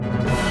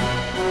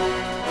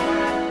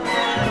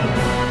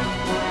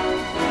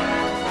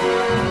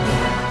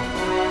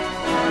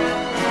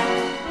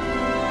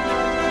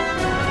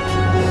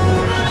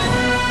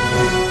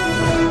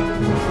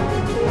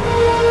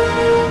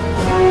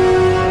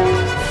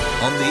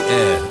On the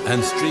air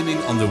and streaming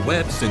on the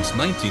web since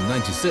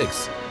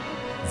 1996,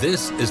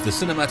 this is the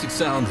Cinematic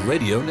Sound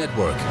Radio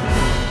Network.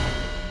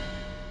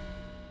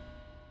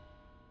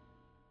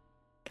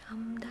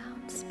 Come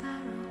down,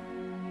 sparrow,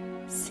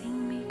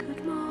 sing me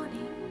good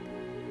morning.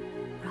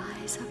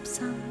 Rise up,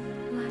 sun,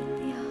 light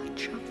the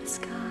arch of the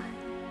sky.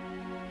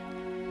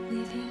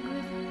 Weaving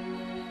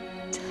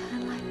river,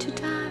 turn light to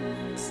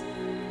diamonds.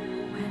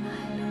 When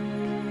I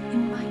look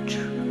in my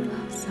true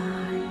love's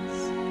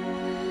eyes,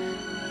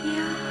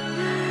 young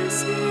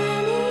as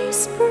any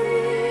spring,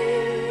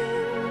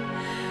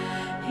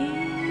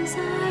 his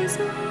eyes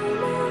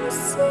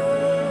almost sing.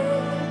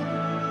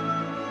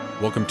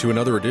 Welcome to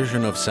another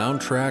edition of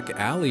Soundtrack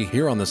Alley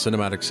here on the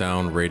Cinematic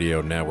Sound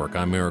Radio Network.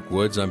 I'm Eric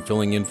Woods. I'm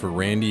filling in for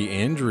Randy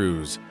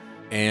Andrews.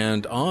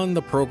 And on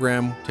the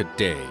program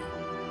today,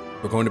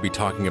 we're going to be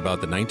talking about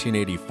the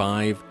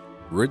 1985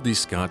 Ridley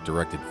Scott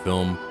directed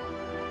film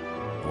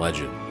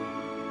Legend,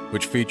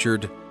 which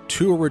featured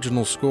two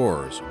original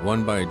scores,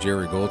 one by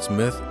Jerry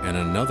Goldsmith and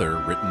another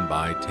written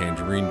by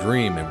Tangerine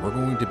Dream. And we're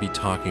going to be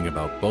talking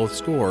about both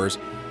scores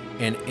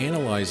and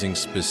analyzing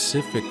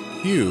specific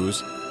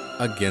cues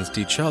against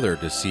each other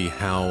to see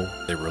how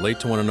they relate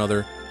to one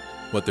another,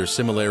 what their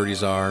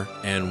similarities are,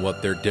 and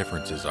what their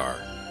differences are.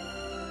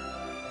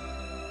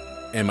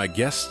 And my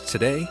guests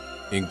today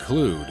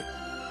include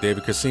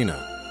David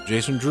Casina,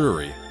 Jason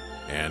Drury,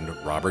 and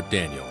Robert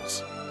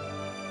Daniels.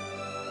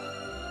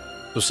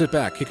 So sit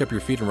back, kick up your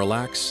feet, and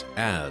relax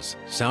as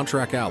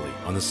Soundtrack Alley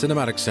on the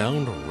Cinematic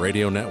Sound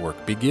Radio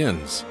Network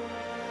begins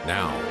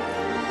now.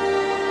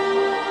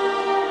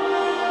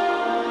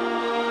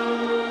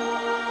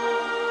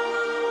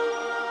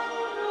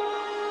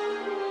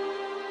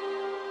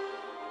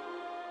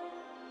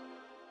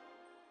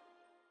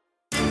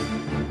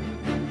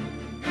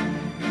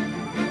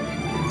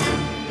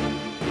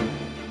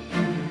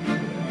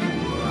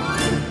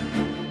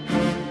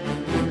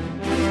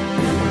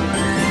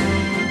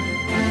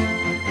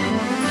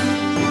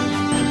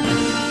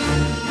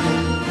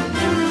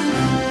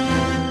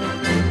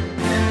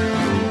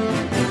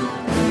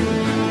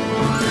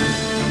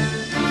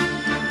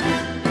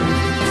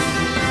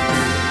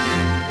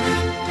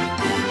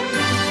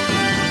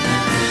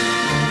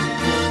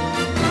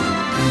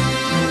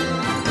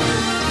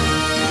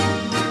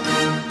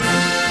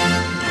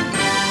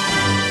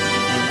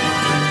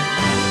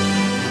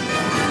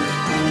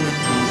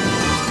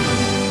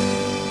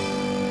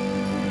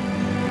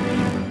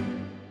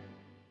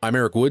 I'm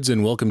Eric Woods,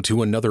 and welcome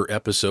to another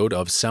episode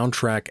of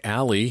Soundtrack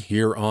Alley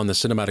here on the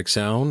Cinematic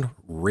Sound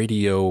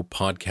Radio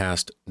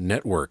Podcast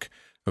Network.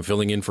 I'm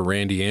filling in for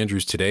Randy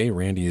Andrews today.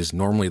 Randy is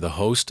normally the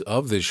host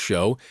of this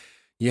show,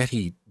 yet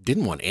he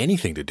didn't want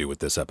anything to do with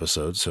this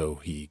episode, so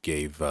he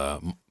gave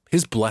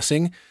his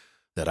blessing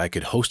that I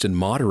could host and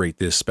moderate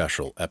this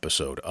special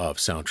episode of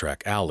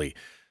Soundtrack Alley.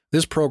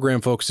 This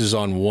program focuses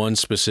on one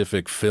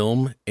specific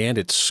film and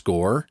its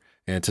score.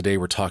 And today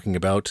we're talking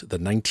about the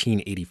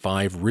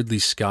 1985 Ridley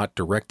Scott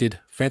directed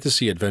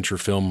fantasy adventure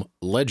film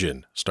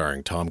Legend,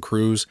 starring Tom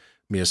Cruise,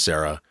 Mia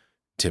Sara,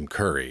 Tim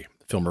Curry.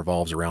 The film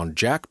revolves around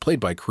Jack, played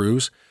by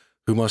Cruise,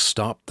 who must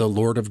stop the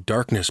Lord of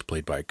Darkness,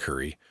 played by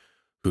Curry,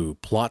 who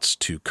plots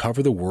to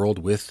cover the world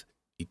with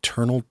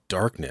eternal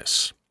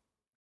darkness.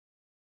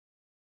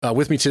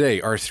 With me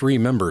today are three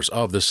members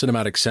of the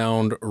Cinematic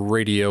Sound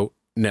Radio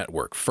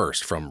Network.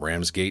 First, from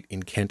Ramsgate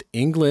in Kent,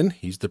 England,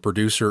 he's the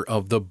producer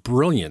of the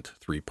brilliant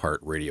three-part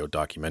radio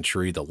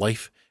documentary, The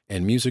Life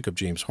and Music of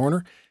James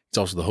Horner. He's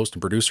also the host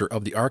and producer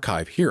of The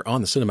Archive here on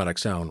the Cinematic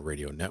Sound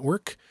Radio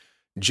Network,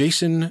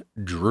 Jason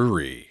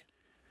Drury.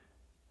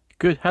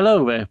 Good.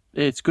 Hello there.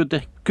 It's good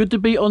to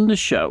be on the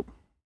show.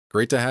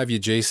 Great to have you,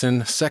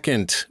 Jason.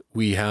 Second,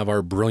 we have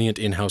our brilliant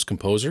in-house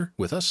composer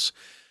with us.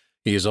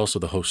 He is also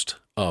the host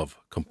of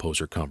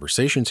Composer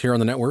Conversations here on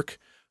the network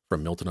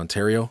from Milton,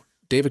 Ontario,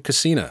 David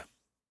Casina.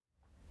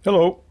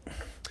 Hello.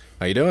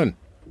 How you doing?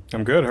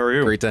 I'm good. How are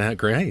you? Great.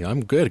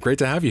 I'm good. Great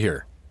to have you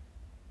here.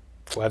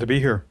 Glad to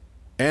be here.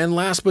 And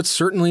last but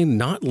certainly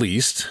not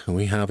least,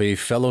 we have a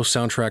fellow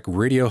Soundtrack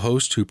radio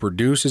host who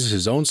produces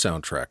his own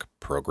soundtrack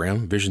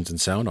program, Visions in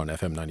Sound, on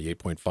FM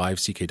 98.5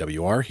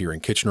 CKWR here in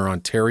Kitchener,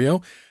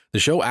 Ontario. The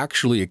show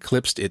actually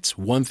eclipsed its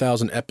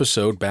 1,000th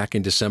episode back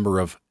in December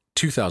of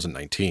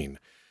 2019.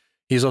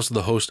 He's also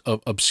the host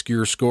of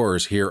Obscure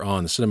Scores here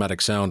on the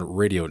Cinematic Sound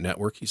Radio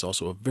Network. He's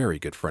also a very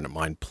good friend of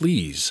mine.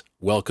 Please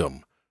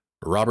welcome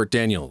Robert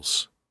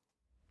Daniels.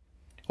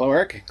 Hello,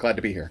 Eric. Glad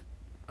to be here.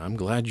 I'm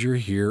glad you're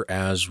here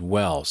as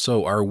well.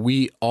 So are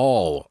we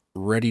all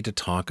ready to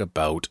talk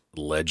about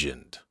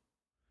Legend?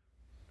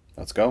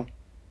 Let's go.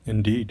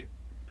 Indeed.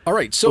 All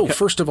right. So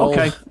first of all,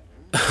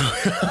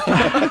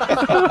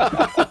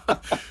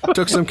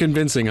 took some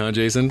convincing, huh,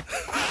 Jason?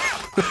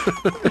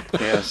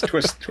 Yes,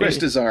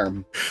 twist his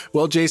arm.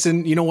 Well,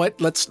 Jason, you know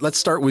what? Let's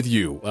start with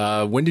you.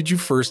 When did you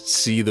first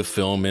see the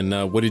film,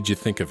 and what did you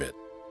think of it?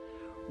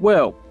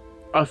 Well,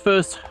 I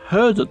first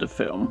heard of the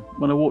film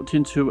when I walked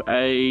into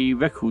a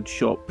record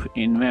shop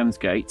in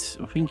Ramsgate,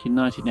 I think in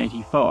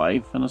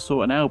 1985, and I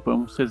saw an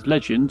album that says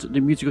Legend, the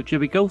music of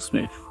Jerry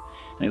Goldsmith.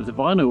 and it was a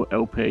vinyl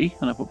LP,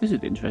 and I thought, this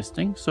is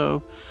interesting.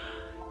 So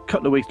a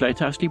couple of weeks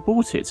later, I actually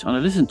bought it, and I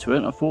listened to it,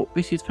 and I thought,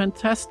 this is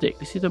fantastic.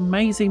 This is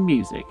amazing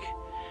music.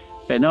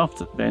 Then a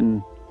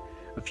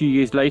few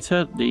years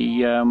later,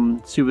 the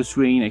Silver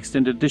Screen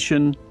Extended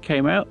Edition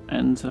came out,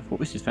 and I thought,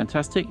 this is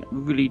fantastic. I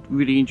really,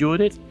 really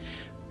enjoyed it.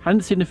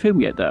 Hadn't seen the film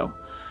yet, though.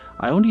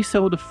 I only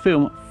saw the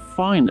film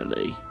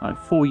finally, like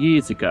 4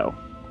 years ago.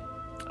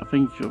 I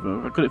think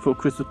I got it for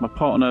Christmas. My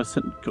partner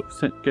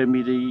gave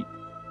me the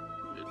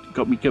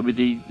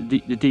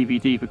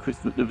DVD for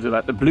Christmas. It was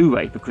like the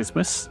Blu-ray for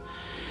Christmas,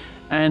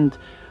 and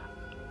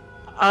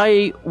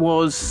I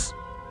was,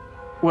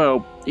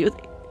 well,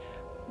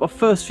 my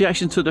first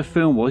reaction to the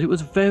film was it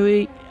was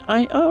very.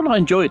 I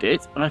enjoyed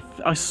it.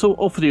 I saw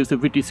often it was a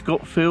Ridley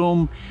Scott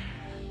film,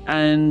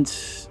 and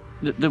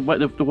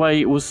the way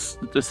it was,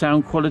 the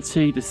sound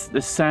quality,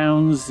 the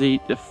sounds,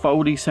 the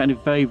Foley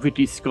sounded very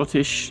Ridley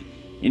Scottish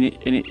in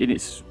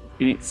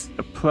its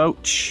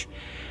approach,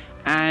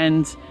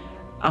 and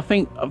I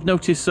think I've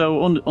noticed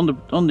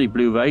on the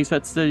Blu-rays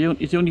it's the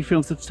only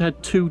films that's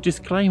had 2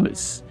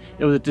 disclaimers.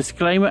 There was a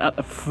disclaimer at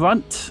the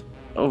front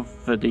of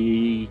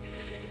the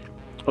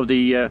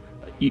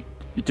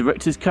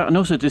director's cut, and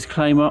also a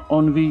disclaimer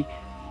on the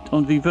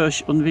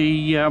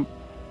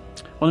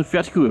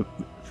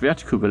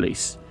theatrical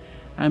release.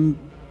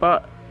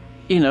 But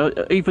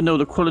even though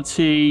the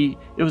quality,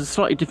 it was a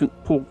slightly different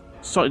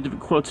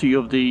quality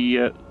of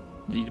the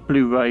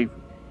Blu-ray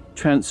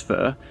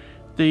transfer,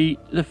 the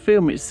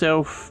film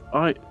itself,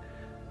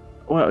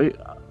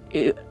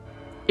 it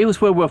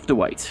was well worth the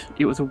wait.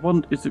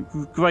 It's a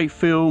great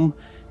film.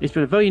 It's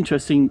been a very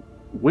interesting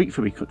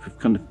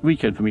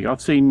weekend for me. I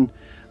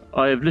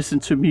have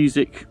listened to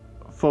music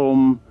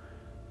from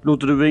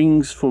Lord of the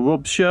Rings for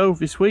Rob's show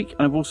this week,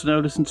 and I've also now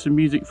listened to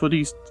music for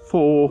the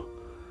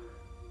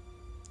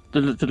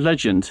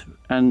Legend,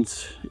 and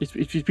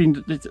it's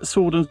been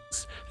sort of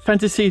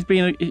fantasy has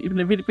been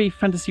a really big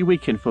fantasy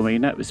weekend for me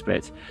in that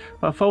respect.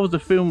 But as far as the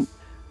film,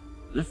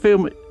 I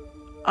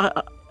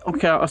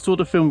saw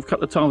the film a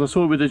couple of times. I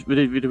saw it with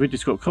the Ridley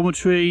Scott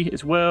commentary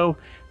as well.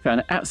 Found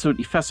it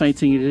absolutely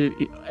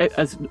fascinating,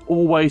 as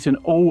always in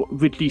all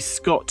Ridley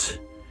Scott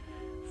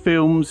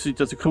films he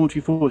does a commentary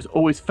for. It's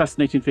always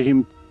fascinating for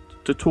him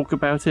to talk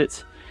about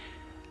it.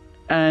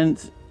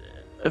 And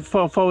as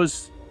far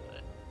as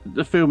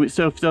the film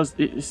itself does,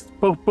 it's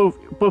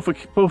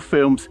both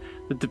films.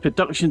 The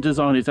production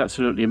design is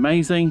absolutely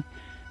amazing.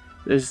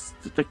 There's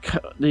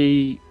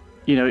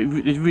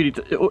it really,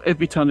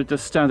 every time it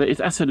does stand out, it's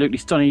absolutely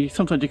stunning.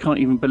 Sometimes you can't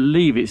even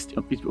believe it's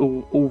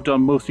all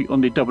done mostly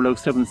on the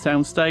 007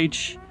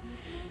 soundstage.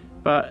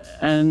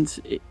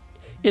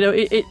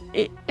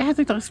 It has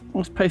a nice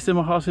place in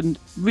my heart, and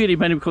really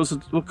mainly because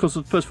of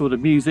first of all the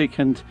music,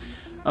 and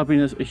I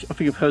think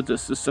I've heard the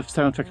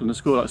soundtrack and the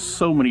score like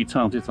so many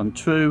times. It's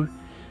untrue,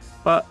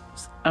 but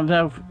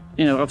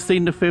I've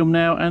seen the film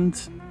now,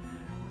 and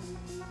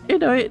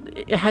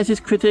it has its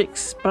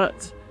critics,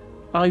 but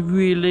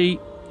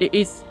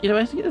it's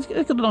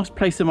got a nice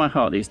place in my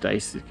heart these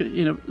days.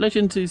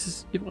 Legend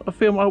is a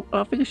film I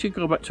think I should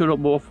go back to a lot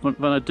more often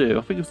than I do.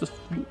 I think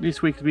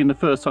this week has been the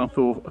first time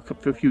for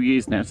a few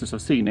years now since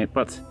I've seen it,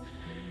 but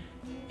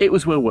it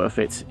was well worth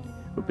it,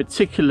 but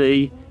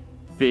particularly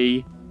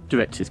the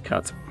director's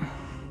cut.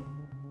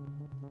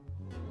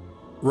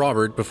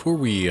 Robert, before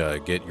we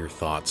get your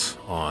thoughts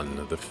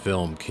on the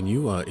film, can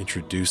you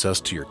introduce us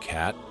to your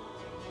cat?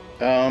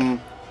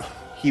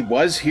 He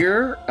was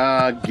here.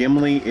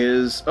 Gimli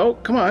is. Oh,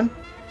 come on.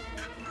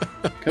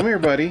 Come here,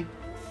 buddy.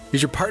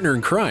 He's your partner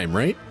in crime,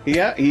 right?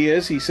 Yeah, he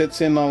is. He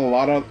sits in on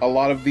a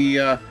lot of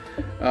the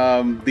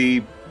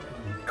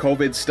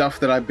COVID stuff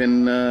that I've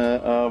been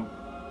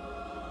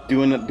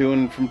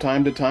doing from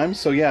time to time.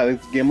 So yeah,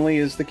 Gimli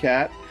is the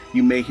cat.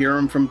 You may hear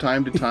him from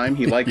time to time.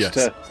 He likes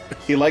Yes.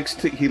 he likes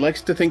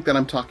to think that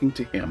I'm talking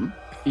to him.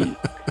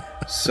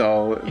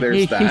 So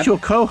there's that. He's your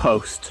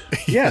co-host.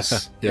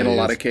 Yes, Yeah, in a he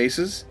lot is. of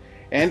cases.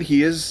 And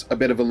he is a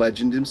bit of a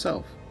legend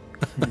himself.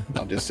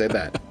 I'll just say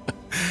that.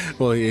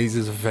 Well,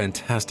 he's a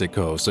fantastic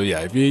host. So yeah,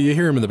 if you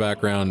hear him in the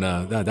background,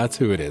 that's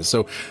who it is.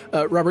 So,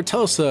 Robert,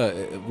 tell us,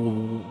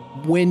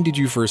 when did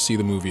you first see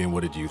the movie and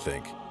what did you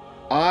think?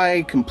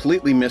 I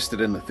completely missed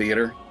it in the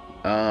theater.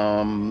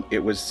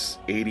 It was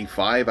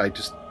 85.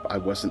 I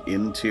wasn't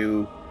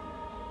into...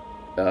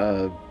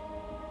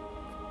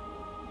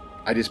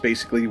 I just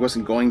basically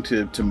wasn't going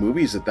to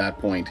movies at that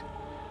point.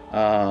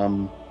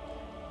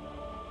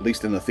 At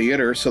least in the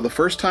theater. So the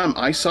first time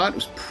I saw it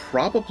was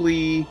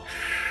probably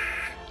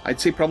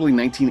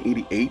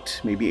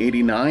 1988, maybe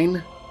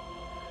 89,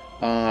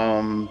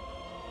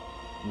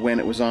 when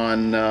it was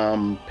on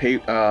pay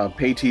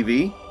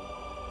TV.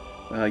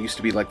 Used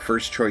to be like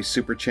First Choice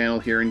Super Channel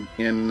here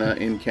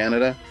in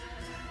Canada,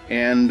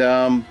 and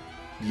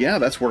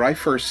that's where I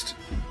first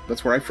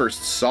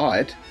saw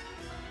it.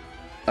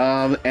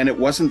 And it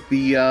wasn't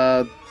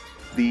the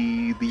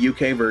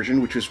UK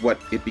version, which is what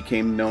it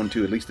became known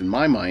to, at least in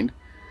my mind.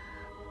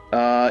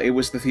 It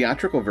was the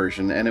theatrical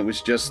version, and it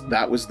was just,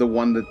 that was the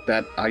one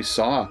that I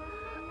saw.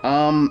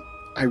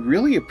 I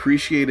really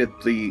appreciated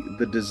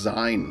the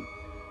design.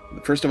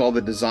 First of all,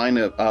 the design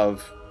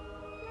of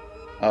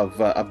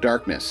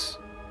Darkness,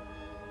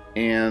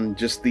 and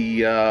just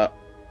the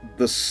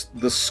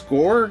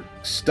score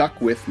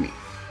stuck with me.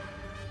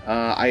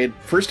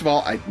 First of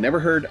all, I'd never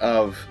heard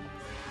of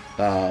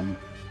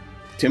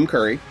Tim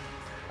Curry.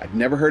 I'd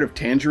never heard of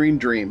Tangerine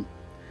Dream,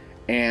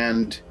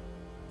 and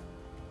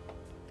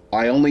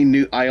I only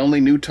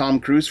knew Tom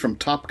Cruise from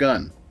Top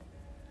Gun.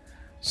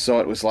 So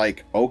it was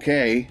like,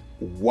 okay,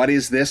 what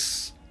is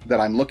this that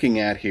I'm looking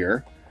at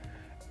here?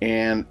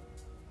 And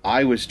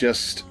I was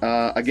just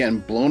again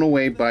blown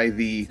away by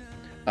the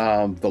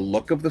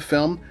look of the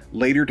film.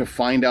 Later to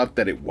find out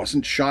that it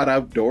wasn't shot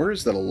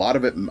outdoors, that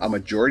a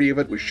majority of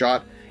it was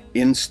shot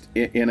in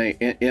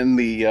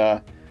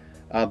the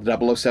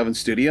 007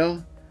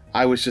 studio.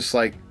 I was just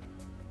like,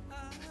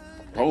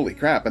 holy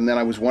crap! And then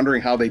I was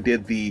wondering how they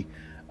did the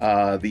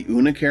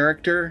Una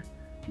character,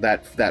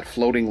 that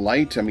floating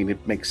light. I mean,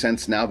 it makes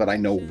sense now that I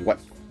know what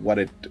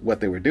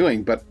they were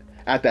doing, but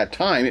at that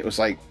time it was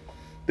like,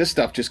 this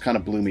stuff just kind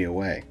of blew me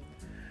away.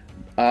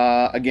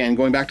 Again,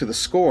 going back to the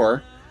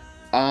score,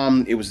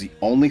 it was the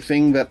only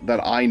thing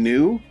that I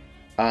knew.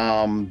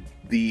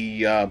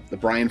 The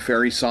Brian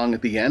Ferry song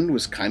at the end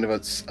was kind of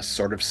a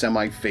sort of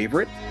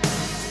semi-favorite.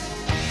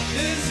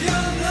 Is your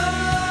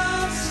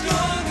love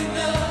strong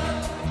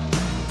enough?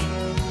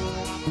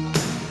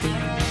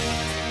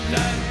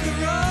 Like a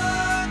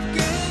rock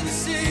in the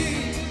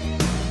sea.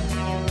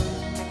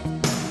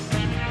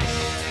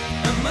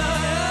 Am I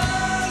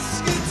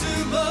asking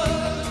too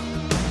much?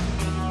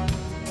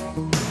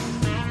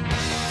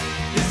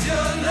 Is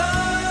your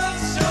love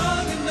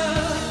strong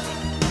enough?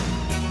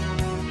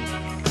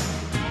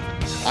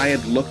 I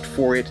had looked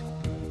for it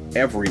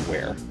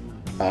everywhere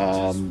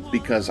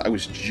because I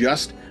was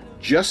just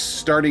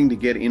starting to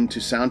get into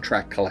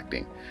soundtrack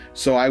collecting.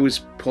 So I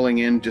was pulling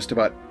in just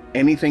about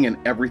anything and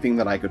everything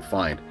that I could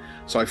find.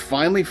 So I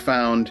finally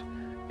found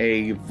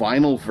a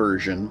vinyl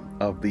version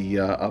of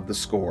the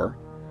score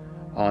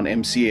on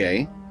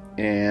MCA,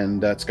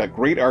 and it's got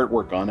great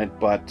artwork on it.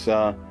 But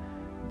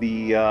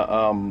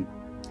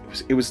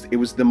it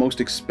was the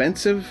most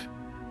expensive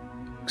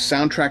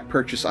soundtrack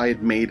purchase I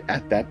had made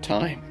at that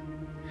time.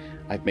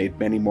 I've made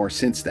many more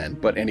since then,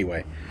 but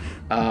anyway,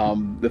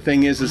 the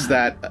thing is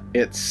that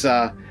it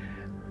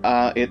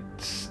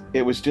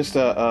was just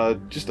a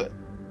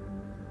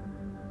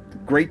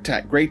great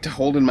to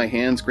hold in my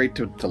hands, great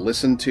to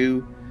listen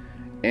to,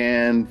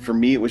 and for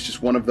me, it was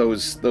just one of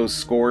those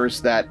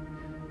scores that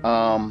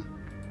I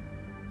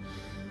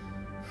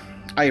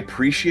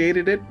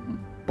appreciated it,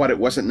 but it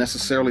wasn't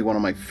necessarily one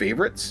of my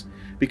favorites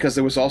because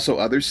there was also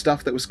other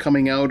stuff that was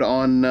coming out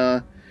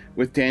on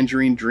with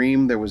Tangerine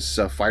Dream. There was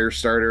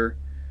Firestarter.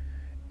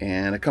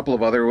 And a couple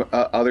of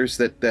others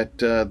that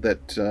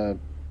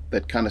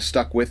kind of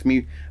stuck with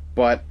me,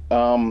 but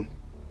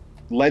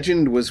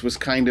Legend was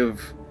kind of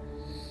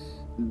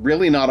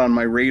really not on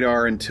my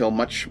radar until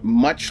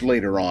much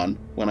later on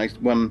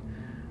when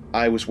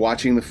I was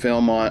watching the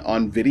film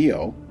on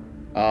video.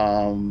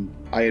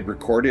 I had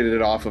recorded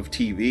it off of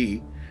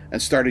TV and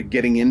started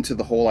getting into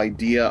the whole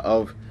idea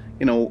of,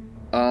 what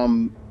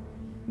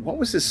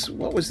was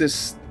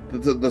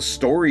the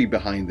story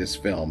behind this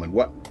film and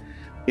what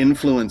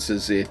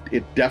influences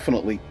it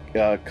definitely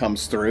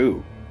comes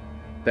through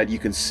that you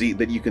can see.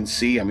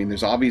 I mean,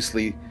 there's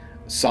obviously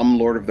some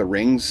Lord of the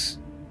Rings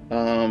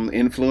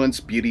influence,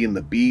 Beauty and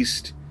the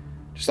Beast,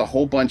 just a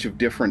whole bunch of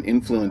different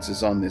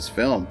influences on this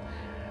film.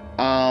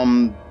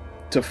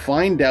 To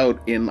find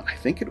out I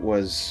think it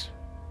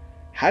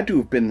had to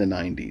have been the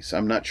 90s,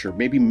 I'm not sure,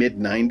 maybe mid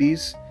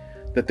 90s,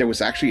 that there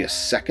was actually a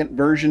second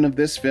version of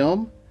this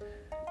film.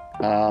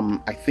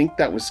 I think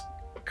that was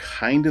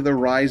kind of the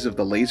rise of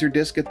the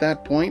Laserdisc at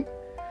that point,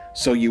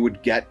 so you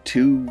would get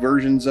two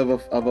versions of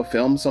a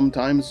film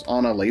sometimes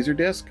on a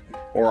Laserdisc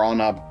or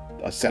on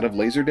a set of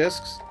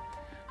Laserdiscs.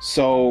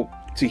 So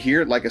to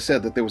hear, like I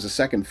said, that there was a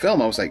second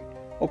film, I was like,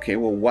 okay,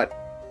 well,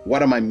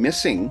 what am I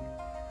missing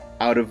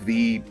out of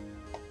the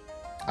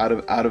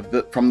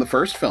from the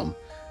first film?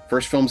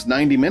 First film's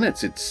 90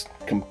 minutes. It's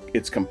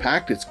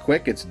compact, it's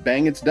quick, it's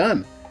bang, it's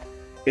done.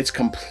 It's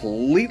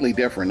completely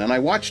different. And I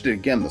watched it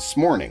again this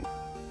morning.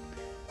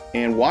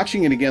 And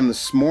watching it again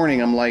this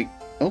morning, I'm like,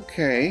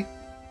 okay.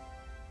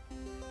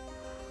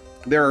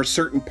 There are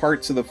certain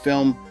parts of the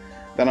film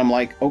that I'm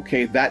like,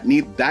 okay, that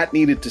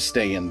needed to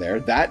stay in there.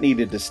 That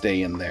needed to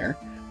stay in there.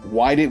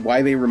 Why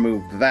they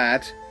removed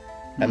that,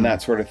 and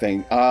that sort of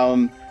thing.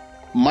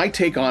 My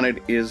take on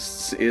it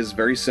is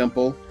very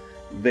simple.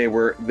 They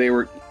were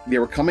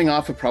coming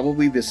off of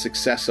probably the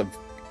success of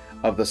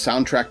the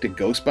soundtrack to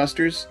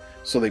Ghostbusters,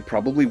 so they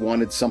probably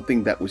wanted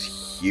something that was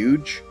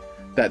huge.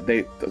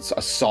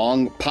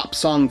 Pop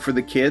song for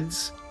the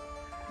kids,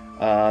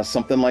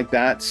 something like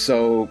that.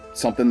 So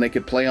something they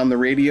could play on the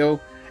radio.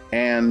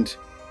 And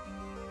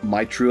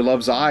My True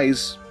Love's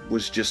Eyes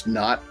was just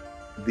not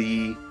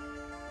the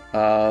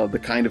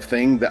kind of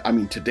thing that, I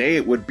mean, today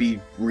it would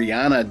be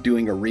Rihanna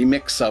doing a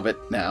remix of it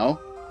now,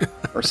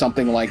 or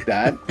something like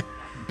that.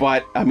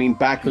 But I mean,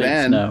 back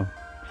then, no.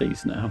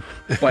 please now.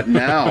 But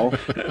now,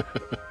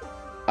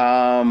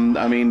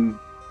 I mean,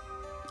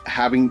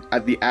 having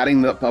the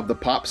adding of the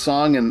pop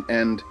song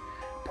and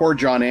poor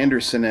John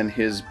Anderson and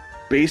his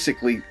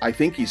basically, I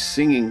think he's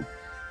singing.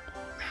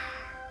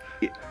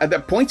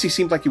 At points, he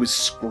seemed like he was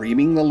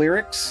screaming the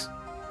lyrics.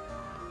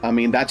 I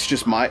mean, that's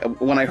just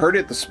when I heard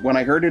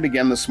it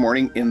again this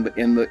morning in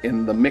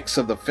the mix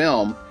of the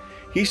film,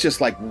 he's just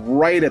like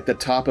right at the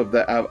top of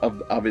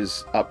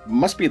his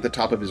must be at the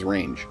top of his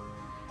range,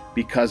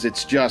 because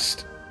it's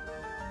just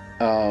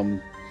I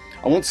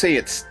won't say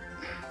it's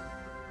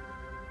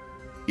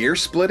ear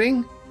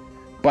splitting,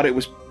 but it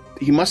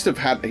must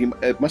have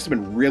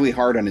been really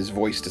hard on his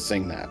voice to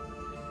sing that.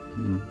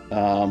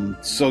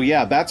 So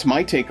yeah, that's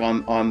my take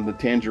on the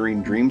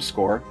Tangerine Dream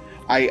score.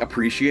 I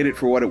appreciate it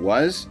for what it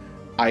was.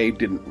 I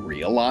didn't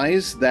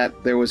realize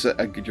that there was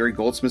a Jerry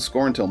Goldsmith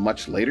score until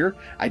much later.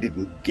 I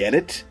didn't get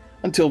it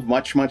until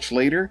much, much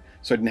later,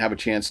 so I didn't have a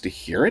chance to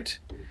hear it.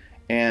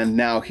 And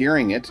now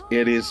hearing it,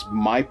 it is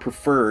my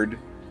preferred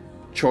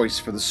choice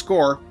for the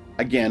score.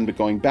 Again, but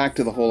going back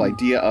to the whole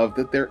idea of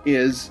that there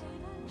is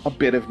a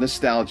bit of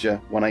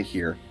nostalgia when I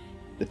hear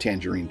the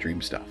Tangerine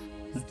Dream stuff.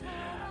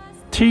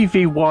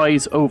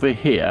 TV-wise over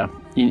here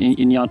in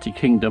the United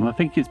Kingdom, I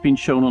think it's been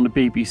shown on the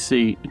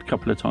BBC a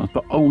couple of times,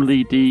 but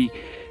only the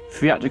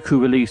theatrical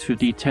release with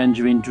the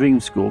Tangerine Dream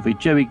score. The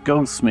Jerry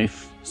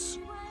Goldsmith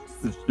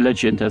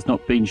legend has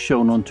not been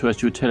shown on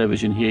terrestrial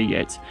television here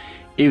yet,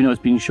 even though it's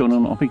been shown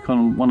on, I think,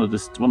 on one of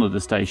the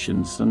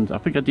stations. And I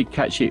think I did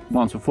catch it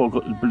once before I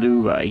got the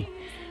Blu-ray.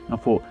 I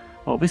thought,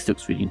 oh, this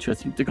looks really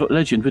interesting. They've got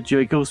Legend with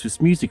Jerry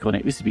Goldsmith's music on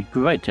it. This would be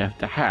great to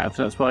have.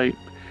 That's why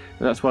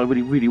I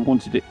really, really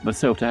wanted it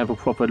myself, to have a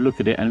proper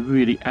look at it and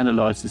really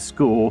analyse the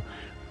score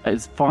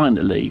as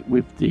finally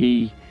with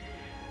the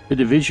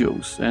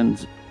visuals.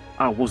 And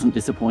I wasn't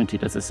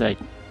disappointed, as I say.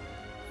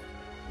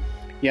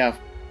 Yeah,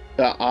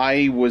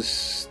 I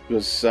was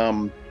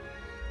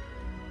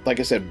like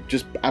I said,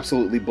 just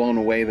absolutely blown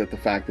away that the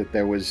fact that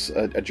there was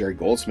a Jerry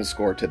Goldsmith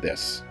score to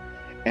this,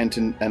 and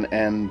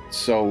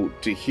so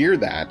to hear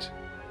that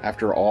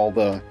after all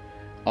the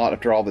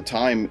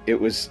time, it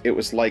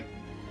was like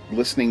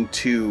listening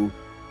to,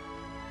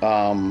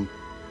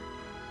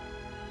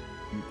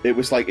 it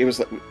was like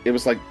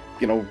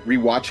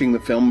rewatching the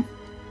film,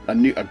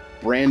 a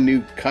brand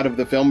new cut of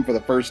the film for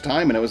the first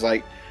time, and it was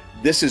like,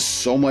 this is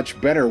so much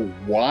better.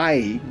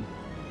 Why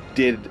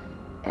did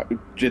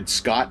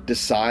Scott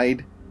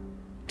decide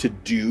to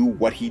do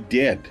what he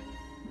did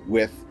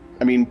with?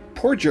 I mean,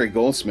 poor Jerry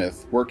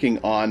Goldsmith working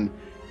on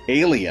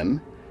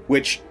Alien,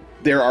 which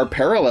there are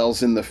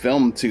parallels in the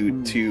film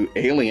to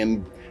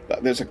Alien.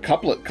 There's a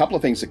couple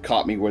of things that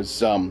caught me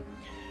was and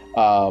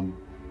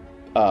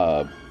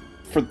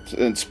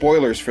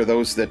spoilers for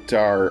those that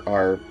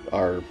are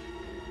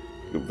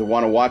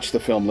want to watch the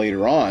film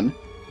later on.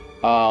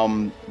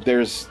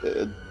 There's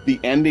the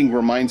ending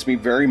reminds me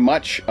very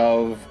much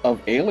of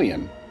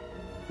Alien,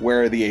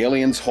 where the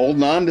alien's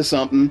holding on to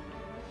something,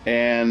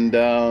 and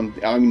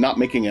I'm not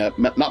making a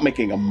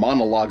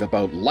monologue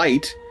about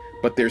light,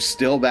 but there's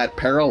still that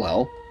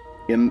parallel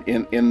in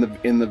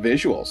the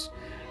visuals.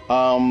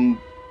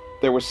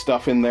 There was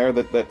stuff in there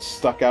that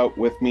stuck out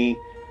with me.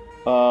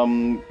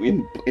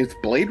 It's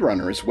Blade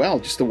Runner as well,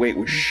 just the way it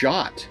was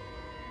shot,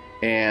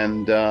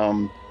 and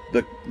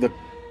the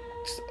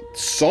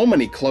so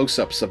many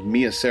close-ups of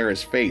Mia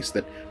Sara's face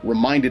that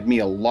reminded me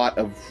a lot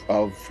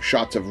of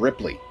shots of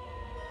Ripley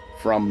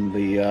from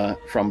the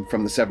from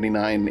the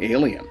 '79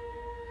 Alien.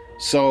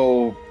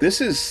 So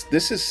this is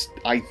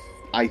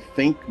I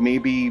think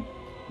maybe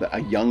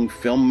a young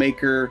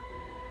filmmaker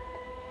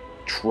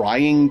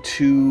trying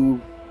to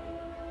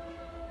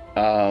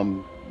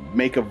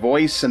make a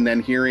voice, and then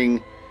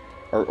hearing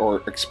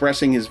or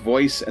expressing his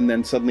voice, and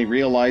then suddenly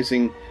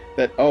realizing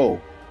that,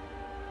 oh,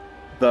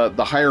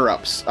 the higher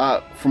ups,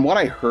 from what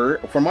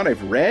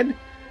I've read,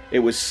 it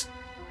was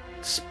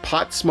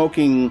pot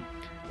smoking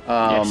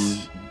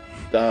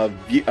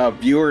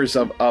viewers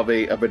of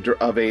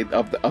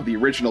the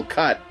original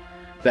cut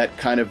that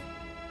kind of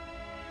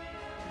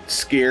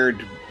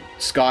scared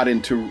Scott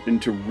into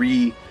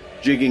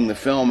rejigging the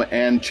film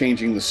and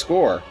changing the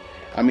score.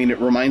 I mean, it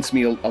reminds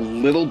me a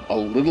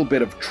little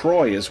bit of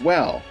Troy as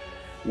well,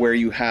 where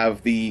you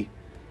have the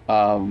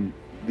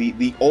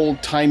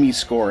old-timey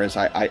score, as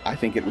I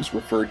think it was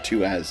referred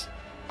to as.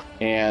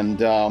 And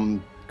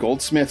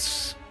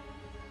Goldsmith's,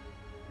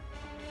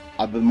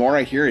 the more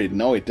I hear it,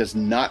 no, it does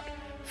not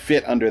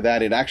fit under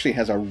that. It actually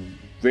has a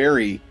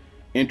very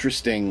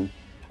interesting...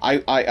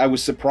 I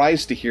was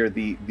surprised to hear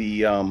the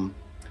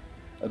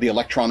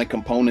electronic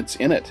components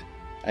in it,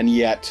 and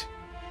yet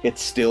it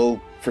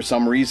still, for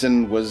some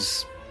reason,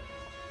 was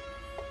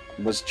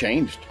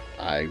changed.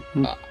 I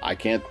don't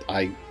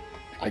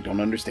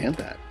understand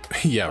that.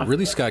 Yeah,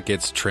 Ridley Scott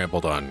gets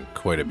trampled on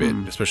quite a bit,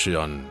 especially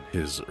on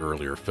his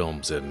earlier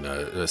films, and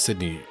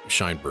Sidney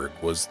Sheinberg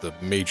was the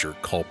major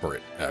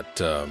culprit at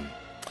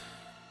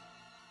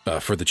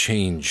for the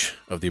change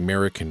of the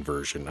American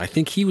version. I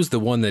think he was the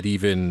one that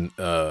even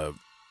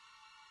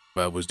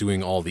was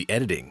doing all the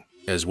editing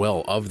as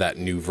well of that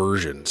new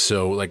version.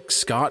 So like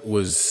Scott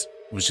was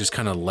just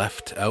kind of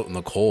left out in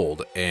the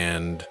cold,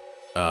 and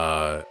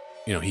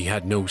he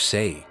had no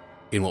say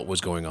in what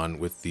was going on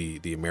with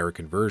the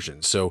American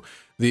version. So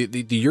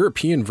the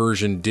European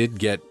version did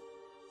get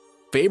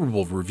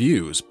favorable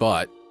reviews,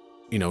 but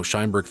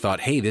Sheinberg thought,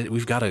 hey,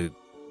 we've got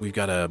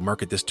to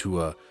market this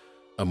to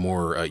a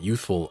more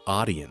youthful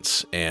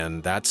audience,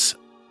 and that's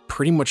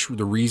pretty much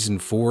the reason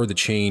for the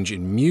change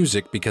in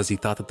music, because he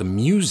thought that the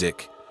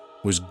music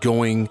was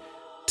going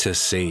to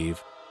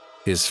save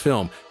his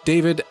film.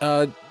 David,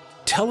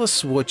 tell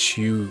us what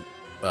you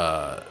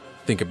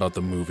think about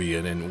the movie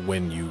and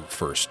when you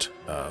first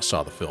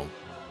saw the film.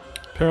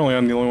 Apparently,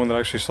 I'm the only one that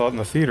actually saw it in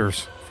the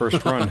theaters,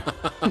 first run.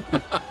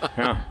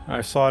 Yeah,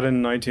 I saw it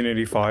in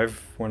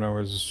 1985 when I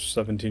was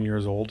 17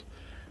 years old.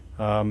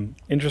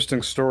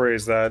 Interesting story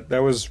is that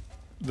was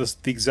the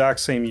exact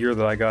same year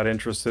that I got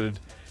interested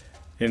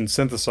in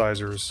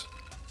synthesizers.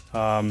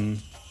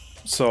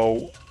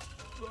 So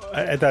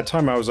at that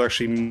time, I was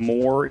actually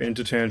more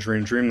into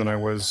Tangerine Dream than I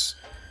was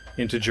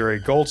into Jerry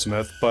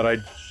Goldsmith, but I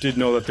did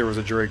know that there was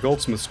a Jerry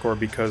Goldsmith score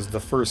because the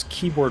first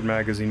Keyboard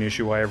magazine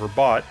issue I ever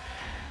bought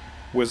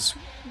was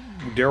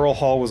Daryl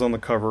Hall was on the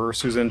cover,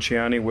 Suzanne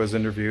Ciani was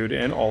interviewed,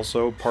 and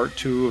also part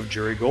 2 of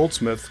Jerry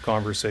Goldsmith's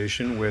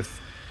conversation with,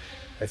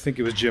 I think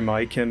it was Jim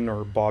Eichen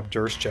or Bob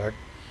Durstcheck,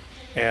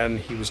 and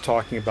he was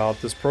talking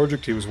about this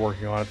project he was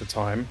working on at the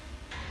time,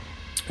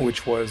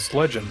 which was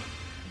Legend.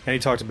 And he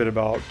talked a bit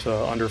about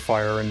Under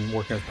Fire and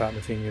working with Pat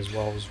Metheny as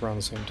well. It was around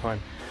the same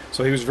time.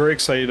 So he was very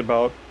excited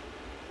about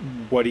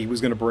what he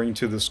was going to bring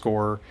to the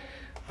score.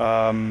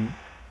 But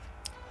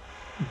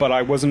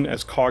I wasn't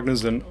as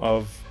cognizant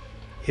of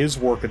his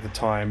work at the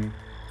time.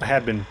 I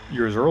had been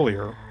years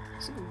earlier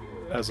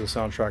as a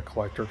soundtrack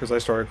collector, because I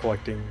started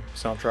collecting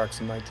soundtracks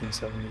in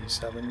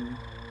 1977,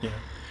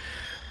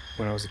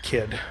 when I was a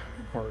kid,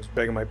 or I was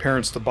begging my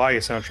parents to buy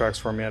soundtracks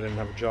for me. I didn't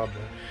have a job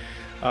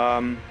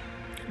then.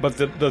 But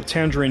the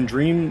Tangerine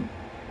Dream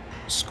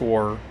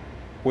score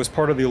was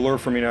part of the allure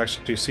for me to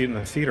actually see it in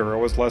the theater. It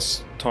was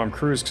less Tom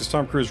Cruise, because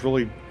Tom Cruise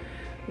really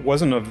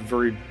wasn't a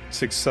very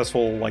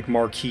successful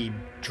marquee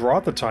draw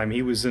at the time.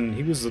 He was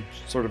a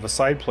sort of a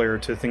side player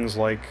to things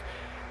like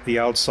The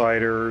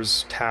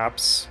Outsiders,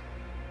 Taps,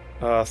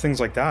 things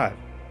like that.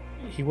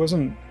 He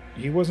wasn't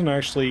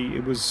actually.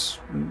 It was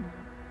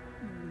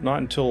not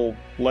until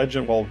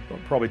Legend, well,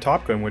 probably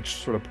Top Gun, which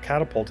sort of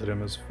catapulted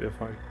him,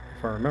 if I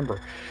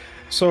remember.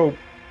 So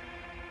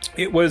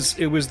it was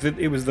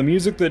the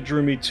music that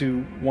drew me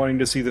to wanting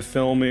to see the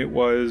film. It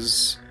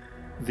was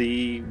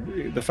the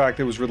fact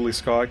that it was Ridley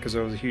Scott, because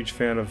I was a huge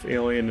fan of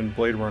Alien and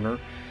Blade Runner.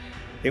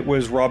 It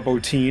was Rob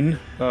Bottin.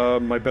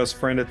 My best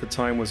friend at the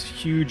time was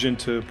huge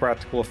into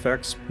practical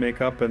effects,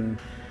 makeup, and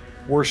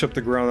worshipped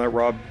the ground that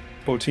Rob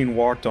Bottin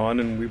walked on,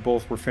 and we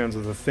both were fans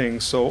of The Thing.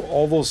 So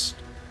all those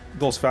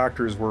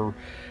factors were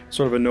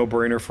sort of a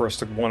no-brainer for us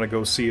to want to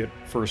go see it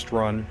first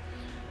run.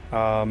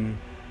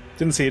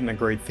 Didn't see it in a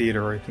great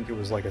theater. I think it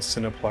was like a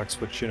Cineplex,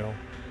 which,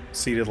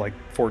 seated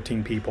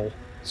 14 people.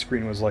 The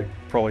screen was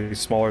probably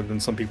smaller than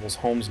some people's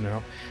homes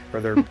now,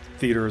 or their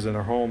theaters in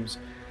their homes.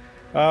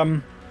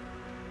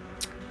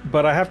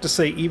 But I have to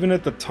say, even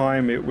at the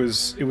time, it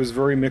was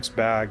very mixed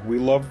bag. We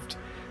loved,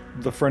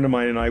 the friend of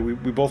mine and I, we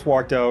both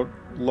walked out,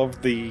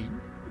 loved the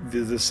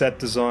set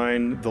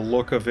design, the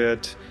look of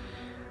it.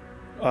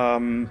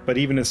 But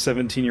even as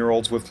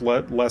 17-year-olds with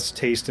less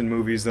taste in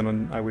movies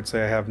than I would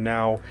say I have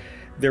now,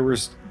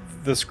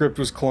 the script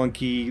was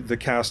clunky, the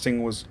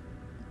casting was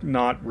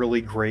not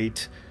really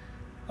great,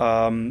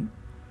 and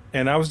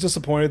I was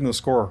disappointed in the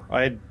score.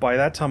 By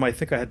that time, I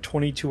think I had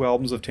 22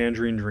 albums of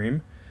Tangerine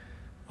Dream,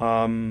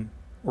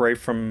 right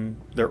from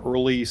their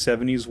early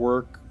 70s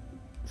work,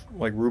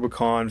 like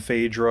Rubicon,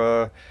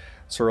 Phaedra,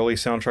 so early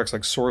soundtracks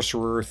like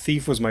Sorcerer.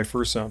 Thief was my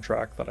first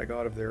soundtrack that I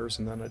got of theirs,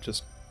 and then it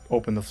just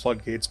opened the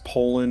floodgates.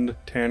 Poland,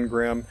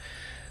 Tangram,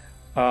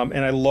 and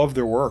I love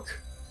their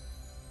work.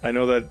 I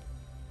know that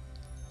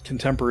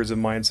contemporaries of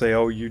mine say,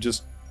 "Oh, you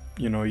just,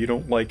 you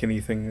don't like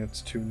anything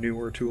that's too new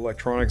or too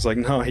electronic." It's like,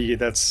 no,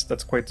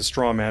 that's quite the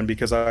straw man,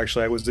 because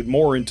I was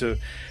more into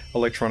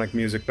electronic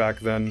music back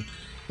then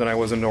than I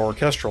was into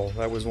orchestral.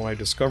 That was when I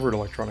discovered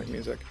electronic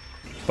music.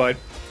 But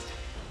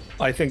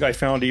I think I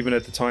found even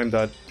at the time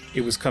that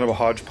it was kind of a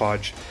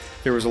hodgepodge.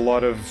 There was a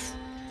lot of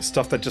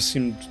stuff that just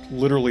seemed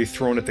literally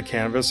thrown at the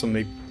canvas, and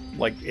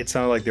it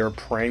sounded like they were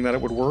praying that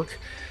it would work.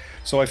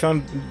 So I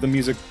found the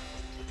music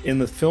in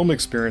the film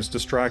experience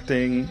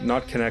distracting,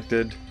 not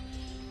connected,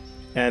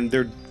 and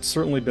there'd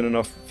certainly been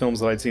enough films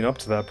that I'd seen up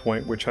to that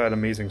point which had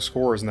amazing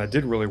scores and that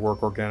did really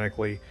work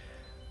organically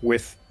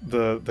with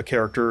the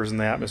characters and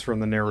the atmosphere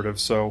and the narrative.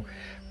 So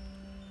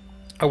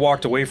I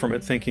walked away from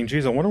it thinking,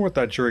 geez, I wonder what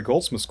that Jerry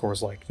Goldsmith score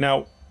is like.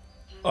 Now,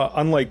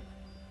 unlike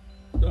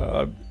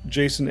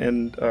Jason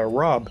and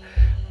Rob,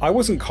 I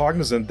wasn't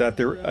cognizant that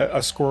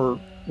a score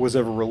was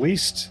ever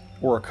released,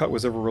 or a cut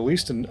was ever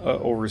released in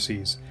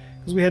overseas,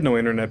 because we had no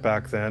internet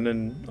back then,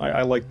 and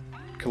I liked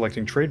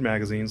collecting trade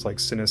magazines like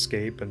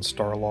Cinescape and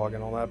Starlog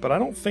and all that, but I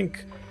don't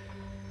think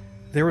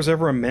there was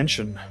ever a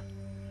mention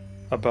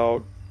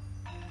about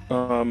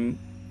an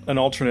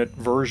alternate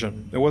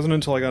version. It wasn't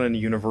until I got into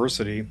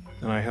university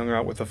and I hung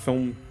out with the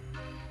film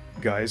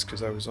guys,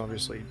 because I was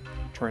obviously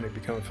trying to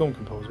become a film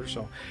composer.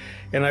 So,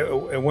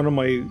 and one of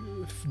my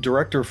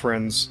director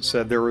friends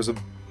said there was a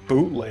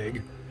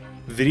bootleg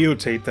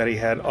videotape that he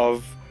had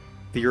of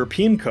the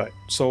European cut.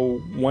 So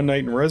one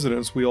night in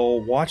residence, we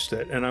all watched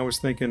it, and I was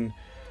thinking,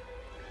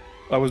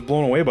 I was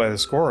blown away by the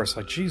score. I was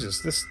like,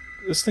 Jesus, this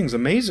thing's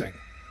amazing.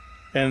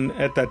 And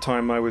at that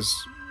time, I was,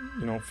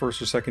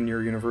 first or second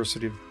year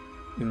university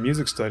in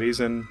music studies,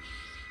 and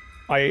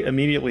I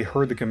immediately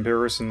heard the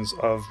comparisons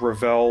of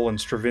Ravel and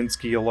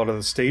Stravinsky, a lot of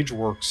the stage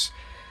works,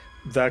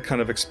 that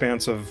kind of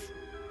expansive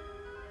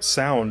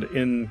sound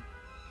in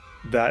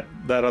that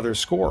other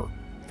score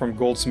from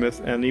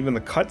Goldsmith, and even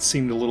the cut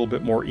seemed a little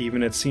bit more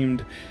even. It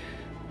seemed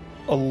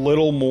a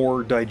little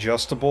more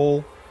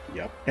digestible.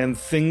 Yep. And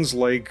things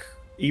like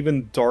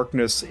even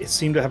Darkness, it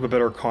seemed to have a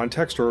better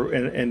context,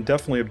 and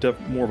definitely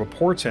more of a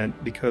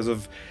portent because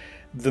of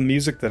the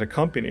music that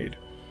accompanied.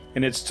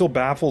 And it still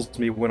baffles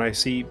me when I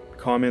see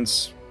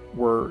comments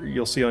where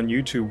you'll see on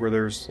YouTube where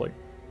there's like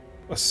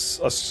a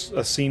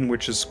scene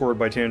which is scored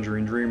by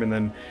Tangerine Dream, and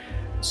then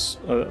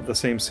the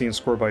same scene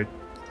scored by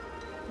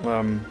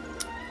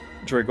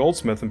Jerry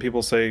Goldsmith, and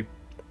people say,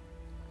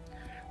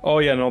 oh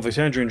yeah, no, the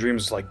Tangerine Dream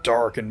is like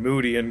dark and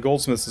moody, and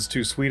Goldsmith's is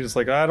too sweet. It's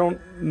like, I don't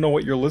know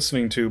what you're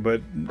listening to,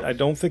 but I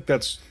don't think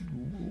that's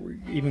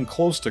even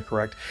close to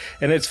correct.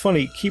 And it's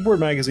funny, Keyboard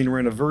Magazine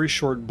ran a very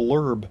short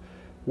blurb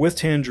with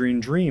Tangerine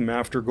Dream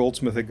after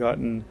Goldsmith had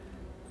gotten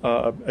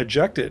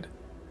ejected.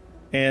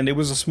 And it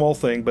was a small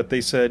thing, but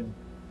they said,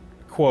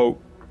 quote,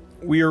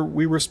 we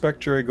respect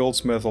Jerry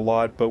Goldsmith a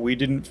lot, but we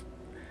didn't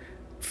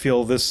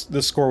feel this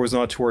score was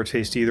not to our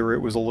taste either. It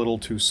was a little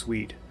too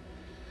sweet.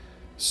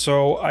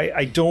 So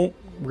I don't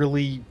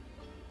really,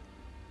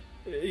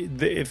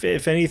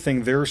 if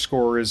anything, their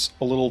score is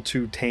a little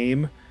too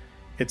tame.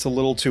 It's a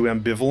little too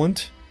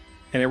ambivalent,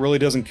 and it really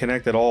doesn't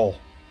connect at all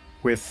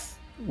with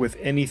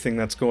anything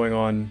that's going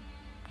on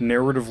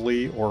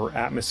narratively or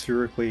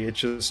atmospherically.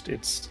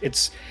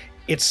 It's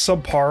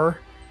subpar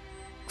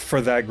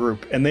for that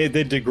group, and they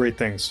did great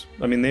things.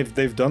 I mean,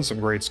 they've done some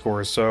great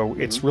scores, so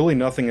it's really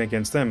nothing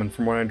against them. And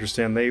from what I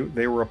understand,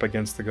 they were up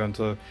against the gun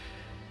to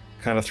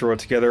kind of throw it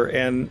together.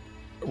 And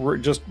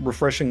just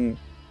refreshing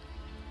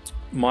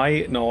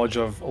my knowledge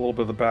of a little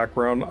bit of the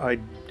background, I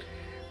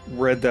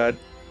read that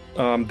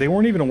they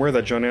weren't even aware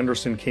that John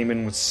Anderson came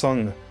in with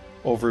sung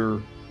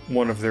over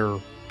one of their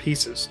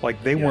pieces.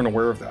 Like, they weren't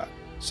aware of that.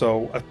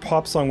 So a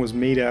pop song was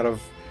made out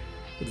of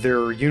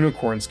their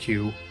Unicorns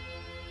cue,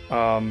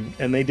 and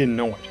they didn't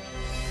know it.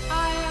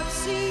 I have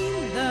seen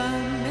the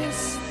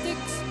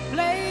mystics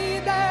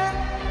play there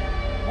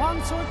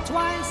once or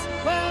twice.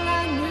 Well,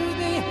 I knew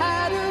they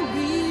had a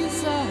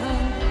reason.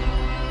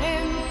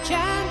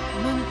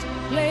 Enchantment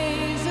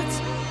plays its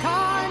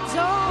cards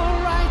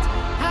all right,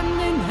 hand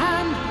in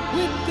hand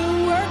with the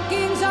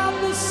workings of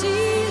the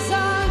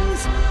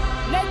seasons.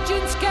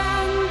 Legends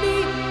can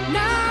be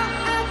now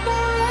and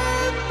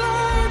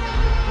forever,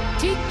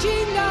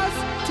 teaching us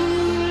to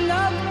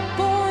love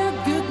for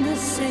goodness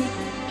sake.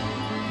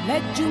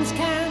 Legends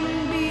can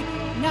be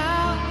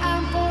now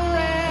and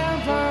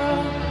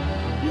forever,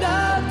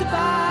 loved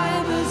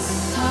by the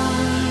sun,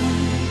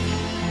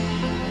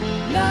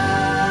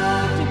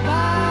 loved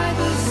by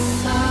the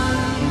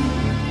sun,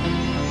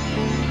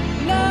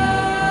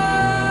 loved.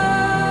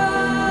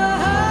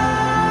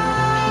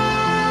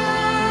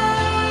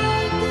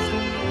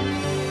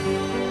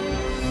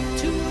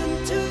 Two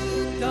and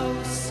two go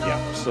so.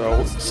 Yeah,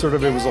 so sort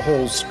of it was a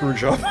whole screw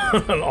job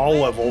on all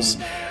levels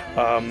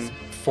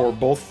for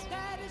both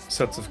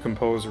sets of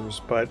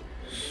composers. But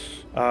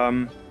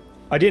I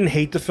didn't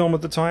hate the film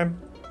at the time.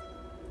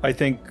 I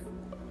think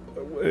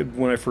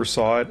when I first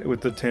saw it with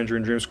the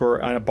Tangerine Dream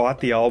score, I bought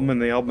the album,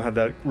 and the album had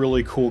that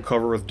really cool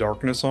cover with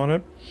Darkness on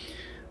it.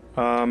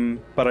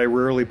 But I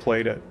rarely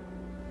played it.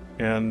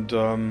 And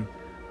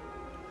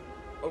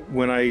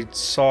when I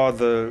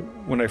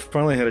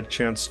finally had a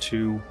chance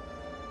to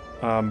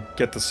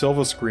get the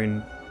Silva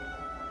Screen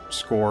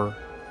score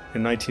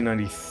in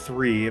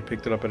 1993, I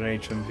picked it up at an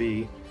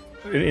HMV.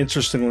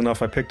 Interestingly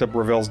enough, I picked up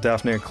Ravel's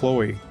Daphne and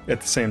Chloe at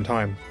the same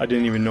time. I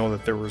didn't even know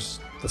that there was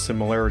the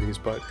similarities,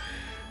 but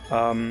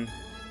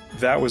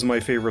that was my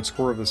favorite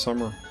score of the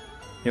summer.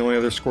 The only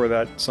other score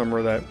that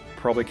summer that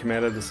probably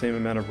commanded the same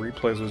amount of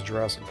replays was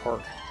Jurassic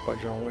Park by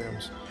John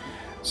Williams.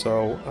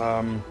 So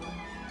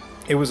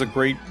it was a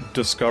great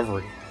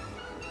discovery.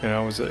 You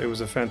know, it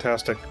was a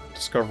fantastic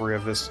discovery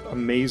of this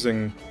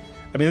amazing.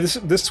 I mean,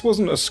 this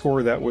wasn't a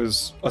score that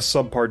was a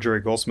subpar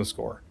Jerry Goldsmith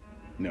score.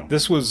 No.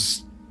 This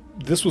was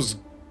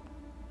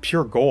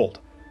pure gold.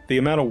 The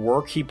amount of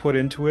work he put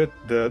into it,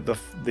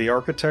 the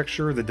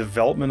architecture, the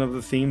development of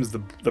the themes,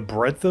 the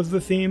breadth of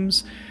the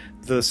themes,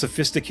 the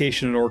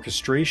sophistication in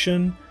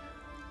orchestration.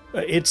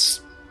 It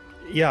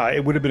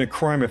would have been a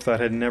crime if that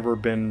had never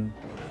been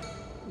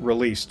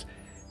released.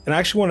 And I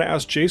actually want to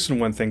ask Jason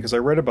one thing, because I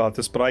read about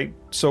this,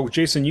 so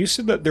Jason, you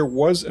said that there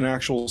was an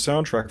actual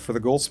soundtrack for the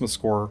Goldsmith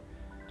score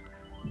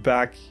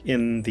back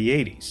in the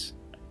 80s.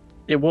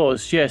 It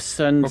was, yes,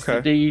 and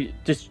Okay. the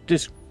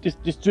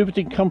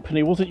distributing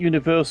company wasn't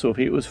Universal.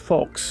 It was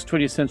Fox,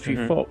 20th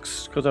Century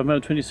Fox, because I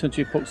remember 20th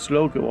Century Fox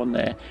logo on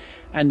there.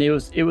 And it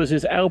was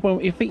his album.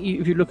 If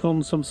you look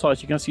on some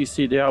sites, you can actually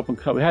see the album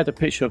cover. It had a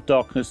picture of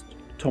Darkness,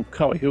 Tom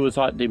Curry, who was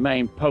like the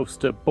main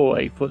poster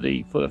boy for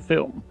the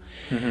film.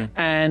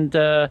 And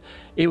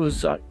it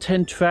was like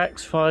 10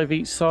 tracks, 5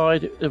 each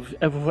side.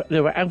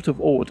 They were out of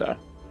order.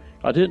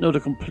 I didn't know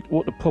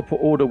what the proper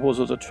order was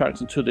of the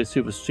tracks until the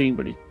Silver Screen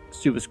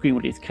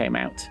release came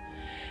out.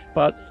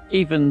 But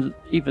even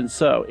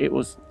so, it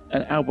was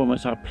an album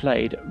that I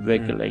played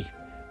regularly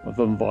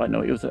on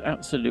vinyl. It was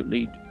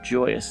absolutely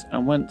joyous.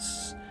 And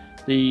once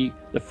the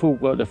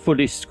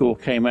fullish score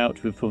came out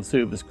from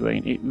Silver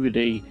Screen, it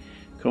really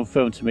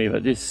confirmed to me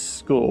that this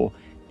score,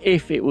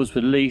 if it was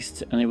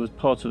released and it was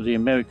part of the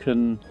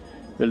American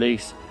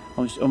release,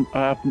 I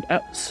have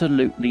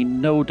absolutely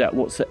no doubt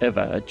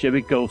whatsoever that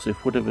Jerry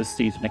Goldsmith would have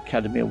received an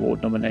Academy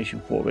Award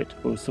nomination for it,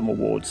 or some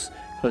awards,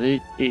 because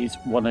it is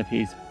one of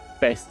his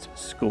best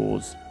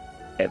scores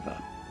ever.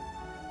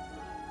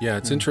 Yeah,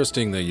 it's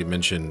interesting that you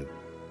mentioned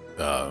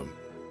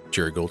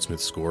Jerry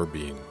Goldsmith's score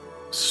being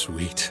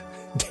sweet,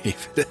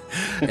 David.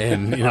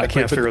 And I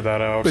can't figure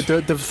that out.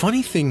 But the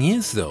funny thing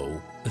is,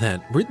 though,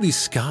 that Ridley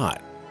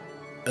Scott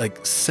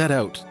set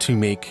out to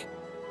make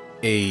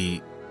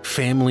a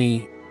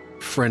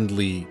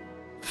family-friendly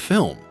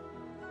film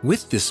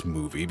with this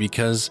movie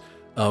because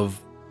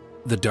of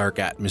the dark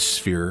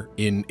atmosphere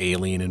in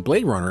Alien and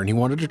Blade Runner, and he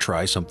wanted to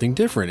try something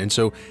different. And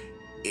so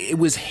it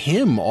was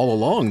him all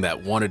along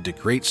that wanted to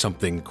create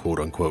something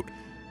quote-unquote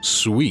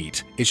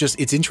sweet.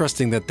 It's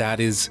interesting that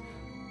is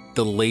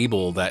the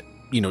label that,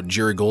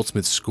 Jerry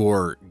Goldsmith's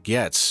score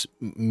gets.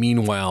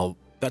 Meanwhile,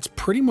 that's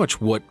pretty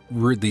much what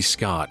Ridley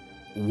Scott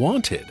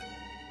wanted.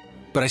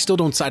 But I still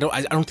don't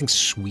think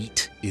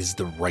sweet is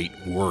the right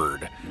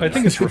word. I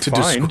think it's to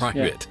refined. describe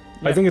it.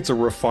 I think it's a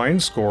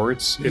refined score.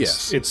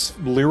 It's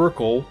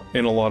lyrical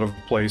in a lot of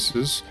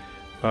places.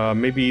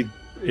 Maybe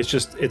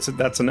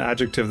that's an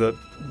adjective that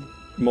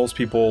most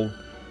people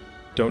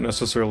don't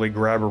necessarily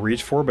grab or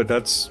reach for, but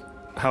that's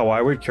how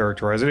I would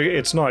characterize it.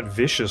 It's not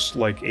vicious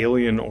like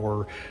Alien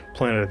or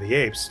Planet of the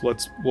Apes.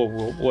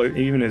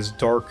 Even as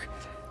dark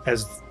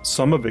as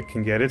some of it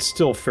can get, it's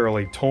still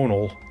fairly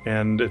tonal,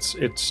 and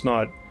it's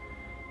not,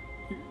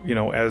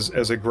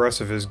 as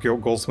aggressive as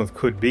Goldsmith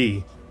could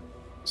be.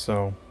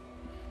 So.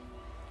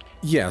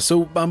 Yeah.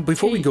 So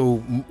before we go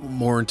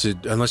more into,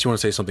 unless you want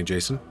to say something,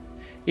 Jason.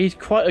 He's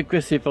quite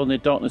aggressive on the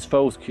Darkness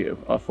Falls cue,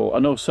 I thought,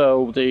 and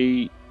also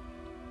the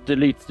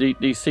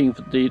scene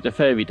for the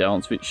fairy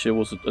dance, which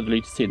was the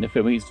lead scene in the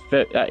film.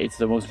 It's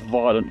the most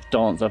violent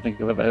dance I think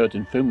I've ever heard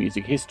in film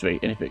music history,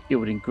 and it would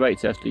have been great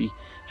to actually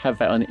have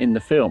that in the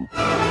film.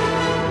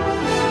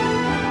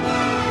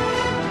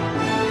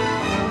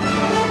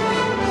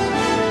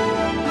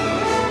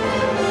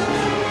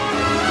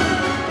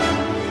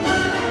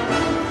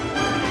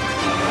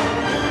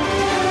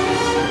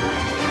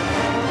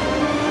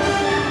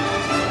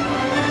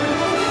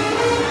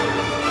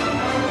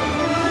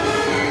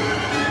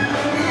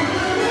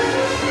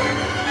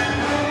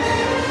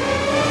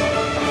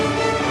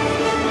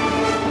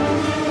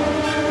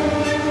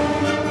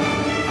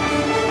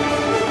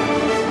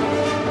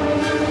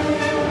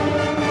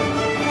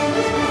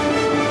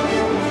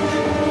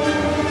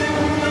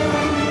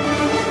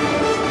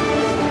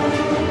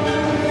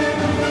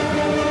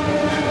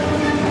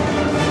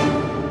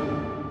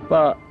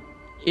 But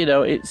it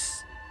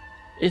is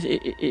as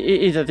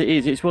it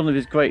is. It's one of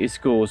his greatest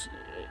scores.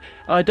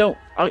 I don't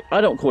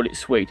call it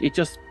sweet. It's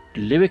just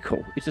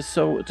lyrical. It's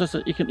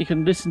just you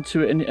can listen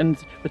to it, and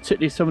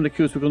particularly some of the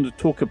cues we're going to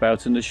talk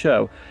about in the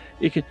show.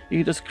 You can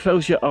just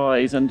close your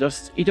eyes and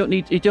you don't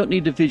need the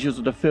visuals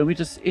of the film.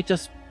 It's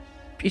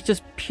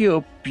just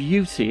pure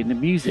beauty in the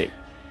music.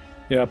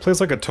 Yeah, it plays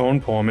like a tone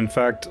poem. In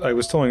fact, I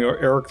was telling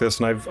Eric this,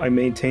 and I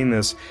maintain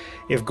this.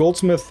 If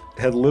Goldsmith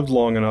had lived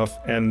long enough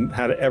and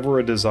had ever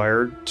a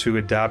desire to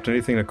adapt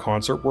anything to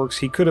concert works,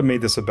 he could have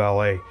made this a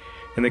ballet,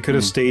 and they could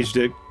have staged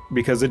it,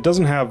 because it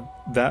doesn't have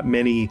that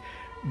many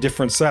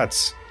different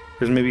sets.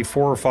 There's maybe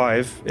 4 or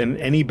 5, and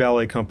any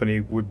ballet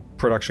company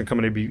production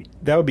company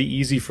that would be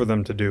easy for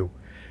them to do.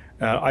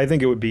 I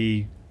think it would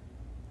be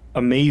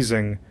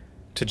amazing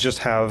to just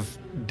have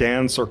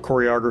dance or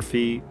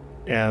choreography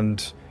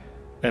and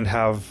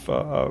have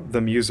the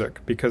music,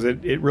 because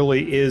it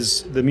really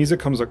is, the music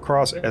comes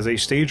across as a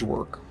stage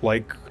work,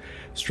 like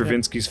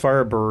Stravinsky's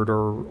Firebird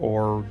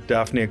or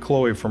Daphne and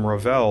Chloe from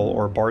Ravel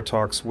or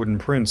Bartok's Wooden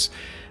Prince.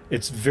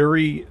 It's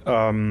very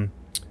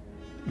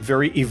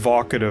very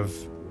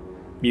evocative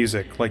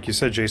music. Like you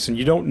said, Jason,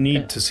 you don't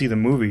need to see the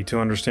movie to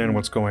understand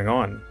what's going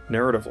on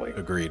narratively.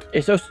 Agreed.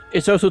 It's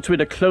also to be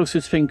the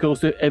closest thing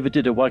Goldsmith ever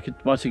did to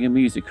writing a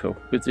musical,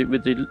 with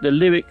the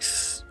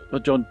lyrics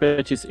of John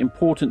Bettis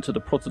important to the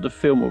plot of the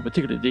film, or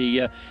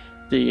particularly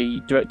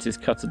the director's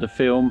cut of the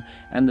film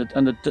and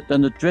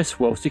the dress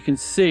waltz, you can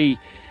see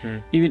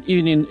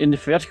even in the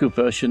theatrical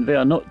version, they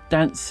are not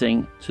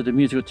dancing to the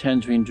music of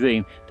Tangerine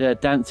Dream. They are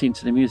dancing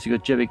to the music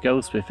of Jerry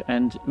Goldsmith.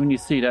 And when you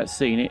see that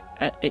scene,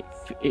 it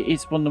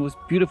is one of the most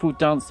beautiful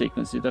dance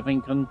sequences I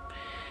think in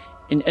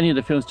any of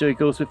the films Jerry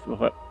Goldsmith.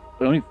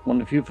 Only one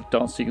of the few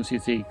dance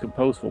sequences he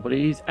composed for, but it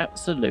is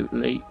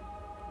absolutely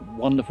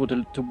wonderful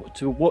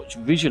to watch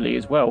visually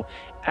as well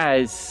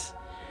as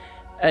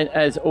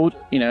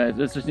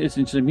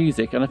listening to the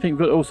music. And I think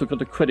we've also got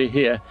to credit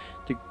here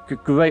the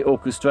great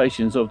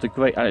orchestrations of the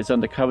great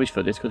Alexander Courage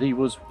for this, because he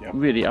was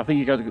really, I think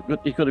he's got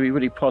to be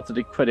really part of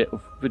the credit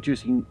of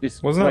producing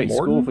this Wasn't great that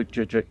Morton? score for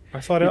Judrick. I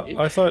thought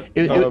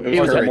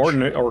it was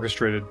Morton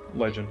orchestrated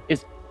Legend.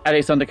 It's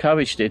Alexander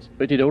Courage did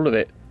all of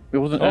it. It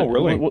wasn't. Oh,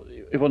 really?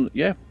 It wasn't.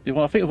 Yeah. I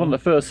think it was one of the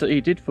first that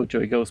he did for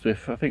Jerry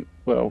Goldsmith. I think.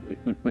 Well,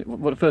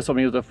 the first time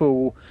he was a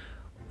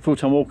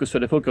full-time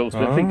orchestra for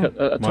Goldsmith. I think at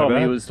the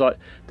time he was like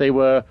they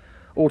were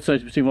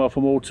alternating between Ralph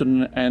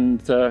Morton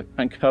and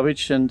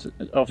Courage, and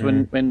after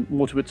when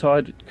Morton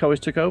retired,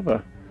 Courage took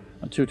over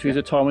until his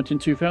retirement in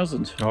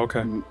 2000.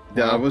 Okay.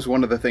 That was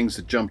one of the things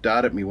that jumped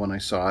out at me when I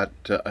saw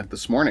it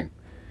this morning.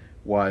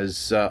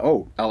 Was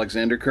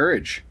Alexander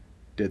Courage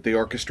did the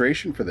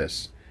orchestration for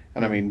this.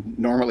 And I mean,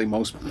 normally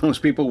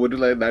most people would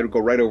let that go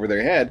right over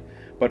their head,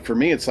 but for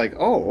me, it's like,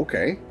 oh,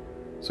 okay.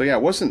 So yeah,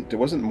 it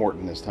wasn't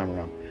Morton this time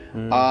around.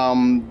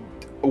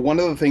 One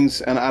of the things,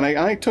 and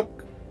I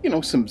took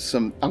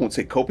some I won't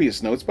say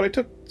copious notes, but I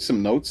took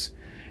some notes,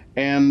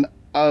 and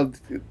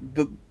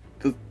the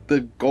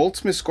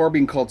Goldsmith score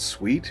being called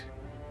Sweet,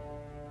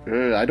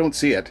 I don't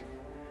see it.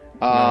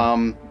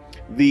 The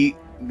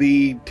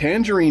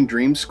Tangerine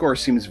Dream score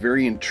seems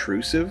very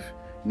intrusive.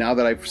 Now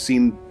that I've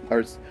seen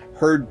or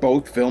heard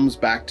both films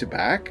back to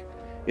back,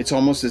 it's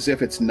almost as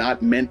if it's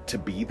not meant to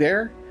be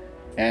there.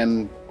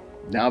 And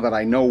now that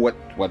I know what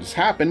has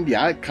happened,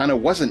 it kind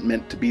of wasn't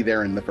meant to be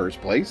there in the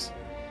first place.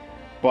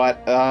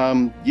 But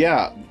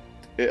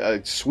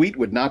Sweet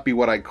would not be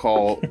what I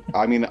call.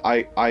 I mean,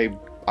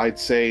 I'd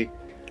say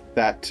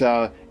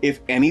that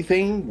if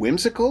anything,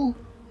 whimsical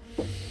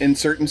in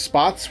certain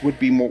spots would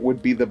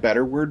be the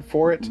better word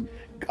for it.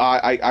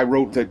 I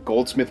wrote that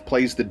Goldsmith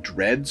plays the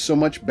dread so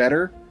much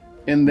better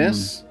in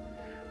this.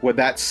 With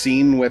that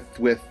scene with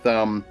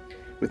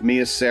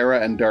Mia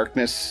Sara and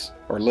Darkness,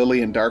 or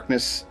Lily and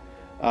Darkness,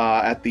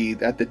 at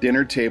the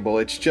dinner table,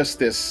 it's just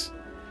this.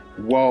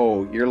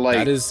 Whoa, you're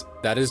like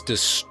that is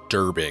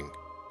disturbing.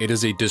 It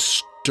is a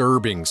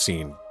disturbing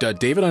scene.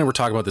 David and I were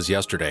talking about this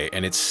yesterday,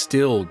 and it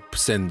still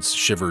sends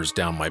shivers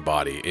down my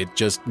body. It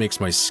just makes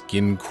my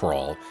skin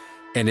crawl,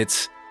 and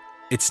it's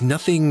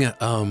nothing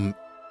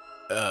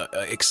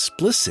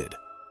explicit.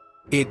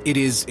 It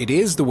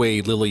is the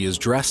way Lily is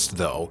dressed,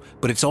 though,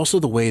 but it's also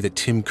the way that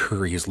Tim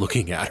Curry is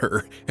looking at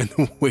her and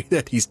the way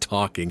that he's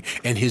talking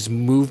and his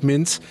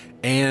movements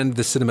and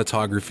the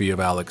cinematography of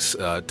Alex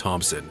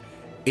Thompson.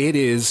 It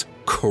is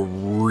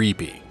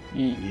creepy.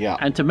 Yeah.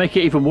 And to make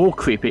it even more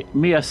creepy,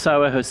 Mia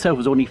Sara herself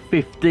was only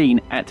 15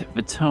 at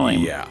the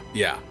time. Yeah.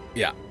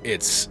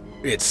 It's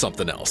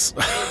something else.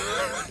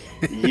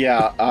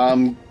 Yeah.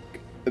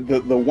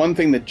 The one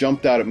thing that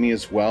jumped out at me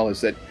as well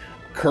is that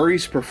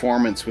Curry's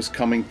performance was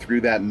coming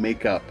through that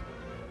makeup,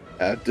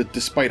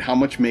 despite how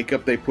much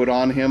makeup they put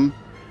on him.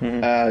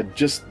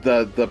 Just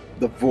the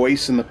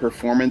voice and the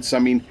performance. I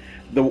mean,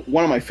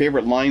 one of my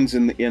favorite lines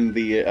in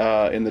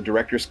the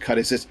director's cut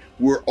is this: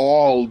 "We're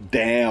all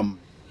damn."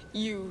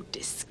 You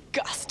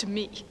disgust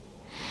me.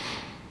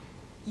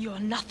 You're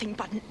nothing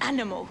but an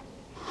animal.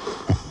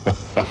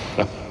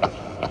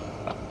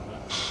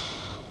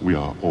 We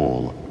are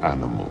all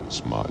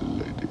animals, my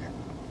lady.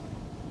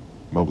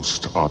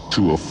 Most are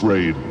too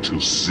afraid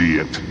to see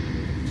it.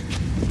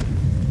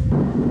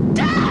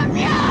 Damn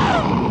you!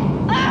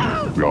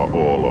 We are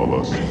all of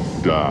us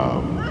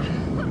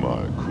damned,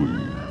 my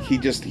queen. He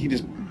just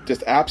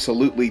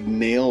absolutely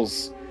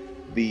nails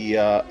the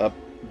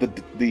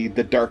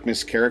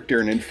Darkness character,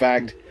 and in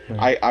fact,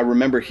 I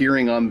remember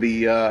hearing on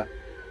the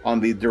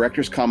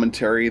director's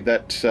commentary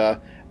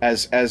that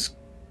as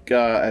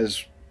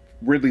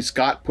Ridley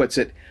Scott puts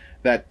it,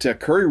 that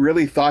Curry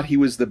really thought he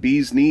was the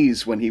bee's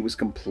knees when he was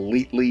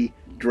completely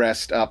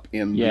dressed up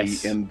in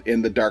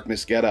the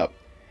Darkness getup.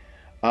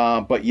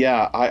 But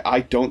yeah,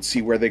 I don't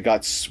see where they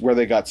got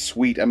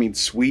Sweet. I mean,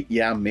 Sweet,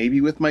 yeah, maybe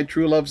with My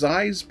True Love's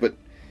Eyes, but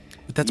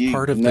that's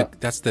part of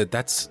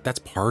that's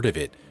part of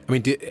it. I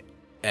mean,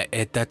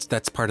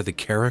 that's part of the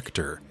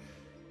character.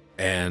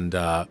 And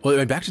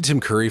back to Tim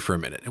Curry for a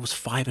minute. It was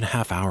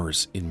 5.5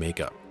 hours in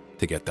makeup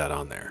to get that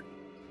on there.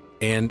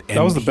 And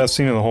that was the best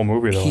scene in the whole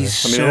movie, though. I mean,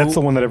 that's the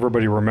one that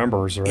everybody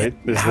remembers, right?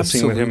 Is the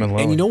scene with him and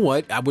Lily. And you know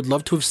what? I would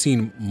love to have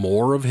seen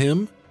more of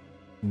him,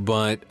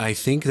 but I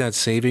think that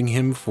saving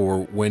him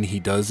for when he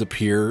does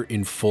appear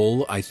in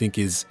full, I think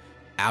is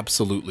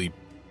absolutely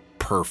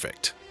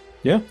perfect.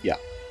 Yeah. Yeah.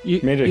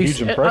 Made a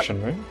huge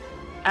impression, right?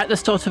 At the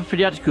start of the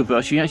theatrical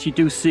version, you actually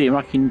do see him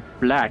like in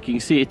black. You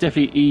can see it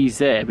definitely he's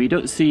there, but you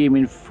don't see him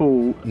in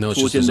full. No, it's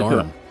just his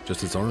arm.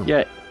 Just his arm.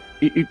 Yeah.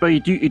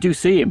 but you do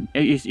see him.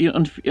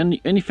 In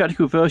the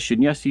theatrical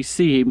version, you actually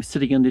see him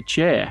sitting in the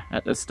chair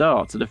at the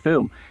start of the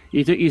film.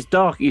 He's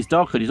dark. He's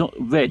darker. He's not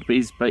red, but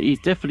he's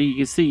definitely. You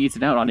can see it's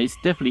an outline. It's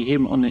definitely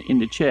him in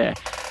the chair.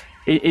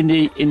 In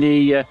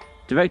the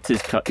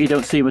director's cut, you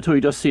don't see him at all.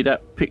 You just see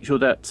that picture of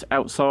that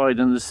outside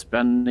and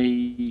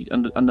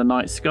the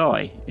night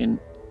sky. And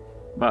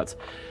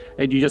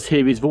you just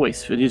hear his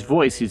voice, and his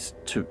voice is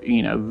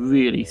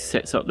really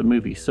sets up the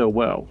movie so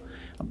well.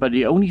 But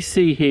you only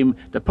see him.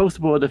 The poster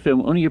boy of the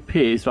film only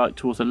appears like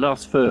towards the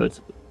last third,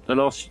 the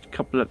last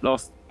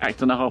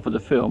act and a half of the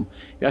film.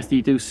 You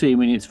actually do see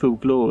him in its full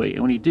glory,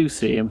 and when you do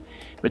see him,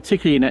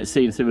 particularly in that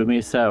scene with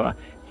Miyazawa,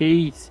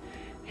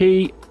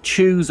 he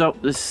chews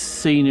up the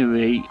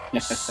scenery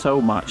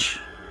so much.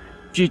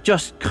 You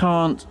just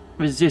can't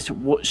resist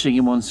watching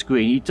him on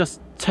screen. He just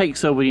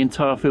takes over the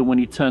entire film when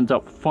he turns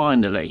up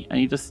finally,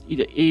 and it's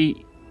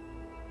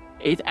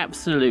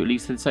absolutely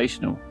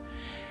sensational.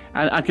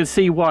 And I can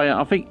see why.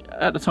 I think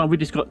at the time we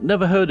just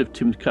never heard of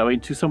Tim Curry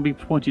until somebody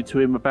pointed to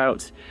him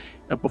about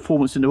a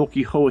performance in the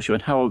Rocky Horror Show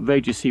and how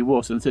outrageous he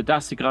was, and said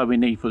that's the guy we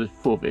need for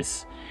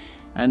this.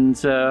 And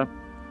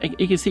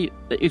you can see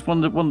it's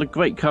one of the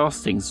great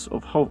castings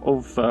of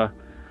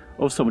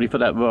somebody for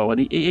that role,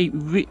 and he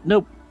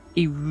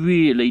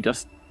really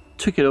just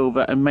took it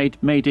over and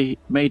made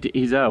it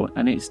his own,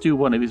 and it's still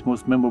one of his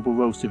most memorable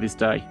roles to this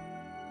day.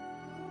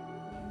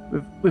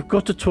 We've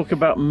got to talk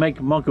about Meg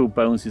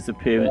Mugglebones'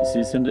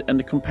 appearances and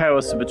the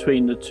comparison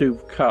between the two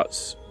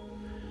cuts.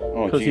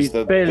 Oh, geez,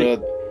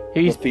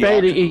 he's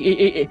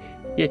barely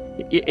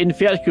in the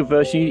theatrical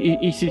version.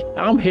 He says,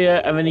 "I'm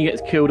here," and then he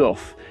gets killed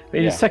off. But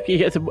in the second, he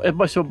gets a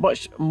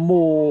much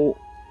more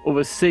of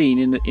a scene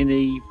in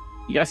the.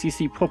 You actually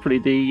see properly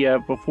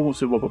the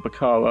performance of Robert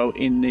Bacaro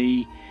in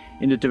the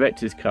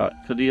director's cut,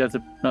 because he has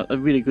a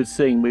really good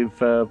scene with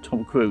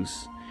Tom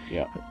Cruise.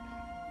 Yeah.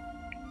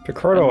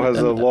 Picardo has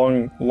a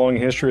long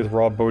history with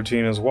Rob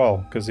Bottin as well,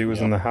 because he was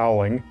in The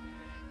Howling.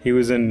 He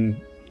was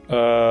in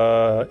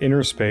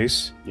Inner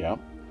Space. Yeah.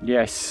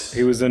 Yes.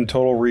 He was in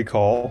Total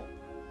Recall.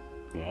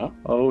 Yeah.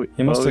 Oh,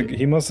 he must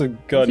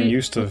have gotten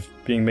used to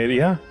being made.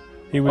 Yeah.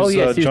 He was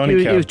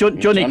Johnny Cat. He was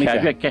Johnny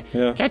Cat.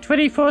 Yeah. Get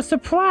ready for a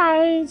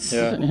surprise.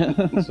 Yeah.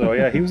 So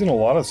yeah, he was in a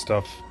lot of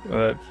stuff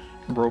that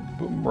Rob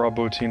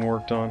Bottin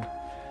worked on.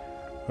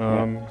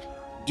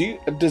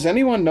 Does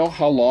anyone know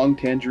how long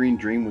Tangerine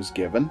Dream was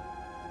given?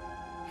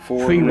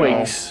 For 3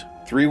 weeks.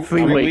 Three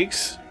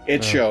weeks?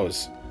 It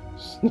shows.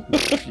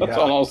 That's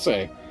all I'll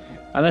say.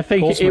 And I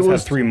think Goldsmith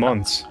had 3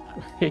 months.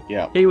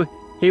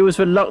 He was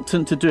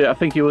reluctant to do it. I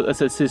think he was,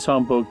 as I said, Sid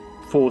Samberg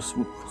forced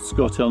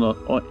Scott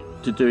on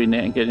to doing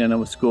it and getting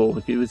another score.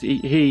 It was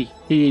he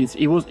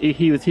was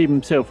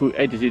himself who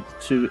edited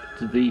to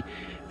the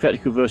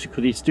theatrical version,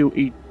 because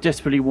he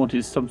desperately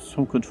wanted some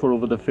control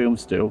over the film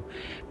still.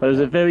 But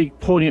there's a very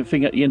poignant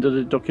thing at the end of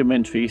the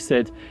documentary. He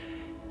said,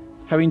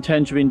 having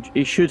Tangerine,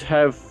 he should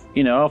have,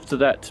 after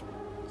that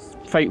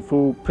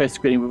fateful press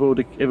screening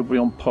with everybody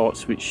on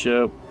pots, which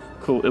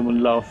caught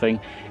everyone laughing,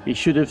 he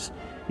should have,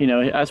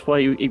 that's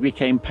why he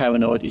became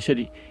paranoid.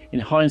 In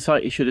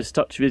hindsight, he should have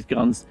stuck to his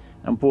guns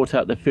and brought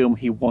out the film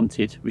he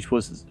wanted, which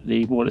was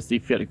the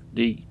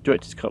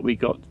director's cut we've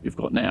got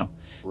now.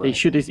 Right. He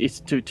should have,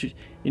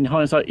 in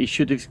hindsight, he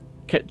should have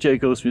kept Jerry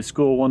Goldsmith's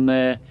score on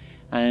there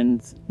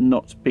and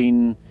not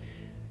been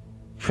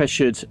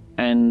pressured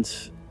and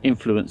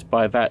influenced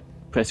by that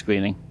press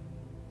screening.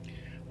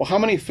 Well, how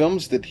many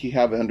films did he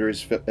have under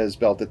his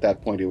belt at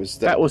that point? It was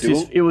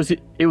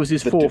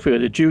his fourth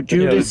film: the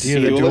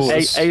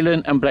Duelist,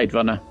 Alien, and Blade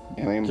Runner.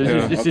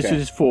 This is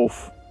his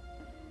fourth.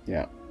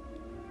 Yeah.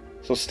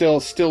 So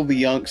still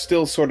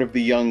sort of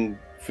the young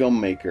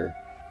filmmaker.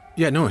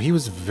 Yeah, no, he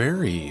was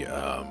very.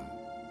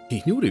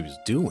 He knew what he was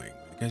doing.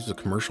 The guy was a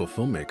commercial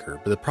filmmaker,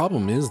 but the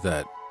problem is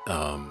that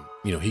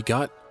he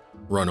got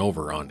run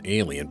over on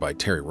Alien by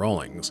Terry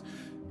Rawlings,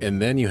 and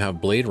then you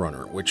have Blade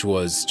Runner, which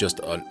was just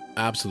an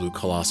absolute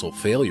colossal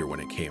failure when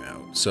it came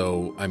out.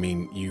 So I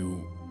mean,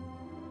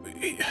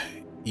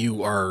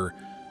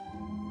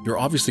 you're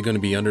obviously going to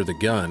be under the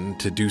gun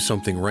to do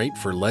something right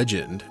for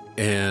Legend,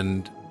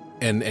 and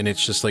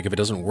it's just like, if it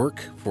doesn't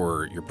work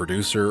for your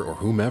producer or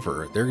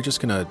whomever, they're just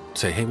gonna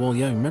say, hey, well,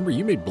 yeah, remember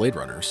you made Blade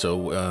Runner,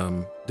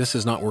 so this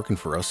is not working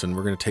for us, and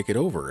we're gonna take it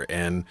over.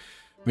 And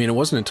I mean, it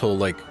wasn't until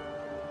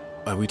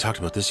we talked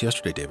about this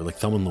yesterday, David, like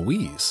Thelma and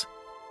Louise,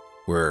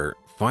 where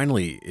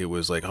finally it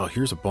was like, oh,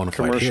 here's a bona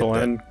fide commercial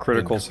and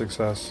critical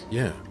success.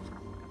 Yeah.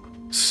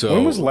 So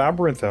when was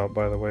Labyrinth out,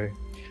 by the way?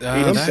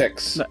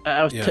 86.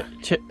 That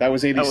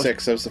was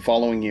 86. That was the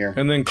following year.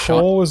 And then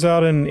Kroll was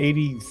out in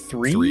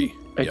 83.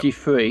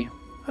 83.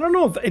 I don't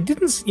know. It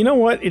didn't. You know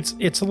what? It's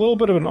a little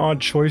bit of an odd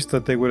choice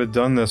that they would have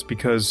done this,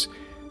 because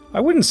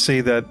I wouldn't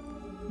say that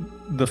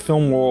the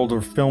film world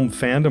or film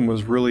fandom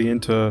was really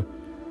into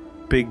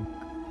big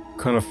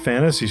kind of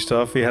fantasy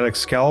stuff. He had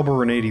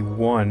Excalibur in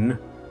 81,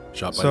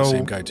 shot by the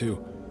same guy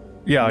too.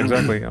 Yeah,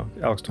 exactly.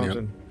 Alex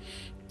Thompson.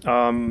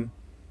 Yep.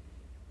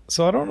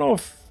 So I don't know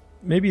if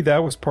maybe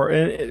that was part.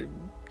 It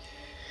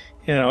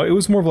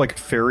was more of like a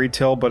fairy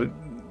tale, but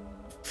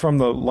from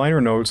the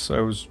liner notes I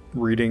was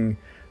reading,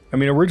 I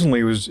mean, originally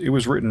it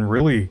was written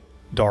really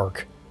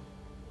dark.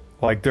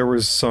 Like there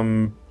was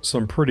some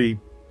pretty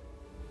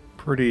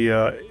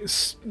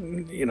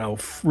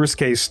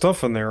risque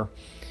stuff in there,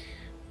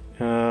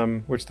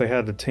 which they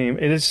had to tame.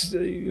 And it's,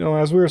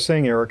 as we were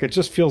saying, Eric, it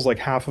just feels like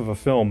half of a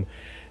film.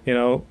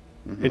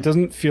 It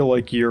doesn't feel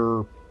like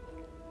you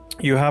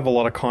have a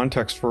lot of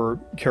context for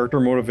character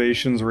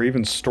motivations or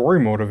even story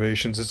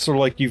motivations. It's sort of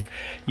like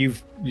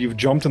you've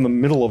jumped in the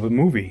middle of a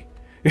movie.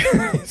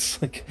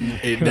 It's like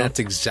that's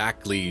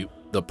exactly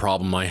the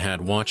problem I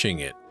had watching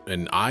it,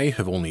 and I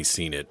have only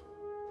seen it,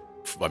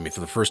 for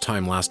the first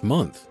time last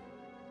month,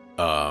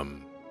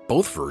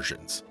 both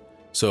versions.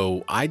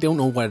 So I don't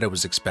know what I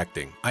was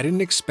expecting. I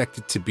didn't expect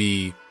it to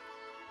be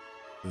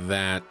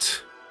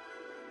that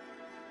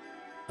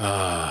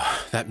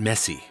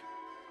messy.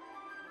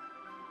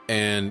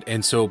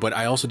 And so, but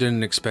I also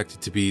didn't expect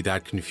it to be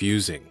that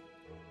confusing.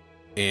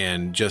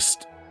 And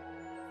just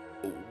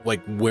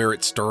like where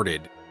it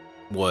started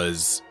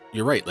was,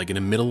 you're right, like in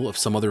the middle of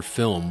some other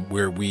film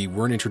where we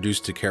weren't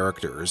introduced to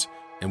characters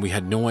and we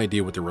had no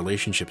idea what the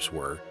relationships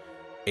were.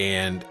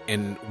 And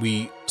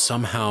we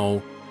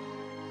somehow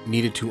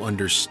needed to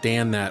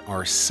understand that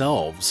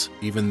ourselves,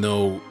 even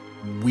though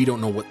we don't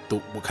know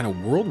what kind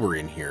of world we're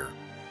in here.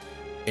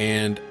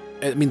 And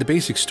I mean, the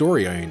basic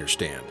story I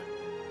understand,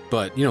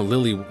 but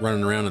Lily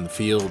running around in the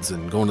fields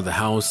and going to the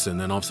house and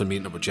then all of a sudden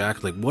meeting up with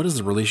Jack, like what is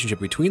the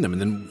relationship between them?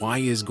 And then why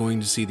is going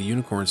to see the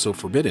unicorn so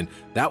forbidden?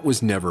 That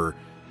was never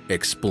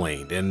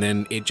explained. And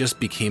then it just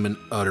became an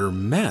utter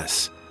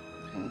mess.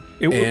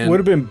 It would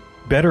have been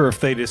better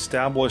if they'd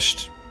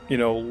established,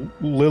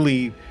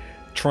 Lily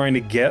trying to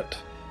get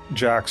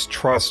Jack's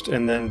trust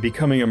and then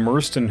becoming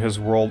immersed in his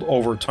world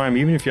over time,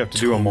 even if you have to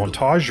do a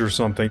montage or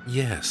something.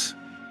 Yes.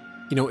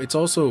 It's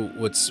also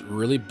what's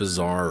really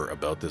bizarre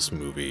about this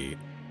movie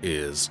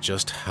is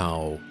just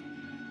how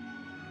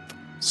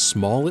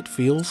small it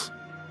feels.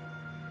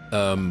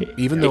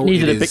 Even though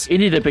it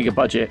needed a bigger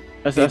budget.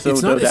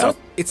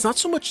 It's not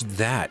so much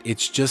that.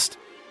 It's just,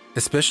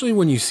 especially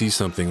when you see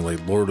something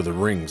like Lord of the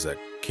Rings that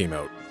came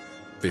out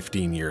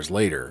 15 years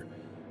later,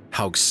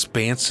 how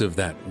expansive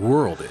that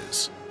world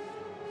is.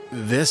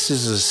 This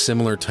is a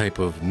similar type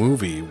of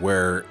movie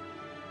where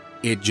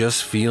it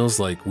just feels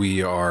like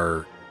we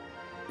are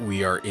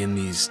in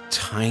these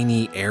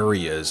tiny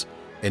areas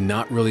and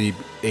not really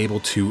able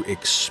to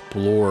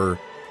explore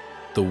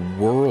the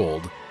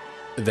world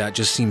that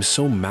just seems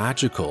so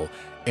magical,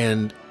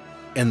 and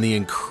the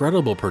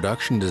incredible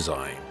production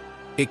design.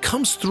 It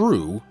comes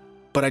through,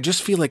 but I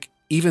just feel like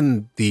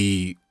even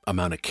the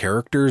amount of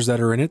characters that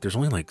are in it, there's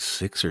only like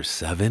 6 or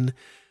 7.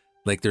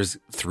 Like there's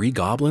 3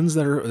 goblins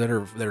that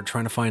are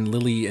trying to find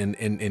Lily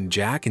and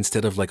Jack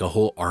instead of like a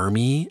whole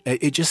army.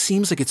 It just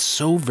seems like it's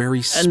so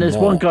very small. And there's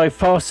one guy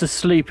fast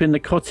asleep in the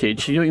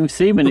cottage. You don't even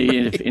see him in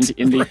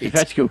the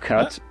theatrical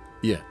cut.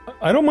 Yeah.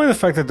 I don't mind the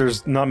fact that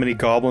there's not many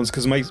goblins,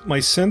 because my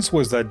sense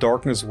was that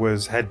darkness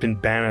had been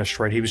banished,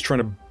 right? He was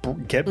trying to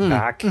get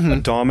back a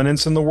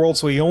dominance in the world,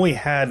 so he only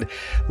had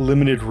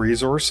limited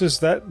resources.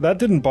 That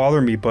didn't bother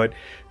me, but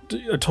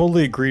I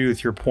totally agree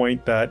with your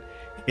point that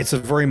it's a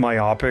very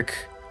myopic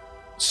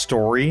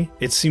story.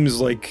 It seems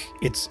like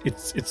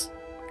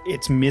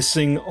it's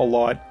missing a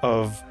lot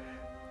of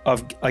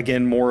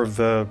again, more of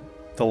the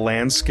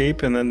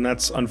landscape, and then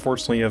that's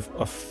unfortunately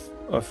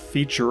a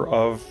feature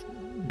of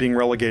being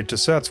relegated to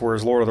sets,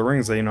 whereas Lord of the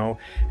Rings,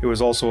 it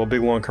was also a big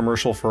long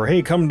commercial for,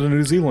 hey, come to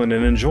New Zealand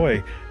and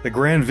enjoy the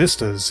grand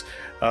vistas.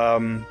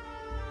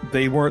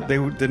 They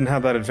didn't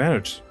have that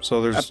advantage,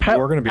 so we're going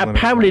to be limited.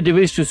 Apparently the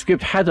original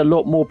script had a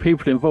lot more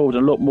people involved,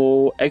 a lot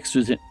more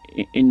extras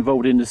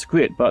involved in the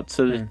script, but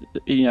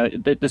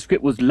the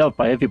script was loved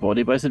by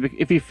everybody, but I said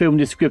if you filmed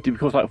this script it would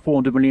cost like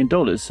 $400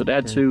 million, so they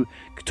had to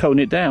tone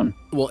it down.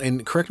 Well,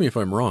 and correct me if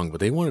I'm wrong, but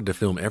they wanted to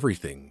film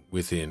everything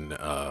within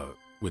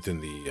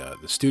the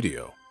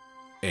studio,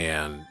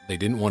 and they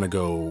didn't want to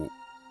go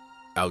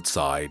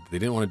outside. They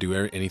didn't want to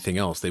do anything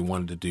else. They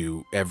wanted to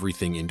do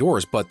everything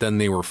indoors, but then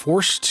they were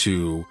forced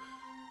to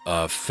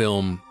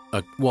film.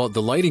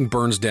 The lighting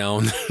burns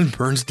down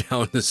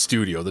the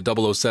studio,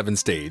 the 007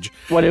 stage.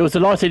 Well, it was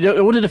the lighting.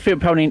 They wanted to film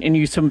apparently in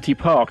Yosemite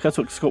Park. That's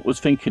what Scott was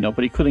thinking of,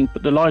 but he couldn't.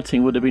 But the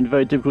lighting would have been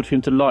very difficult for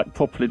him to light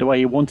properly the way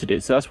he wanted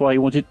it. So that's why he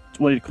wanted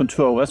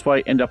control. That's why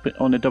he ended up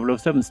on the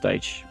 007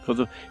 stage,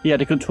 because he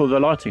had to control the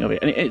lighting of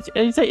it. And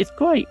it's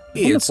great.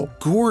 It's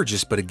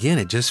gorgeous, but again,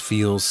 it just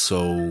feels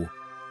so.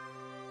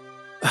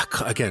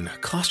 Again,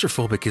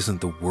 claustrophobic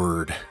isn't the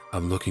word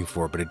I'm looking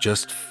for, but it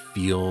just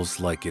feels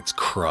like it's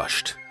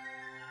crushed.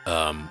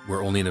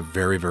 We're only in a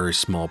very, very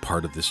small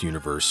part of this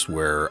universe,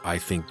 where I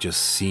think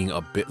just seeing a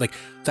bit, like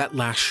that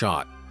last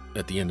shot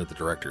at the end of the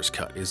director's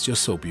cut is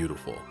just so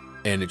beautiful,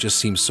 and it just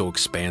seems so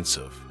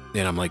expansive.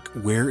 And I'm like,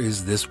 where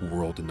is this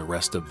world in the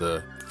rest of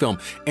the film?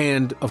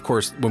 And of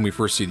course, when we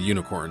first see the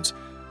unicorns,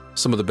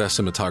 some of the best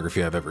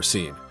cinematography I've ever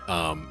seen,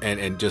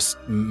 and just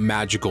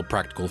magical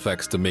practical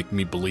effects to make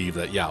me believe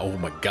that, yeah, oh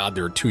my God,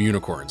 there are 2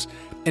 unicorns.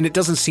 And it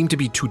doesn't seem to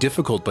be too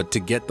difficult, but to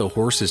get the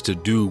horses to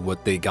do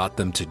what they got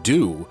them to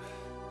do,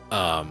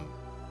 I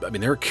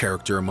mean, they're a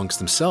character amongst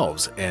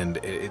themselves, and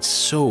it's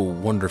so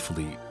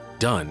wonderfully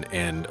done.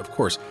 And of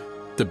course,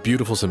 the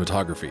beautiful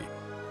cinematography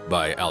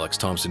by Alex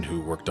Thompson,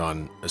 who worked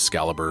on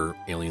Excalibur,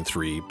 Alien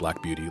 3,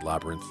 Black Beauty,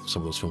 Labyrinth.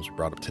 Some of those films were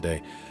brought up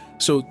today.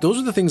 So those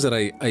are the things that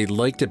I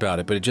liked about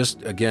it, but it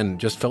just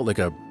felt like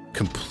a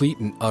complete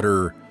and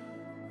utter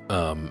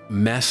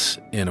mess.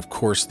 And of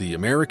course, the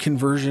American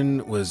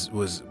version was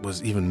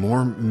even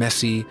more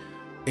messy.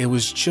 It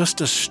was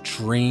just a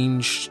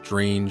strange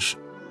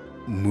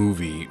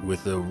movie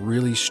with a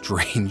really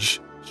strange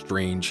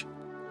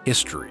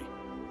history.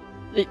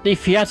 The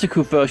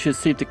theatrical version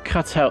seemed to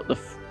cut out the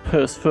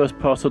first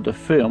part of the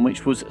film,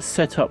 which was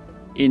set up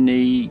in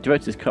the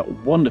director's cut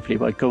wonderfully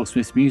by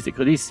Goldsmith's music.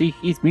 Because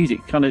his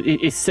music kind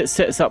of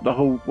sets up the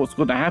whole what's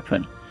going to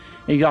happen.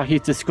 And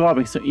he's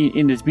describing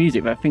in his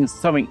music that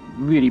something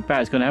really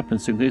bad is going to happen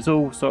soon. It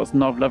all starts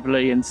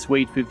lovely and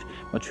sweet with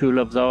My True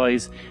Love's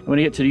Eyes. And when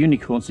you get to the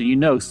unicorn, so you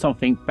know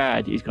something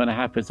bad is going to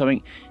happen.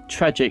 Something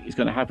tragic is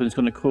going to happen. It's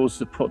going to cause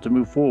the plot to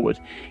move forward.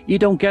 You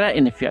don't get that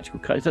in the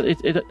theatrical cut.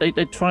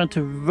 They're trying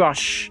to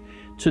rush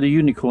to the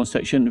unicorn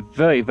section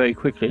very, very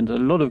quickly. And there's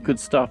a lot of good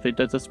stuff they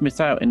just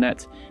miss out in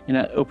that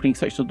opening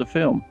section of the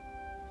film.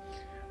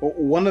 Well,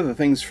 one of the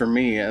things for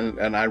me,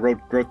 and I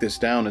wrote this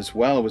down as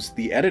well, was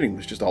the editing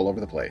was just all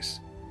over the place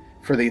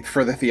for the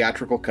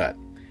theatrical cut.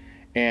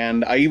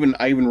 And I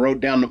even wrote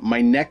down my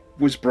neck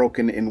was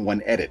broken in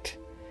one edit.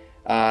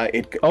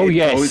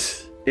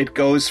 It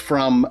goes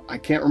from, I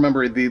can't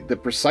remember the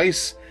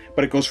precise,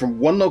 but it goes from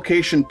one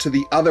location to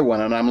the other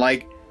one, and I'm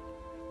like,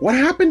 what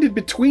happened in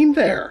between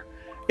there?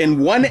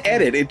 In one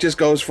edit, it just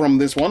goes from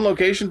this one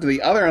location to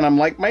the other, and I'm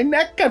like, my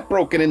neck got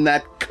broken in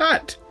that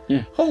cut.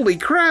 Yeah. Holy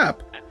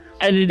crap!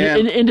 And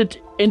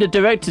in the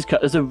director's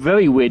cut, there's a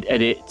very weird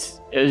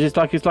edit. It's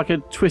like a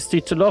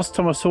twisted. The last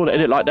time I saw an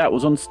edit like that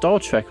was on Star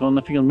Trek, on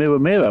Mirror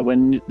Mirror,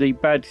 when you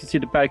see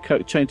the bad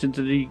Kirk changed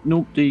into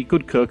the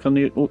good Kirk on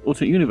the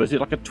alternate universe. It's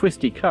like a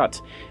twisty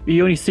cut.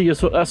 You only see that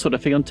sort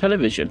of thing on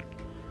television.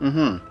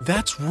 Mm-hmm.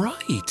 That's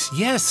right.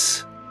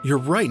 Yes, you're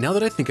right. Now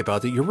that I think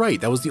about it, you're right.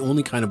 That was the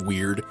only kind of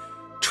weird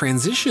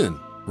transition,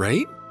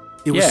 right?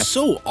 It was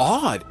so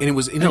odd, and it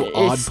was in an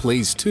odd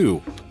place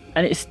too.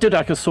 And it stood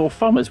like a sore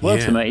thumb as well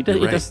to me.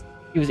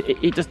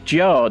 It just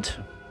jarred.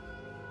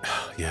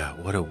 Yeah,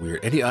 what a weird.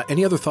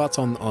 Any other thoughts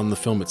on the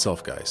film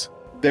itself, guys?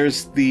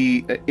 There's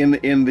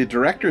in the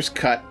director's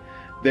cut,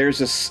 there's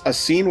a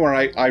scene where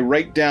I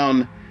write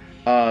down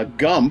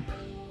Gump,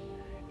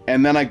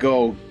 and then I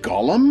go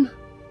Gollum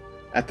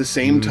at the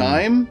same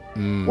time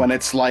when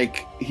it's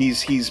like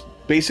he's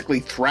basically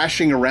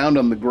thrashing around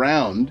on the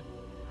ground,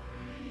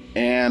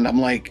 and I'm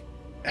like,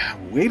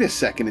 wait a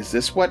second, is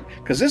this what?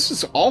 Because this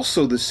is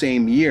also the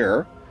same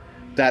year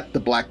that The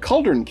Black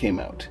Cauldron came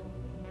out,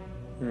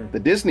 the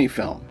Disney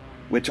film,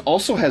 which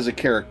also has a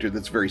character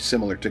that's very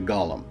similar to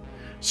Gollum.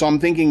 So I'm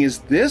thinking, is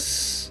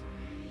this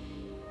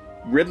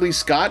Ridley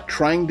Scott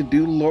trying to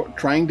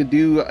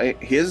do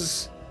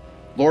his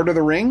Lord of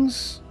the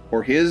Rings,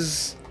 or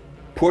his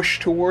push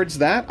towards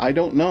that? I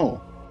don't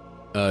know.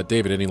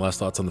 David, any last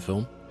thoughts on the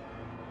film?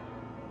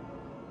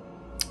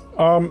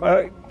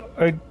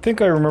 I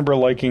think I remember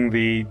liking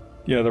the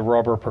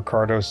Robert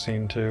Picardo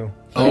scene too.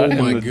 Oh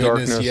my goodness,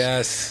 darkness.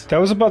 Yes. That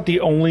was about the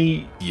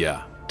only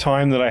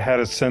time that I had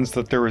a sense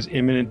that there was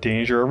imminent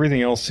danger.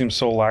 Everything else seemed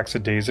so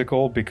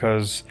lackadaisical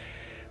because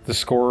the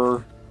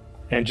score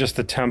and just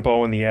the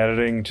tempo and the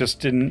editing just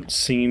didn't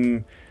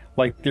seem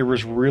like there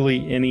was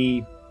really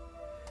any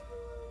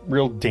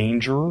real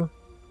danger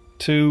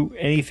to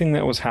anything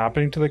that was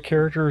happening to the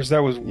characters.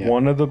 That was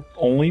one of the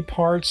only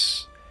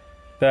parts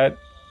that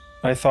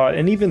I thought,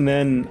 and even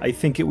then, I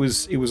think it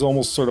was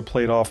almost sort of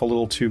played off a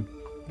little too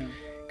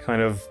kind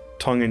of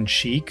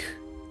tongue-in-cheek.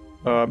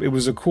 It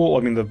was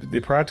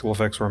the practical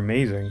effects were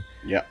amazing.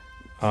 Yeah.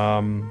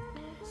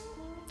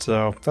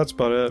 So that's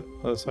about it.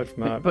 Aside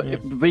from that, but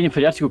reading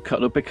for the article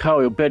cut, look,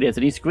 Picario barely has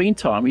any screen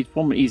time.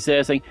 He's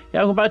there saying,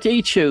 "Yeah, I'm about to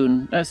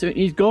E-tune." That's it.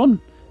 He's gone.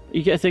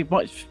 You get a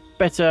much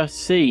better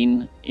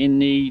scene in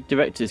the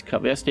director's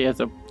cut.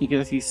 You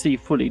can actually see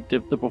fully the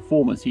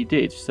performance he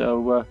did.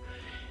 So.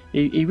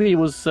 He really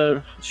was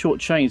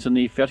shortchanged on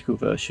the theatrical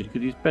version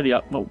because he's barely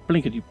up. Well,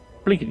 blink and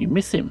you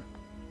miss him.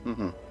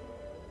 Mm-hmm.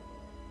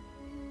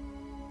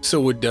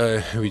 So would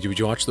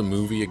you watch the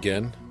movie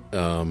again,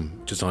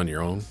 just on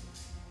your own,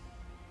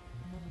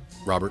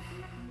 Robert?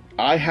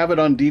 I have it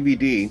on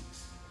DVD,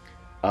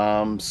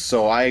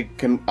 so I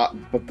can.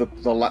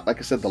 But like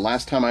I said, the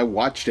last time I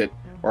watched it,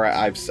 or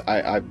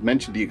I've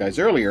mentioned to you guys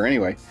earlier,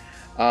 anyway.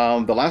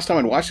 The last time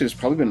I watched it has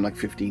probably been like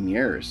 15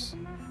 years.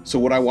 So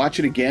would I watch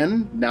it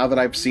again now that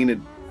I've seen it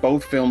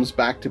both films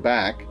back to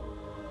back?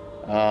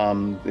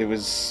 I'd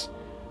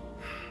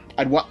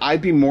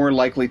be more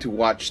likely to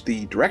watch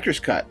the director's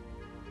cut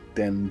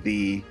than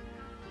the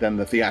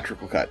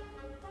theatrical cut.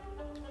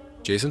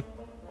 Jason?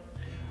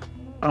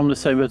 I'm the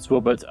same as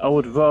Robert. I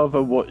would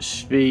rather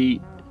watch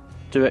the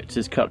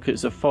director's cut because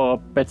it's a far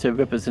better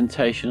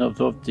representation of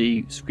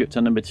the script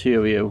and the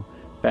material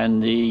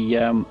than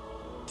the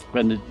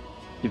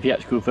the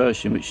theatrical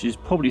version, which is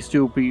probably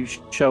still be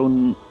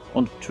shown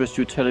on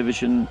terrestrial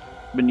television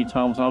many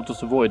times, and I'll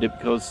just avoid it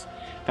because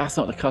that's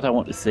not the cut I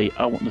want to see.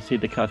 I want to see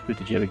the cut with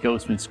the Jerry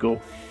Goldsmith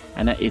score,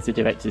 and that is the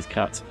director's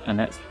cut, and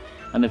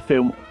the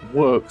film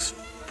works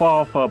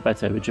far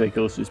better with Jerry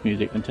Goldsmith's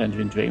music than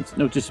Tangerine Dream.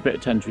 No, just a bit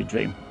of Tangerine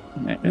Dream.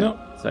 No,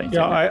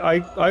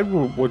 I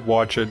would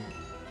watch it.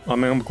 I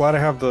mean, I'm glad I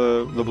have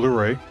the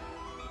Blu-ray.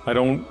 I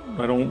don't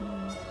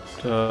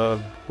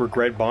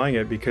regret buying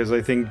it because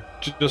I think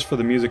just for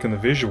the music and the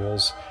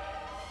visuals,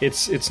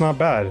 it's not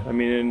bad. I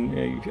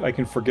mean, I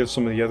can forgive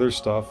some of the other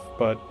stuff,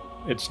 but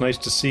it's nice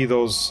to see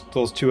those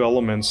two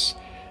elements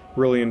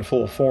really in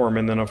full form,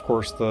 and then of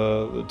course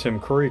the Tim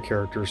Curry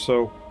character.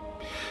 So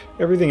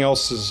everything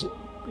else is,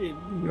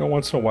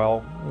 once in a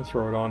while we'll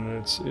throw it on,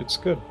 and it's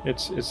good.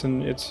 It's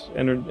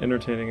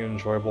entertaining and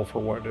enjoyable for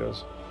what it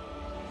is.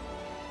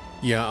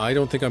 Yeah, I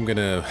don't think I'm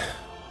gonna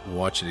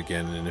watch it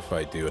again, and if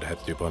I do, I'd have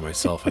to do it by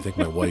myself. I think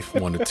my wife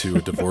wanted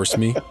to divorce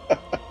me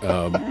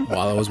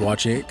while I was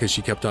watching it because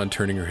she kept on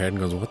turning her head and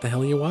goes, "What the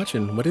hell are you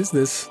watching? What is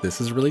this?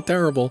 This is really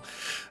terrible."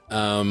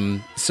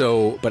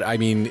 But I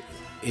mean,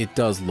 it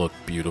does look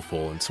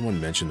beautiful, and someone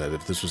mentioned that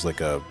if this was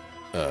like a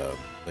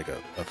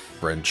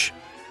French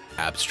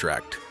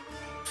abstract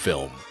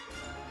film,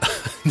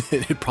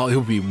 it probably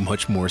would be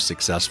much more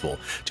successful.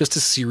 Just a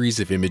series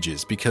of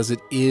images, because it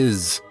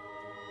is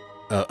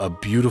a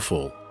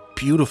beautiful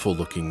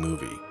looking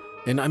movie.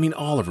 And I mean,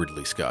 all of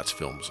Ridley Scott's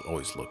films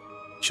always look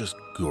just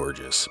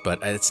gorgeous,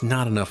 but it's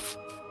not enough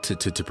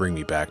to bring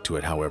me back to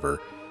it.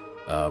 However,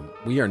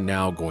 we are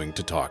now going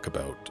to talk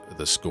about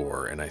the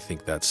score, and I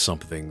think that's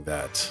something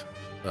that,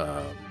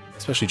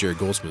 especially Jerry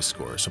Goldsmith's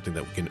score, is something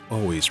that we can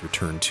always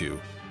return to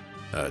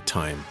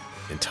time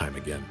and time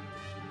again.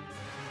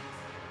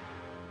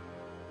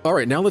 All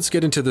right, now let's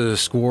get into the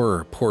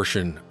score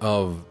portion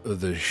of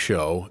the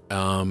show.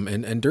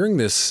 And during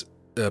this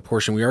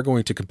portion, we are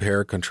going to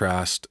compare,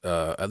 contrast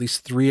at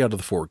least 3 out of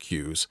the 4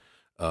 cues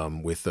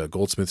with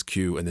Goldsmith's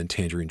cue and then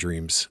Tangerine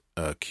Dream's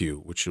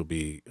cue, which will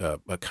be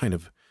a kind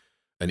of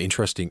an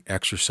interesting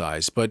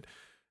exercise. But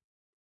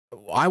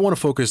I want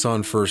to focus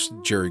on first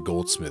Jerry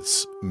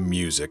Goldsmith's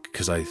music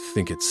because I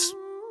think it's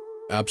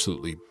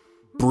absolutely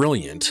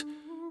brilliant.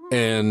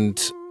 And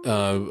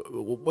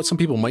what some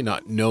people might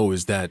not know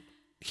is that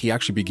he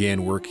actually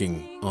began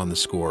working on the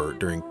score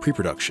during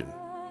pre-production.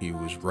 He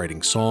was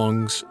writing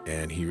songs,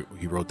 and he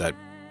wrote that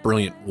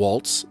brilliant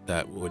waltz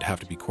that would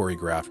have to be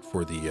choreographed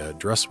for the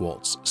dress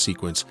waltz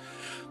sequence.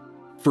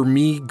 For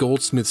me,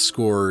 Goldsmith's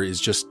score is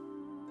just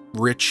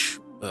rich,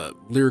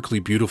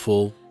 lyrically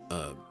beautiful,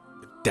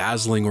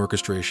 dazzling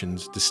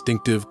orchestrations,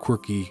 distinctive,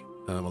 quirky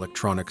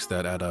electronics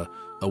that add a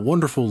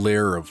wonderful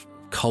layer of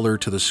color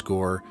to the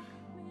score.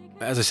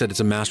 As I said,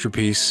 it's a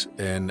masterpiece,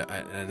 and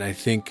I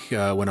think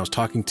when I was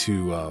talking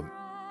to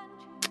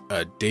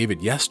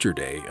David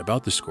yesterday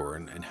about the score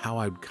and how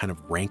I'd kind of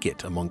rank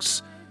it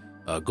amongst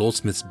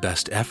Goldsmith's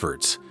best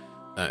efforts,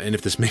 and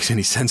if this makes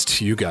any sense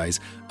to you guys,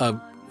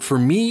 for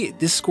me,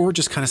 this score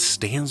just kind of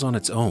stands on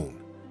its own.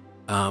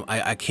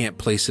 I can't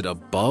place it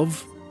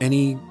above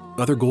any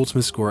other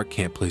Goldsmith score. I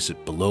can't place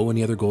it below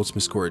any other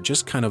Goldsmith score. It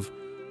just kind of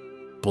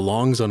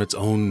belongs on its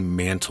own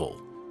mantle.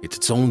 It's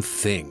its own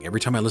thing. Every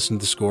time I listen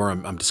to the score,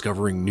 I'm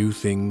discovering new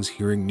things,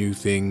 hearing new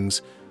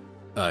things,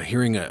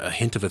 hearing a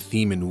hint of a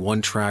theme in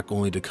one track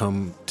only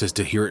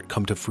to hear it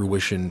come to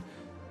fruition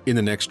in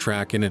the next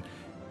track. And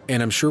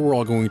I'm sure we're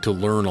all going to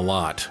learn a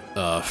lot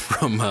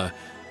from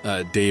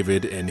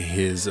David and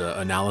his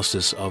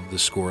analysis of the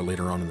score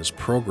later on in this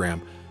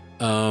program.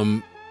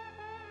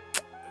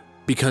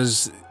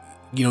 Because,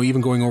 even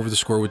going over the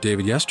score with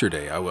David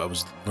yesterday, I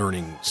was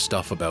learning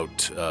stuff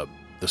about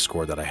the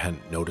score that I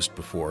hadn't noticed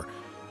before.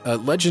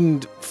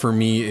 Legend, for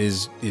me,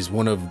 is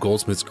one of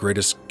Goldsmith's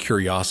greatest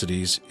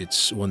curiosities.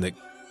 It's one that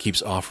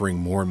keeps offering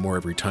more and more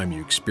every time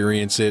you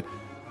experience it.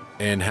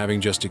 And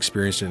having just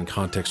experienced it in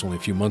context only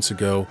a few months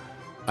ago,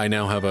 I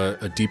now have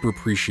a deeper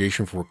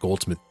appreciation for what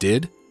Goldsmith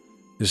did.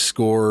 This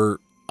score,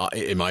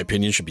 in my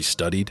opinion, should be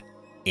studied,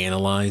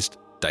 analyzed,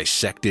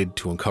 dissected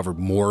to uncover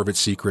more of its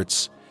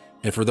secrets.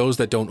 And for those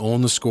that don't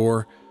own the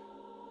score,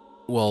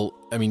 well,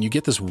 I mean, you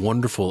get this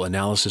wonderful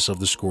analysis of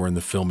the score in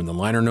the film in the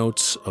liner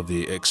notes of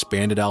the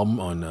expanded album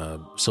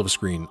on Silver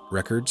Screen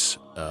Records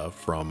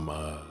from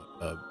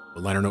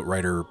liner note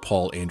writer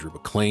Paul Andrew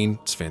McLean.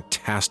 It's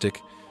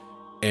fantastic.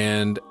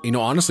 And,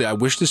 honestly, I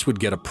wish this would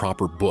get a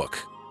proper book,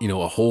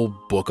 a whole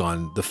book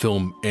on the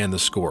film and the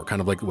score,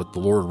 kind of like what the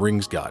Lord of the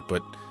Rings got.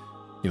 But,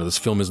 this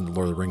film isn't the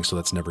Lord of the Rings, so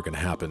that's never going to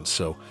happen.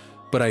 So,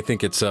 but I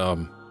think it's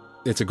a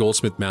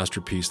Goldsmith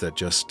masterpiece that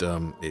just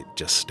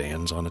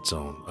stands on its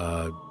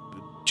own.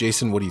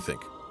 Jason, what do you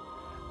think?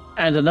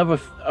 And another,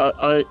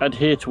 I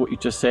adhere to what you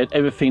just said.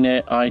 Everything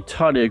there I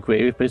entirely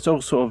agree with, but it's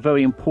also a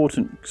very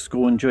important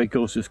score in Jerry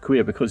Goldsmith's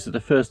career because it's the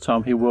first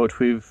time he worked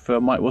with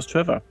Mike Ross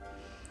Trevor.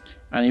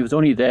 And he was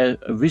only there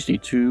originally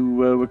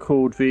to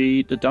record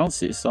the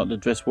dances, like the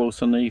dress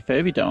waltz and the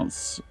fairy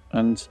dance.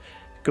 And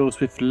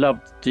Goldsmith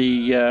loved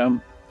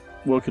the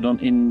working on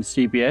in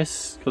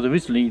CBS, because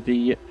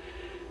originally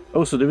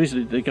also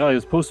the guy who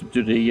was supposed to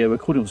do the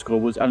recording score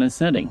was Alan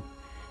Snelling.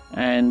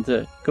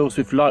 And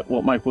Goldsmith liked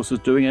what Mike Ross was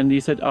doing, and he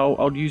said,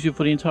 I'll use you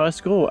for the entire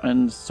score,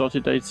 and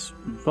started this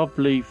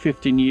roughly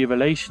 15-year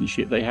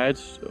relationship they had.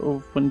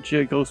 When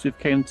Jerry Goldsmith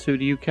came to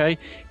the UK,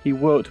 he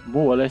worked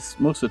more or less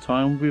most of the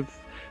time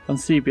on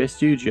CBS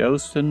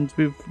Studios and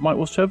with Mike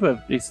Ross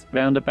Trevor. This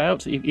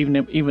roundabout, even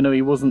though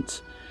he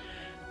wasn't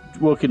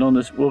working on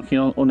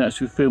the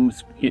actual film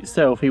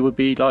itself, he would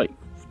be like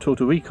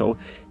Total Recall.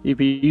 He'd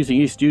be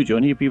using his studio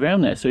and he'd be around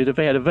there. So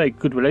they had a very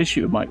good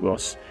relationship with Mike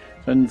Ross,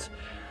 and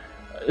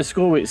the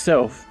score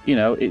itself,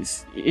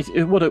 it's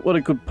what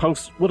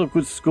a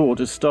good score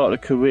to start a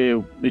career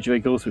with Jerry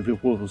Goldsmith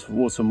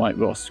was for Mike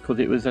Ross, because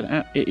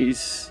it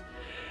is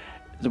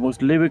the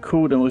most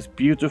lyrical, the most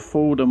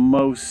beautiful, the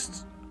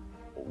most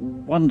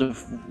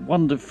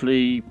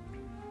wonderfully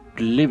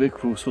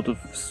lyrical sort of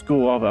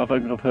score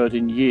I've heard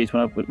in years.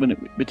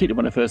 Particularly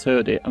when I first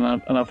heard it, and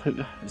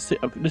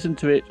I've listened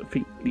to it I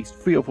think at least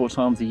 3 or 4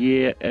 times a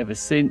year ever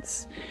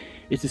since.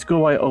 It's a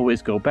score I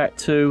always go back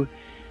to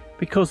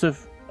because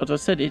of, as I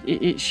said,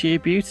 it's sheer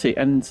beauty.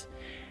 And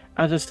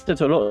as I said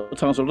to a lot of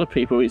times, a lot of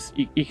people,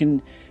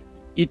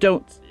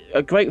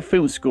 a great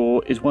film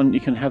score is one you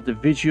can have the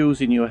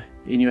visuals in your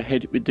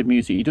head with the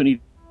music. You don't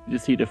need to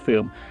see the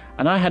film.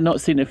 And I had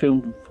not seen the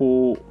film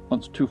for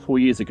 4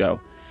 years ago,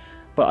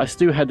 but I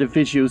still had the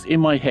visuals in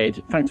my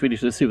head, thanks really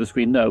to the silver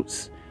screen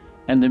notes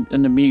and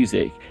the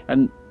music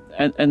and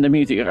the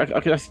music. I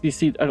could actually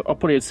see. I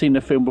probably had seen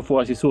the film before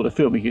I actually saw the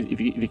film. If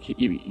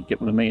you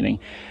get what I'm meaning.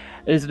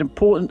 There's an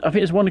important. I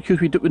think there's one of the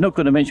cues we're not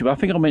going to mention, but I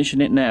think I'll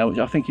mention it now. Which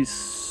I think is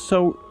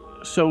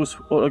shows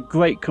what a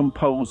great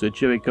composer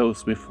Jerry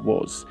Goldsmith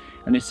was,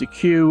 and it's the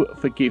cue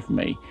 "Forgive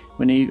Me"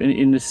 when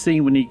in the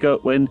scene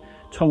when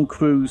Tom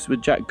Cruise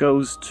with Jack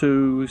goes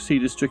to see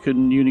the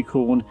stricken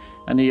unicorn,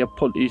 and he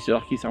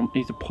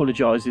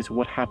apologizes for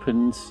what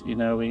happened.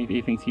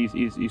 He thinks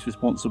he's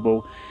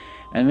responsible,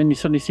 and then you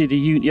suddenly see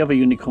the other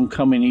unicorn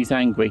come in. He's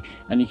angry,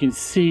 and you can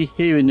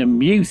hear in the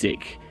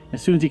music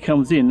as soon as he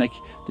comes in, like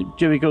the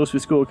Jerry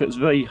Goldsmith score gets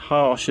very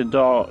harsh and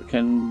dark,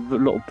 and a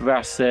lot of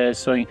brass there,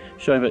 showing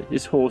that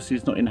this horse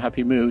is not in a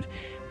happy mood.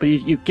 But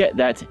you get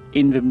that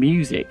in the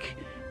music,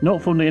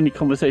 not from any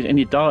conversation,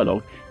 any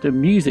dialogue. The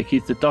music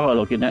is the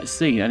dialogue in that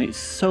scene, and it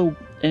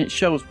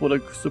shows what a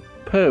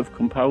superb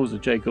composer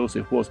Jerry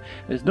Goldsmith was.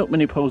 There's not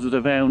many composers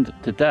around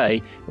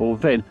today or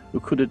then who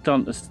could have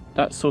done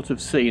that sort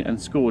of scene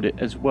and scored it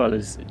as well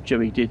as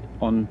Jerry did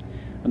on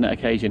that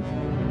occasion.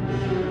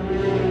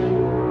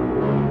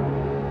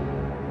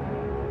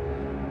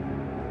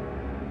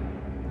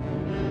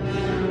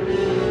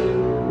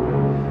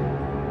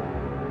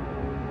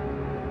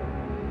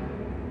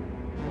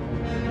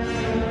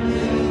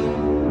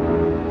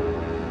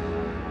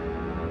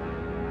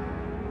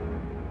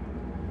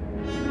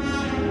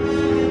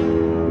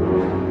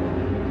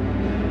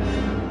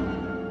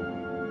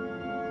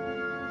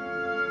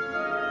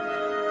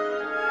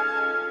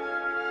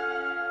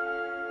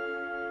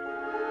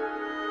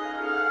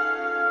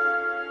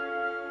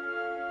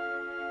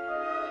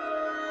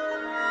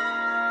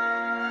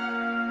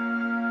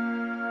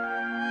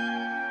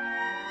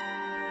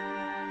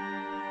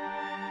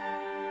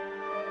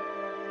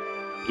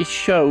 It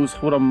shows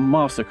what a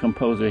master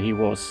composer he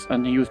was,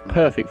 and he was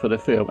perfect for the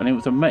film, and it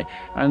was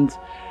and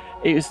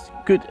it was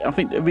good. I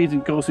think the reason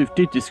Goldsmith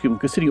did this film,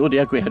 considering all the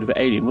aggro he had with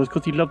Alien, was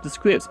because he loved the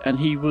script, and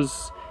he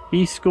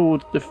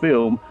scored the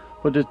film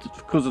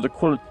because of the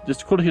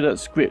quality of that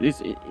script.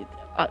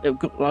 A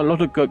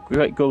lot of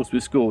great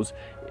Goldsmith scores.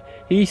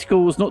 He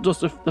scores not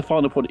just the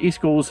final product, he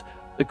scores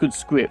a good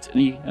script,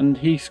 and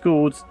he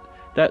scored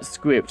that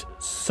script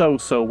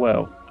so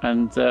well.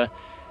 And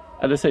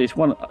as I said, it's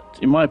one,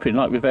 in my opinion,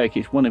 like with Eric,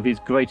 it's one of his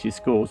greatest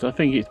scores. I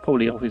think it's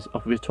probably off his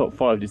top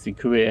 5 in his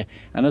career.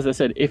 And as I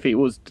said, if it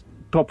was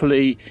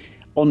properly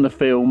on the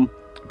film,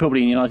 probably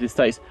in the United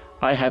States,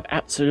 I have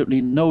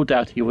absolutely no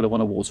doubt he would have won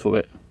awards for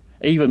it.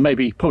 Even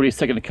maybe probably a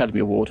second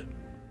Academy Award.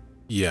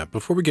 Yeah,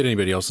 before we get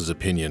anybody else's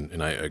opinion,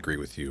 and I agree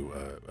with you,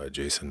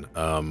 Jason,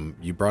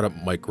 you brought up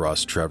Mike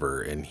Ross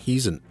Trevor, and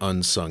he's an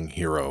unsung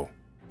hero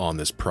on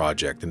this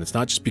project. And it's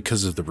not just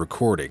because of the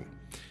recording.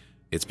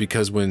 It's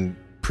because when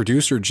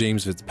producer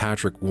James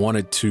Fitzpatrick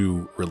wanted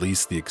to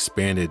release the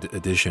expanded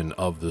edition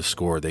of the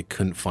score, they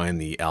couldn't find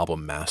the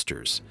album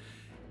masters.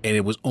 And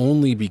it was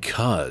only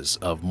because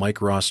of Mike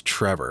Ross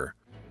Trevor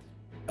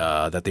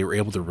that they were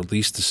able to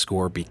release the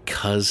score,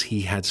 because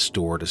he had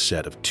stored a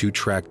set of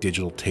 2-track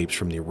digital tapes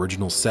from the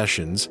original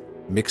sessions,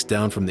 mixed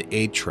down from the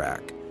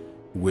 8-track,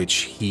 which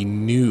he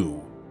knew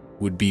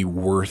would be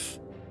worth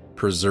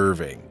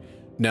preserving.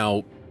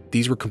 Now,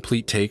 these were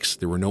complete takes.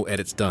 There were no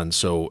edits done.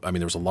 So, I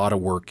mean, there was a lot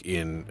of work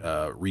in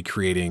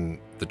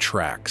recreating the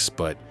tracks.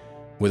 But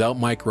without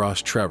Mike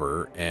Ross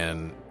Trevor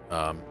and,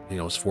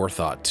 his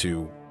forethought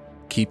to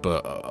keep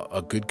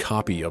a good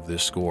copy of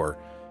this score,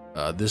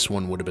 this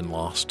one would have been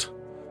lost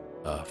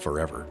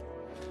forever.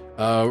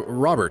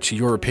 Robert,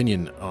 your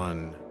opinion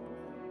on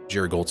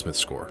Jerry Goldsmith's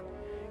score?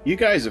 You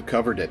guys have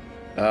covered it.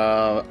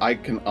 I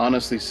can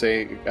honestly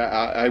say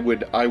I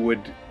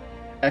would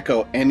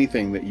echo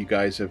anything that you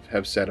guys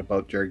have said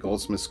about Jerry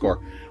Goldsmith's score.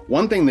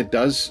 One thing that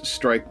does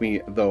strike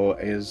me, though,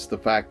 is the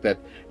fact that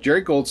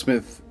Jerry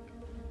Goldsmith,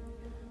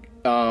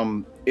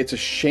 it's a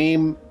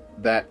shame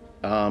that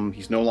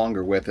he's no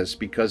longer with us,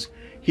 because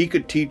he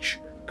could teach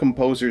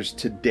composers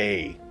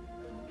today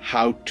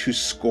how to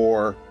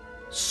score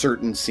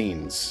certain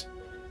scenes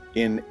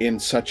in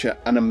such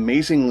an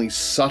amazingly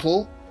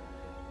subtle,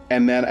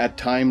 and then at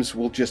times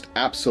will just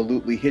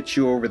absolutely hit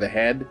you over the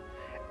head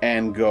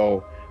and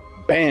go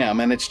bam,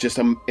 and it's just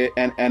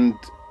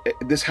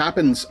this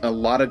happens in a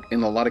lot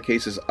of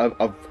cases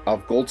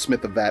of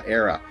Goldsmith of that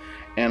era.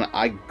 And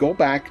I go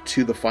back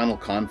to The Final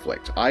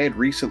Conflict. I had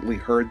recently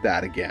heard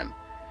that again,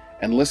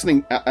 and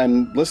listening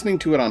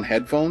to it on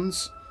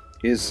headphones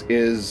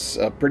is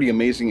a pretty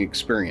amazing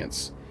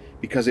experience,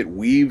 because it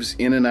weaves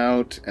in and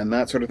out and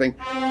that sort of thing.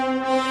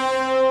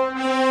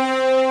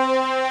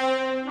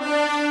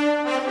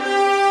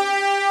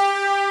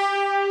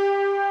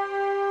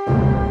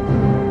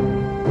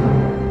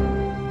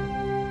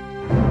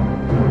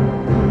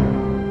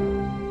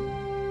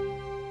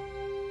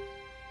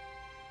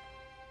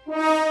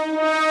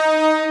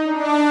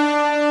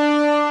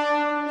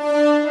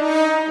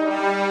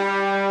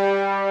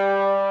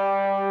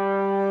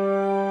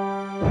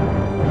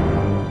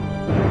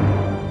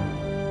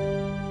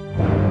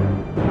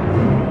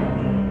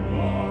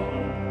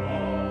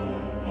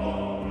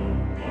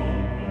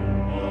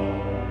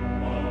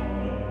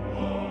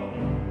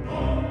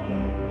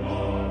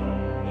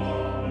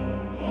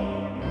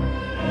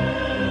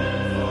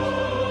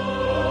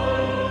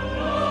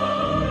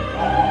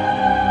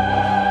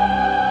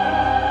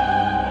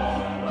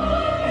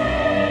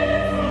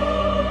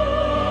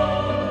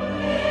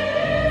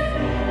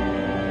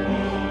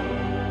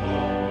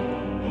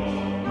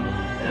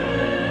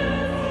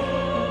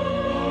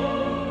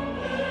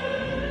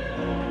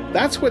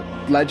 That's what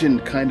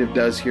Legend kind of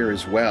does here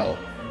as well,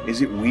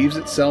 is it weaves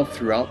itself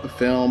throughout the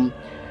film,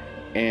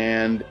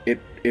 and it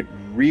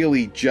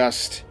really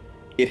just,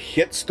 it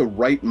hits the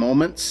right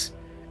moments,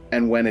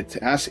 and when it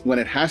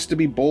has to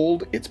be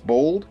bold, it's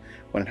bold.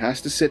 When it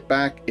has to sit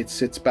back, it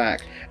sits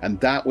back. And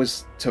that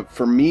was,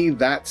 for me,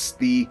 that's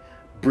the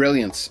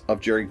brilliance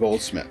of Jerry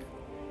Goldsmith,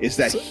 is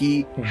that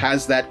he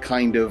has that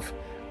kind of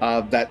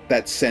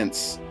that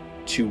sense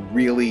to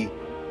really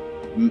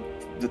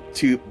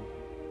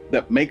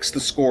that makes the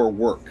score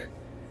work.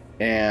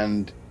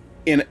 And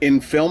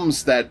in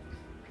films that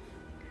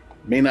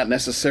may not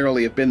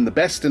necessarily have been the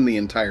best in the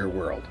entire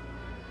world.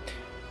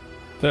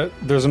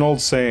 There's an old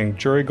saying,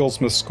 Jerry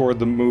Goldsmith scored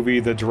the movie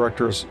the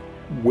directors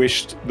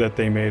wished that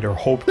they made or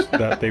hoped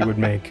that they would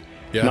make.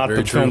 Yeah, not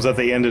the films that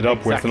they ended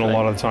up with in a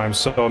lot of times.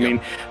 So, I mean,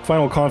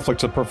 Final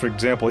Conflict's a perfect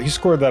example. He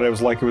scored that, it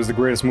was like it was the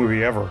greatest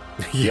movie ever.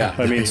 Yeah.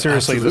 I mean,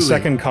 seriously, absolutely. The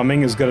Second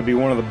Coming is going to be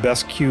one of the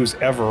best cues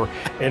ever.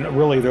 And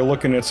really, they're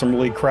looking at some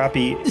really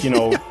crappy,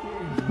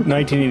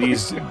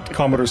 1980s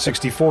Commodore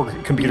 64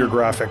 computer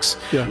graphics.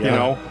 Yeah. You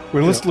know,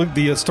 let's look,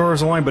 the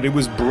stars align, but it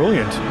was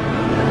brilliant.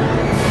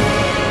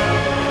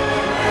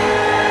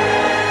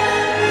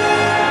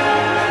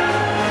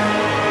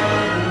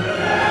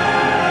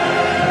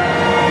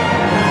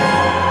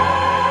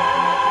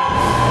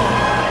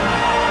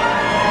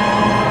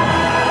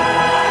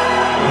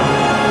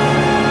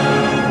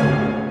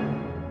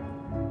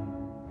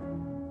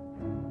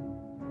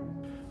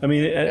 I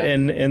mean,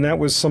 and that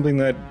was something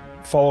that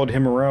followed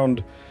him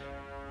around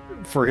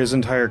for his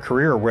entire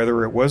career,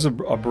 whether it was a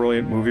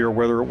brilliant movie or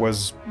whether it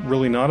was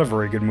really not a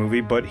very good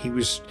movie. But he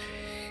was,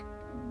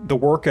 the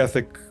work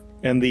ethic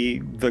and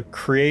the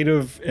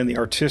creative and the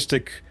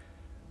artistic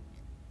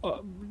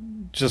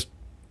just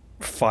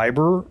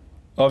fiber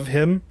of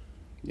him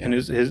and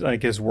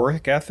his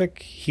work ethic.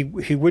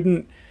 He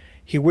wouldn't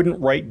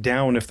write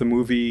down if the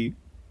movie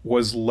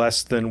was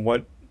less than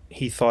what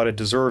he thought it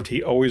deserved.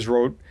 He always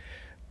wrote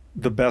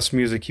the best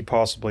music he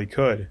possibly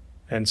could,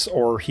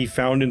 or he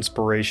found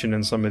inspiration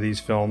in some of these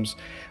films.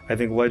 I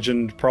think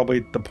Legend,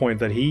 probably the point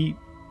that he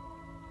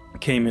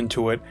came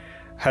into it,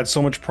 had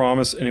so much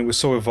promise, and it was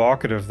so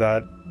evocative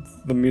that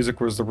the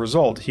music was the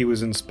result. He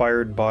was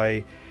inspired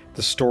by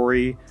the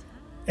story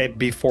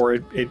before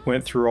it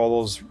went through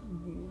all those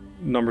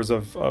numbers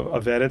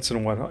of edits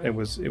and what it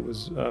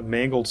was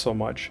mangled so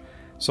much.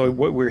 So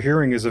what we're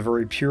hearing is a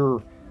very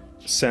pure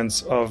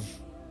sense of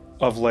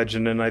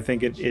Legend, and I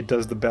think it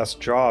does the best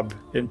job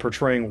in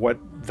portraying what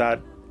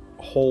that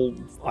whole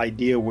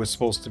idea was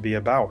supposed to be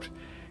about.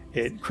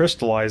 It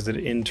crystallized it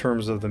in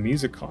terms of the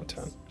music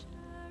content.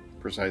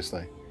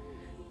 Precisely.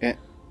 And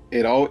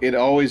it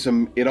always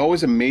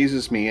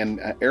amazes me,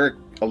 and Eric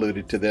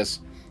alluded to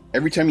this.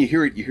 Every time you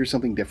hear it, you hear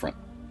something different.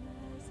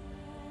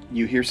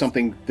 You hear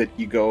something that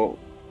you go,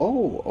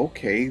 oh,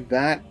 okay,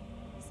 that's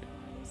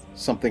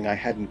something I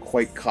hadn't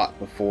quite caught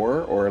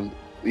before, or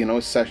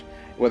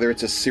whether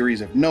it's a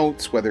series of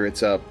notes, whether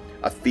it's a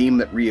theme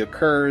that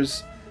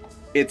reoccurs,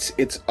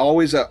 it's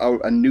always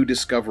a new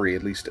discovery,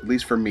 at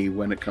least for me,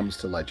 when it comes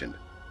to Legend.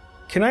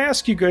 Can I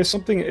ask you guys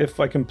something, if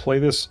I can play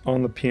this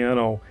on the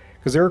piano?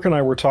 Because Eric and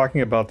I were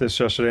talking about this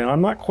yesterday, and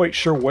I'm not quite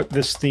sure what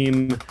this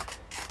theme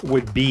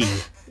would be.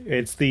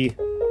 It's the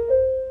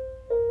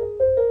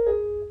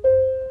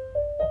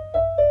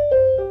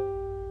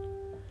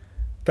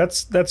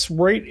That's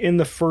right in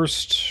the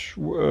first,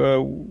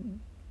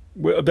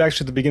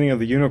 actually the beginning of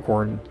the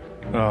unicorn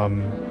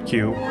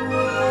cue.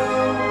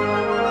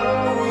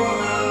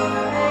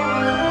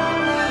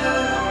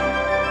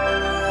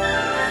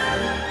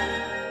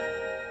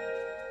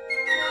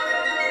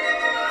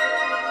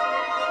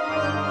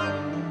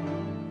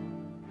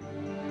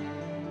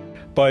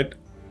 But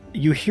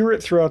you hear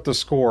it throughout the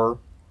score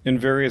in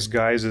various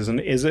guises,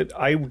 and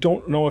I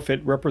don't know if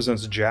it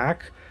represents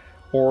Jack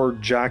or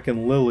Jack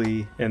and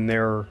Lily and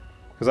their,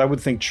 because I would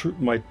think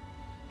my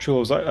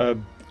true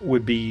loves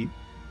would be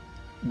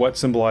what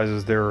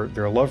symbolizes their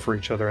love for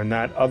each other, and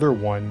that other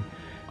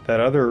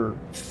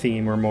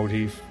theme or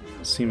motif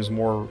seems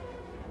more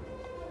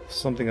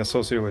something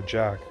associated with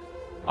Jack.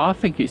 I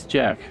think it's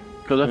Jack,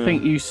 because I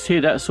think you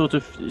hear that sort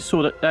of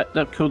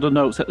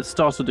notes at the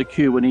start of the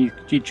cue when he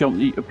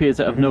appears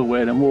out of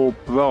nowhere in a more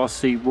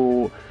brassy,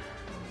 more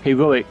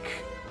heroic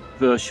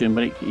version,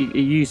 but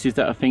he uses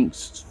that, I think,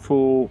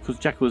 because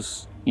Jack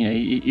was,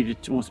 he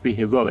wants to be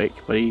heroic,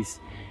 but he's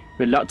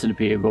reluctant to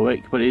be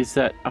heroic. But is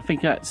that I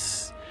think you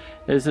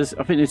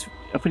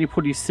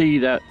probably see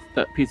that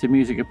piece of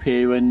music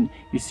appear when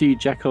you see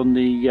Jack on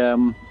the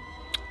on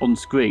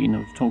screen,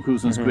 of Tom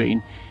Cruise on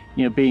screen,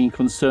 being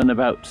concerned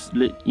about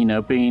what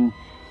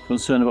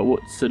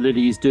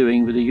Lily is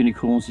doing with the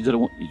unicorns. He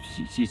doesn't want.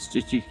 He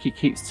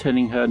keeps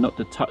telling her not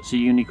to touch the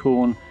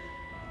unicorn.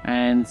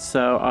 And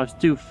so I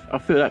feel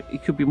like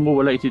it could be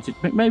more related to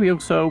maybe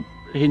also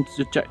hints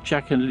of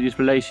Jack and Lily's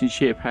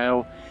relationship,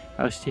 how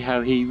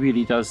he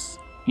really does,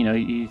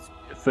 he's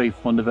very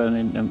fond of her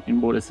in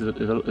more or less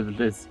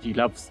as he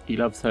loves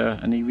her,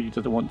 and he really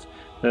doesn't want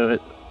her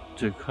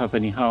to have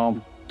any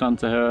harm done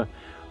to her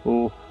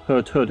or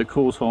her to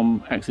cause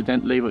harm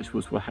accidentally, which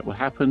was what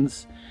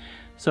happens.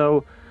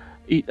 So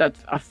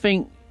I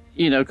think,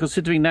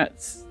 considering that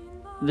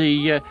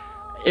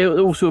it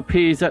also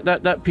appears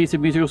that piece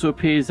of music also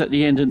appears at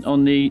the end in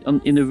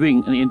the ring,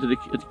 at the end of the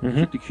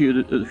cue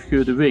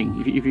of the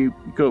ring. If you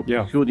go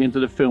toward the end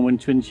of the film, when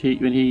he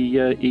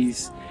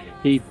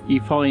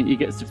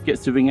gets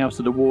the ring out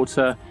of the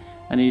water,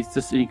 and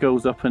he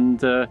goes up and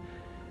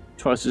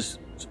tries to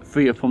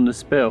free her from the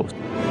spell.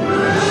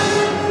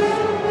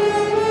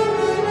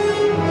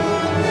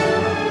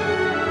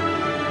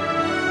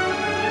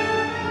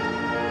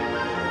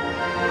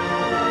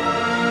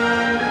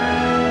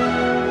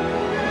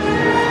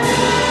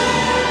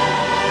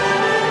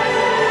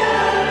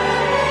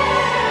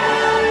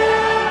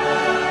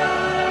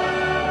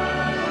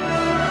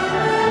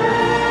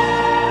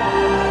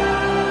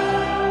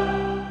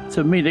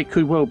 To me, it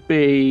could well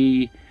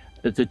be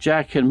the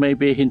Jack, and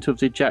maybe a hint of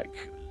the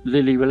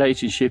Jack-Lily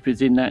relationship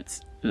is in that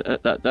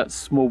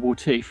small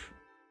motif.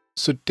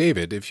 So,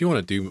 David, if you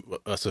want to do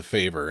us a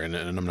favor, and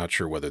I'm not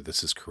sure whether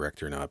this is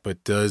correct or not,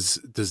 but does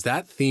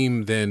that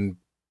theme then,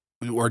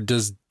 or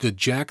does the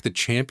Jack the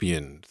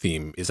Champion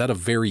theme, is that a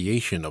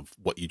variation of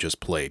what you just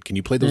played? Can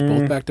you play those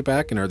both back to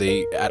back, and are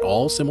they at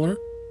all similar?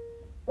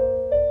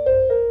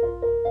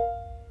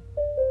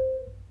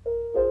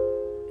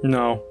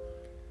 No,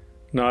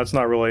 it's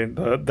not really.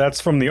 That's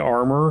from the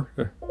Armor.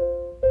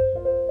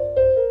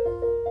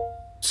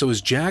 So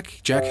is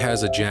Jack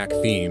has a Jack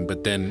theme,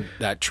 but then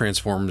that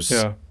transforms.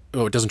 Yeah.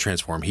 Oh, it doesn't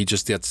transform. He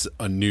just gets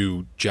a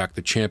new Jack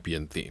the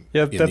Champion theme.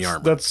 Yeah, in the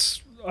Armor.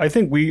 That's. I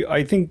think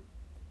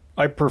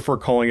I prefer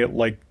calling it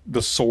like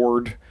the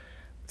Sword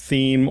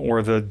theme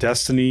or the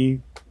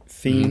Destiny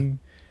theme,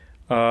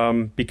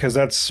 because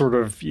that's sort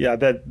of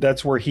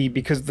that's where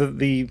because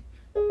the.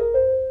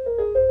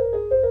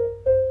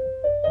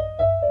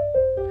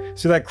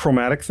 See that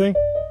chromatic thing?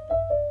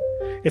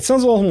 It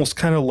sounds almost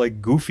kind of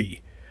like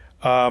Goofy.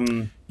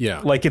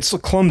 Like it's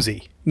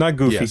clumsy, not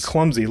goofy, yes.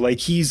 Clumsy. Like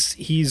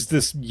he's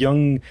this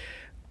young,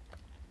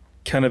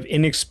 kind of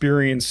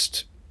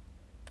inexperienced,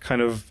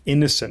 kind of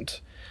innocent,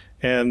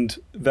 and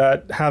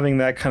that having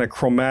that kind of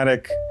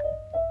chromatic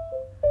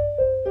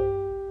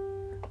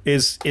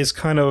is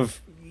kind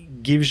of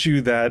gives you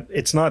that.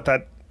 It's not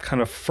that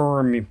kind of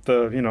firm.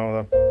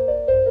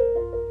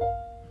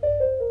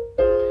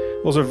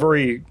 Those are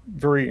very,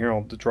 very,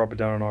 to drop it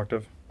down an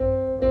octave.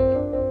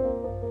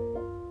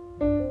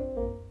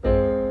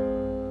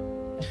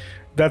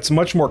 That's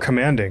much more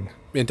commanding.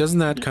 And doesn't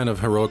that kind of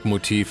heroic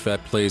motif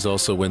that plays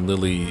also when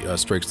Lily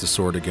strikes the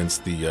sword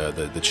against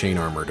the chain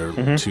armor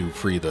to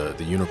free the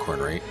unicorn,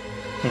 right?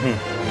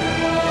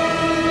 Mm-hmm.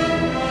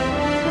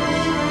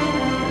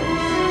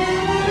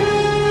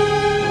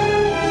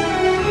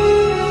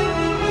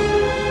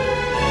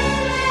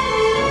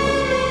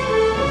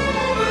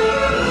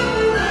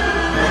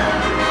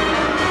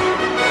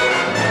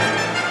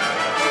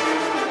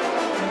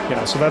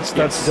 So that's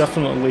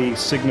definitely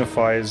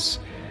signifies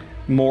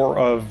more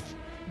of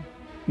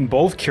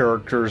both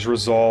characters'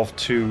 resolve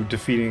to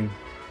defeating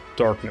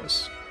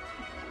darkness.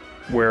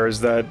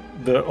 Whereas that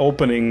the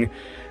opening,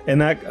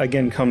 and that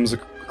again comes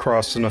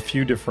across in a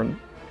few different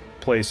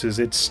places,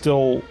 it's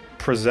still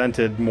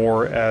presented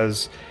more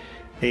as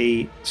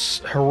a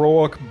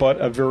heroic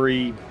but a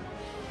very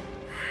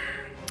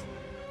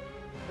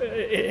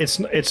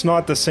it's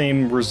not the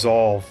same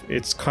resolve.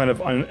 It's kind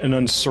of an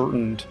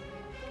uncertain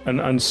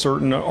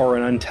or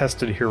an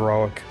untested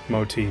heroic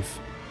motif.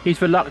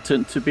 He's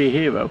reluctant to be a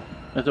hero.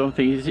 I don't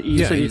think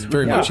he's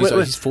very much.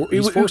 He's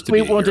forced to be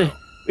a hero.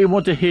 We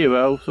want a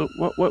hero. So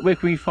where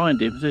can we find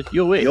him? He said,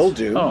 "You're it. You'll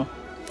do." Oh,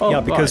 yeah,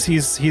 because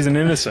right. he's an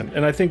innocent,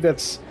 and I think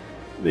that's,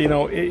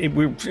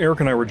 Eric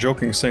and I were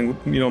joking, saying,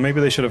 maybe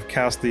they should have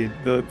cast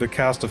the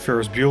cast of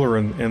Ferris Bueller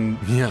in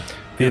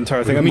the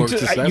entire thing. I mean,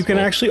 you can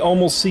actually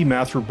almost see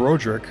Matthew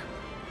Broderick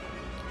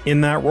in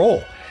that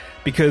role,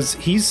 because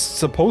he's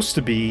supposed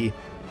to be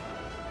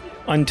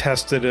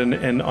untested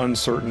and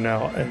uncertain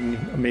now,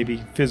 and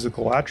maybe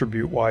physical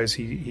attribute wise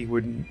he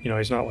wouldn't,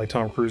 he's not like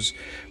Tom Cruise,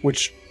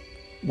 which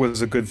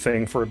was a good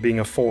thing for being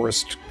a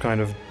forest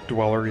kind of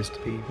dweller. He used to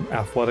be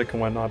athletic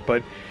and whatnot,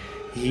 but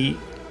he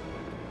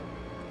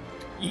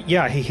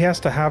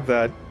has to have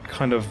that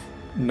kind of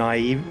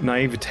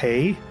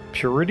naivete,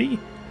 purity,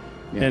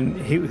 and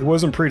he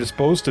wasn't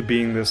predisposed to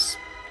being this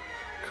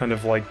kind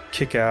of like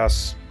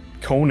kick-ass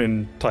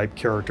Conan type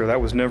character. That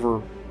was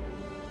never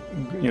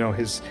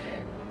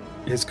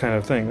his kind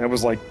of thing. That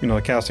was like,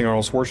 casting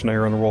Arnold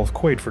Schwarzenegger in the role of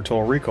Quaid for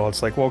Total Recall.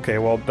 It's like, well,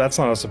 that's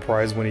not a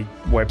surprise when he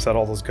wipes out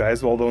all those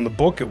guys, although in the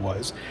book it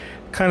was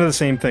kind of the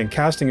same thing.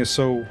 Casting is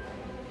so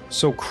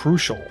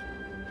crucial.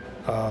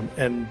 So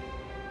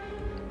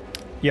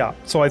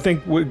I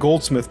think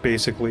Goldsmith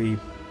basically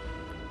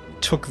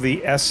took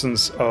the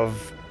essence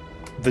of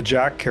the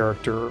Jack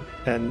character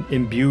and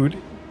imbued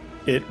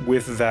it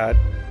with that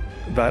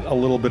a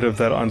little bit of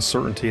that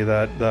uncertainty,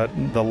 that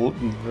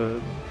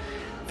the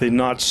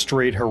not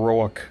straight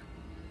heroic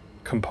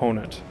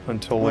component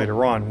until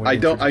later on. I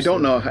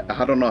don't know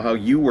how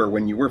you were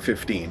when you were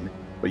 15,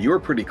 but you were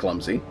pretty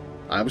clumsy.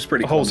 I was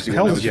pretty clumsy when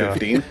I was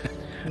 15.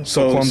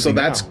 So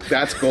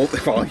that's gold.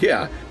 Well,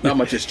 yeah, not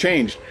much has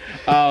changed.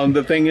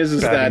 The thing is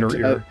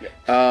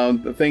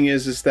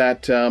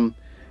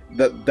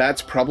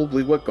that's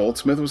probably what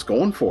Goldsmith was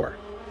going for,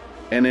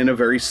 and in a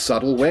very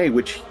subtle way,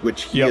 which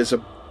he is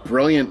a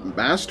brilliant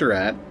master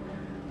at,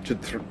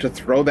 to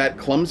throw that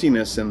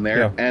clumsiness in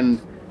there,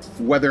 and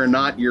whether or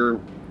not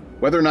you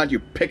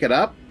pick it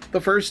up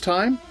the first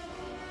time,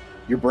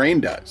 your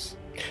brain does.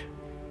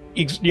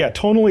 Yeah,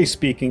 tonally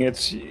speaking,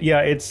 it's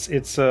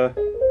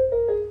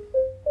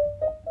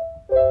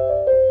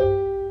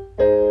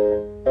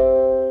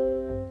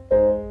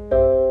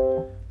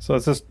so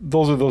it's just,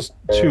 those are those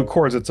two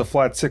chords. It's a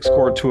flat 6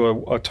 chord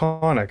to a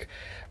tonic,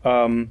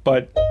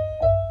 but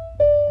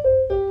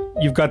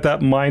you've got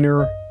that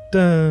minor,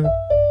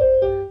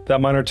 that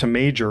minor to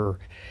major,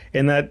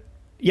 and that.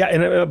 Yeah,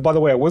 and by the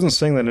way, I wasn't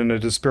saying that in a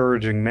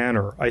disparaging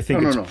manner. I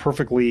think it's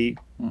perfectly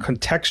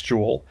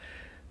contextual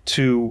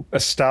to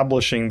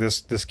establishing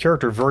this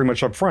character very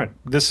much up front.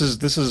 This is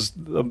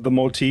the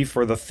motif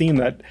or the theme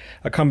that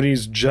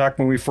accompanies Jack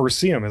when we first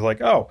see him. It's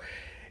like, oh,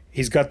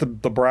 he's got the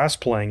brass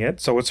playing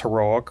it, so it's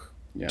heroic,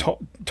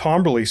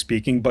 timbrally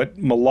speaking, but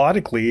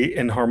melodically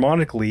and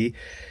harmonically,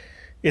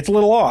 it's a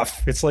little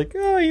off. It's like,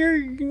 oh, you're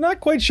not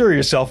quite sure of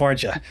yourself,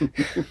 aren't you?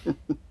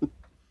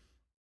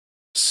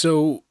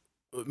 So,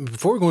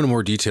 before we go into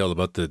more detail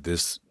about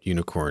this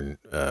unicorn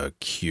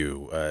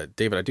cue,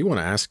 David, I do want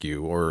to ask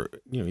you, or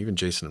even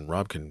Jason and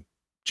Rob can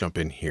jump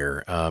in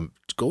here.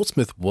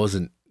 Goldsmith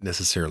wasn't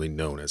necessarily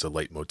known as a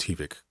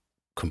leitmotivic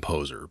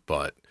composer,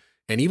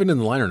 and even in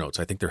the liner notes,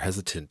 I think they're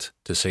hesitant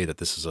to say that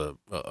this is a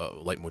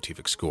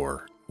leitmotivic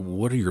score.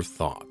 What are your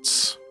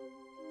thoughts?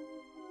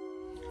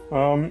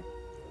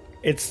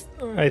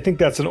 I think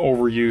that's an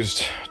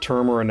overused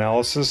term or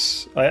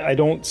analysis. I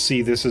don't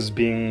see this as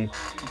being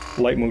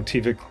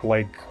leitmotivic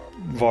like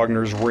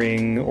Wagner's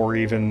Ring or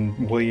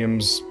even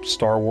Williams'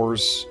 Star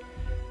Wars.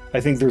 I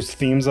think there's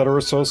themes that are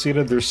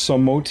associated. There's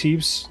some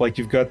motifs, like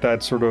you've got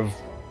that sort of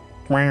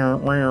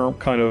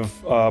kind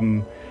of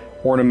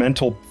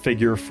ornamental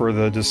figure for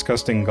the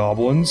disgusting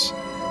goblins.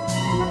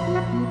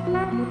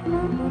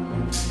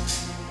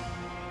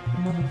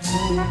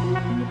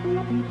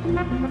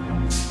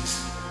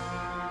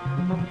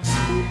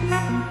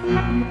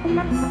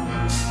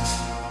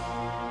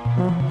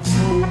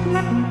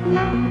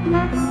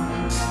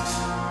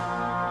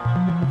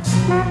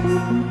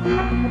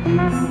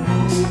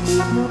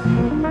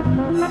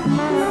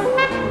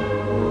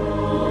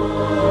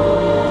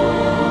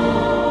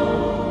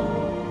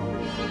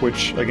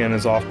 Which again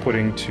is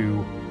off-putting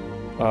to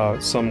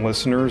some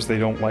listeners. They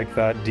don't like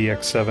that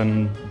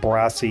DX7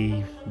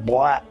 brassy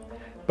blah,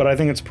 but I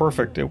think it's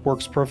perfect. It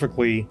works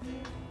perfectly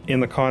in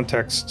the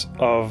context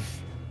of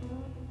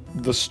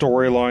the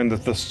storyline,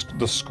 that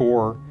the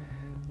score.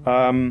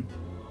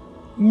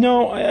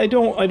 No, I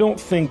don't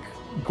think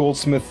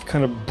Goldsmith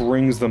kind of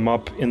brings them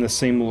up in the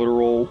same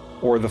literal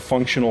or the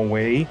functional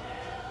way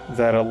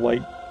that a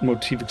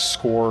leitmotivic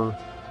score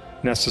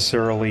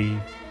necessarily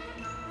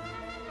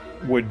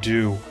would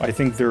do. I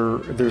think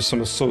there's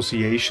some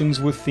associations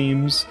with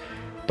themes,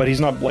 but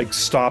he's not like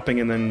stopping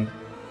and then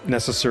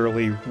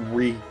necessarily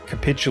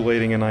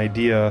recapitulating an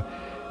idea.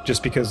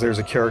 Just because there's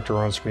a character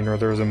on screen or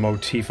there's a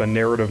motif, a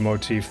narrative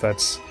motif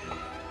that's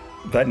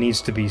that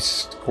needs to be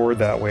scored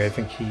that way. I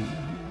think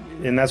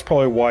and that's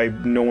probably why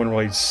no one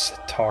really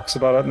talks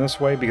about it in this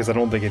way, because I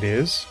don't think it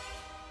is.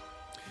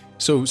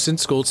 So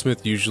since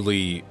Goldsmith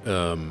usually,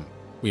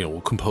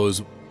 will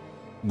compose,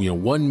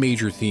 one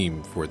major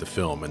theme for the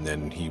film, and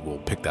then he will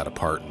pick that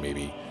apart and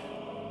maybe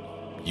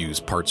use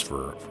parts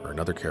for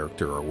another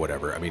character or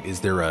whatever. I mean,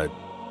 is there a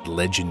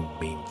legend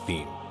main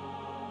theme?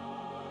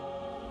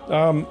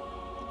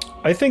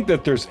 I think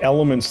that there's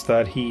elements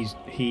that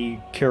he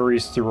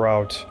carries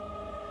throughout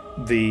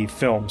the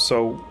film.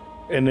 So,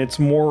 and it's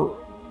more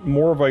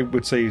of, I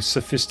would say,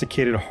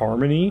 sophisticated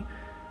harmony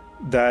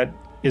that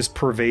is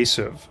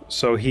pervasive.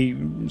 So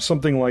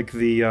something like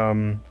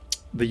the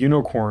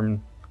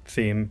unicorn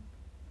theme,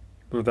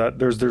 or that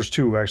there's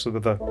two actually,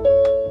 with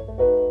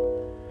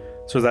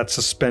so that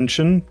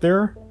suspension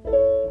there,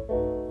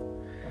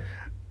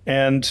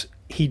 and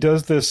he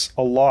does this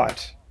a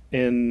lot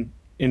in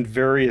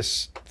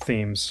various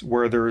themes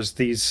where there's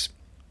these.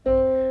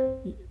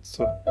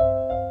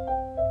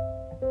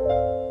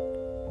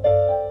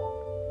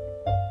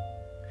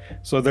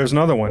 So there's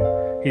another one.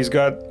 He's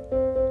got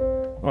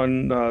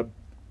on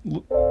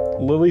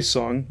Lily's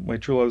song, My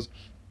True Love's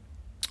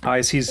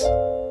Eyes.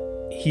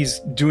 He's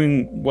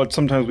doing what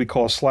sometimes we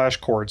call a slash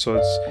chord.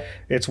 So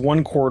it's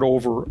one chord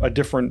over a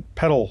different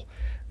pedal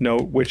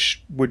note,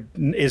 which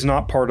is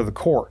not part of the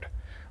chord.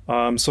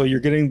 So you're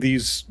getting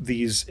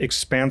these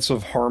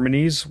expansive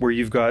harmonies where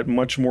you've got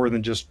much more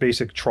than just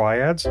basic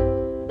triads.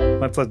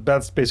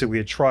 That's basically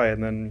a triad,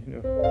 and then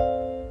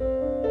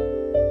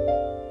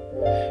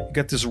you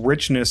got this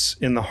richness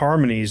in the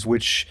harmonies,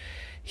 which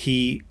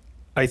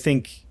I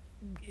think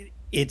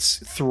it's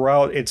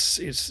throughout.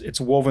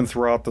 It's woven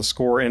throughout the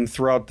score and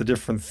throughout the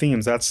different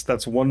themes.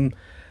 That's one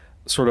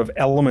sort of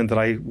element that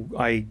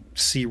I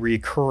see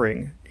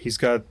recurring. He's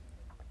got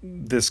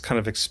this kind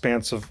of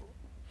expansive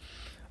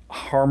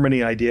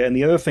harmony idea. And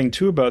the other thing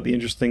too about the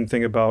interesting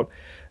thing about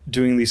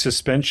doing these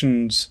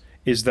suspensions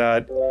is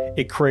that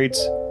it creates,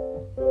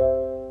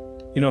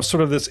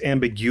 sort of this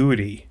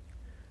ambiguity,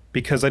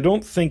 because I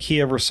don't think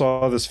he ever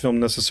saw this film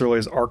necessarily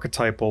as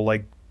archetypal,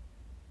 like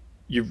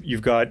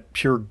you've got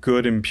pure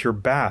good and pure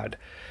bad.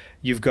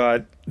 You've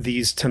got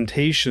these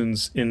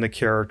temptations in the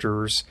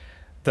characters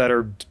that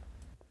are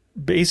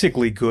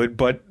basically good,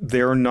 but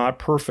they're not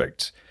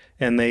perfect,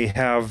 and they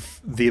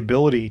have the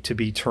ability to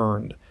be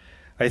turned.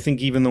 I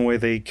think even the way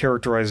they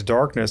characterize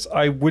darkness,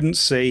 I wouldn't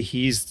say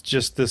he's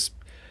just this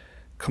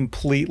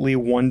completely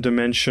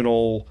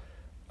one-dimensional,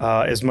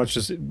 as much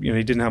as he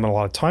didn't have a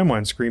lot of time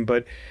on screen,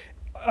 but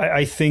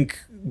I think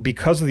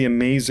because of the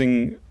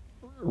amazing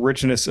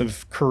richness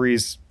of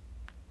Curry's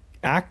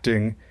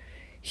acting,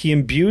 he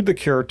imbued the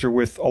character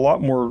with a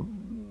lot more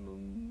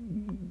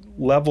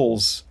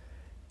levels,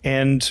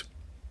 and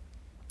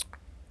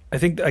I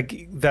think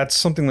that's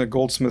something that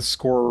Goldsmith's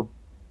score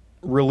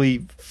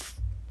really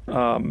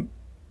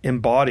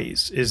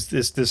embodies, is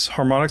this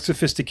harmonic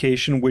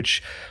sophistication,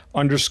 which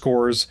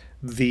underscores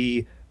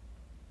the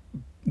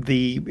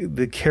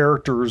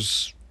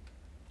character's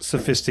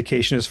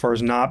sophistication as far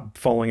as not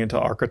falling into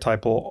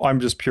archetypal, I'm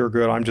just pure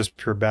good, I'm just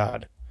pure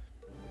bad.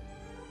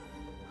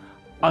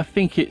 I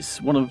think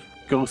it's one of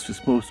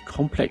Goldsmith's most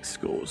complex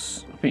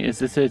scores. I think, as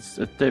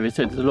David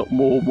said, there's a lot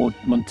more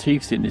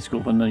motifs in this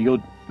score than the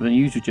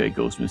usual Jerry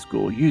Goldsmith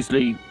score.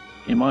 Usually,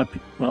 when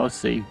I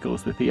see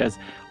Goldsmith, he has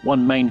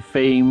one main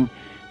theme,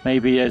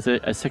 maybe as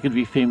a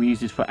secondary theme he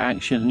uses for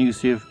action, and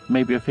usually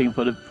maybe a theme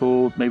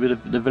for maybe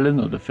the villain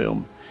of the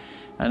film.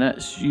 And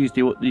that's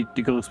usually what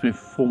the Goldsmith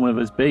formula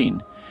has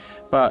been.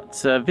 But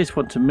this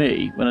one, to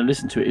me, when I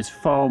listen to it, is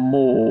far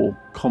more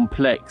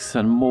complex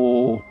and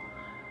more,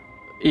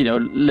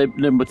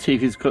 the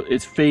motif has got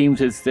its themes.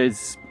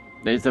 There's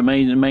the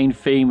main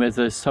theme.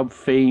 There's sub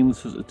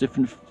themes,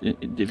 different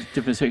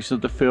sections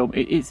of the film.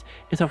 It's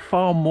a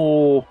far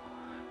more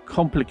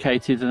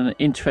complicated and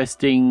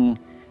interesting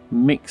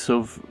mix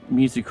of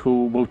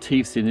musical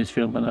motifs in this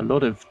film than a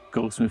lot of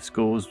Goldsmith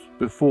scores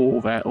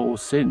before that or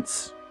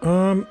since.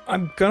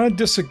 I'm gonna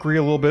disagree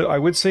a little bit. I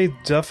would say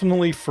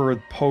definitely for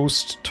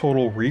post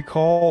Total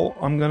Recall,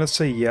 I'm gonna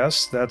say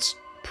yes, that's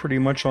pretty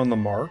much on the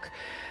mark.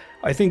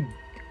 I think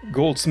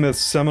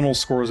Goldsmith's seminal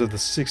scores of the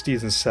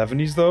 60s and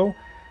 70s, though,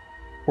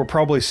 were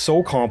probably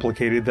so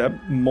complicated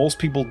that most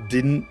people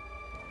didn't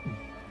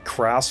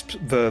grasp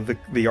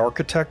the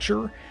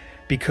architecture,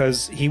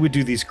 because he would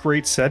do these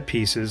great set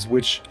pieces,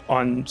 which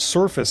on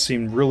surface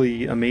seemed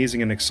really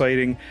amazing and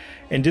exciting,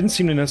 and didn't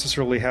seem to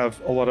necessarily have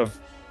a lot of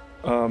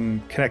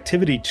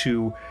connectivity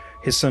to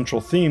his central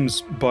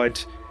themes.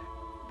 But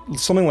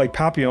something like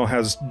Papillon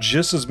has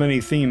just as many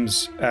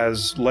themes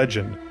as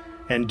Legend,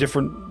 and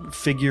different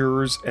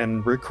figures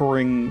and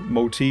recurring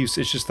motifs.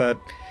 It's just that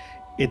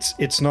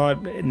it's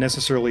not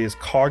necessarily as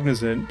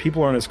cognizant.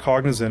 People aren't as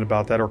cognizant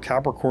about that. Or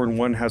Capricorn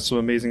 1 has some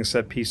amazing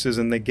set pieces,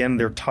 and again,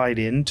 they're tied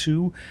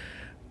into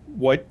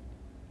what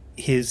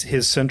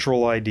his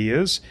central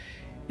ideas.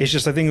 It's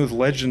just, I think with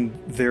Legend,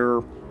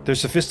 they're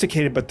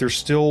sophisticated, but you're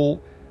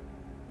still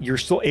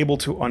able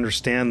to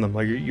understand them.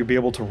 Like you'll be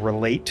able to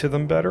relate to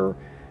them better,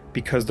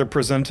 because they're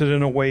presented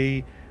in a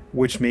way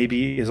which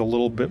maybe is a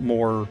little bit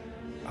more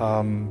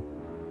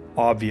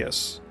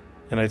obvious.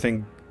 And I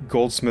think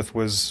Goldsmith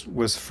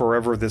was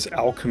forever this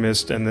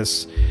alchemist and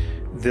this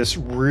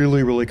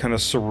really, really kind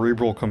of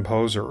cerebral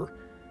composer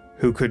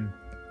who could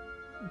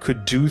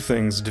do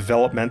things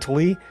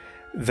developmentally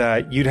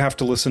that you'd have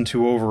to listen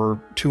to over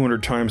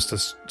 200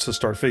 times to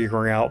start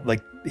figuring out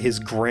like his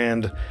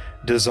grand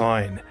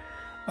design.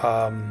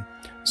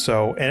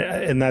 So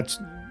that's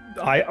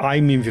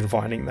I'm even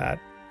finding that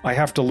I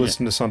have to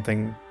listen to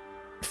something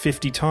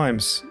 50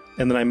 times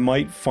and then I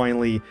might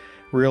finally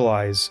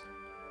realize,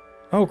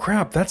 oh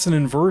crap, that's an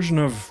inversion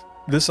of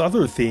this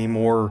other theme.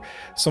 Or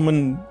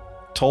someone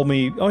told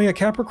me, oh yeah,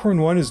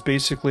 Capricorn 1 is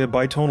basically a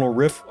bitonal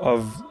riff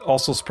of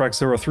Also Sprach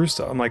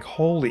Zarathustra. I'm like,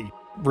 holy,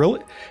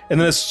 really? And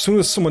then as soon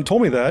as someone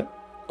told me that,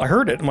 I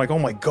heard it. I'm like, oh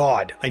my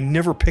God, I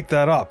never picked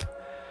that up.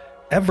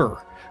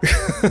 Ever.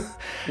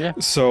 Yeah.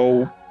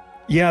 So,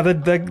 yeah,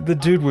 the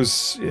dude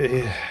was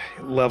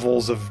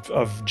levels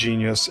of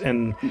genius.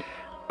 And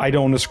I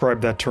don't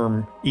ascribe that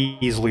term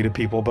easily to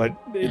people, but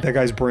that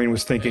guy's brain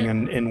was thinking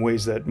in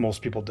ways that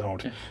most people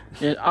don't.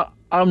 Yeah,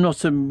 I'm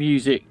not a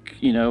music,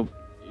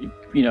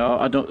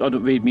 I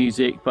don't read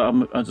music, but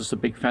I'm just a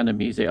big fan of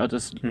music. I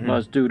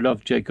do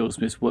love J.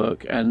 Goldsmith's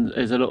work, and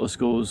there's a lot of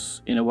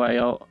scores in a way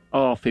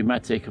are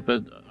thematic,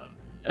 but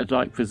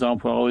like for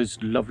example, I always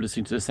love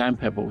listening to the Sand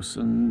Pebbles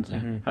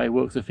and how he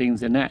works the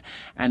things in that,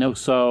 and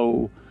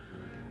also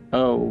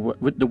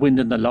with The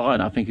Wind and the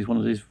Lion, I think is one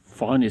of his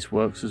finest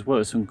works as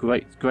well. Some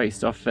great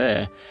stuff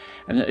there.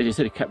 And as you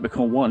said,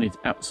 Capricorn 1 is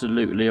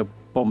absolutely a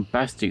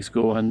bombastic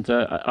score, and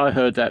I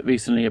heard that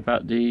recently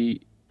about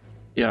the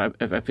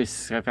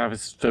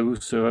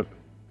Zarathustra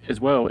as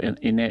well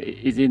in there,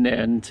 is in there,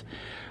 and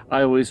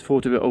I always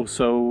thought of it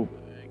also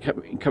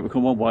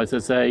Capricorn 1 wise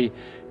as an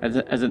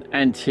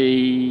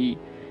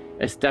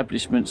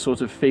anti-establishment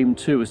sort of theme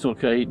too. It's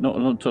not like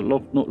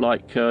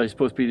it's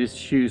supposed to be this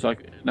huge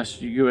like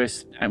national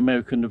US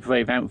American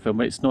brave anthem,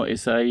 but it's not.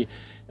 It's a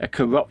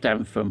corrupt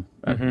anthem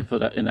for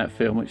that in that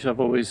film, which I've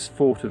always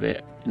thought of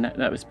it in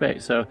that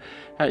respect. So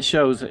that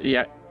shows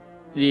the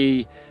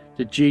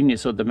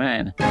genius of the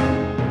man.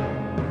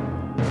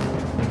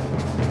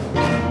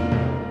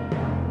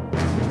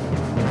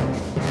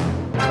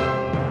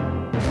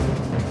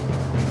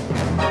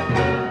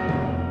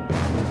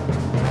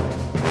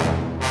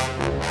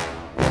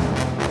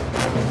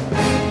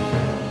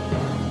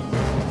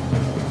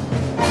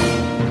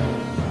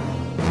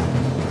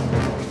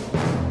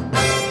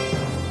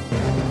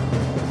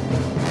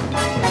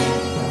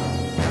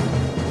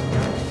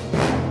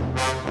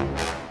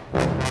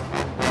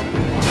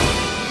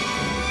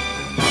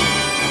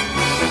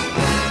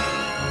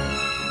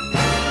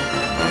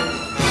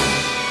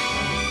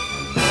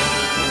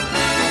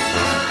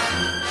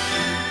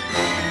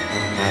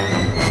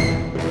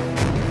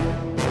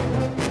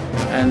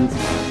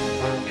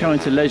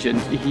 To legend,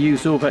 he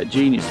used all that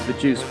genius to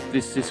produce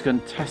this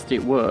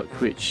fantastic work,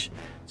 which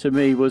to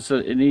me was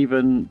an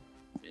even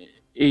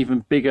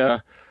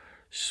bigger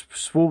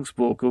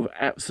smorgasbord of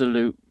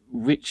absolute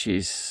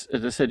riches.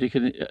 As I said, you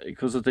can,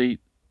 because of the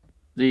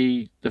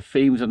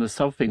themes and the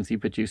sub things he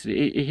produced. It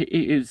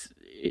is,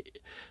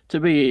 to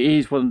me, it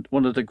is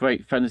one of the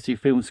great fantasy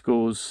film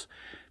scores.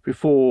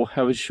 Before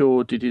Howard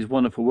Shore did his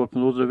wonderful work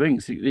on Lord of the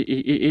Rings,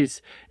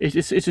 it's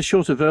a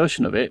shorter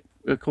version of it.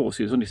 Of course,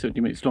 it was only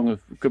 70 minutes long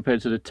compared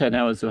to the 10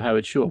 hours of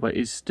Howard Shore, but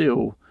it's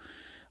still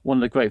one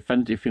of the great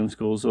fantasy film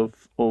scores of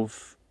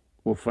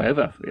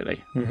forever,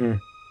 really. Mm-hmm.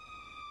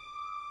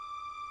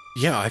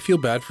 Yeah, I feel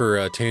bad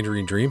for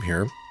Tangerine Dream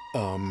here,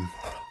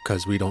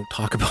 because we don't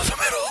talk about them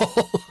at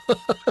all.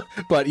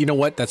 But you know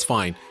what? That's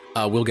fine.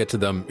 We'll get to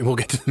them. We'll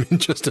get to them in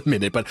just a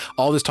minute. But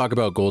all this talk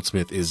about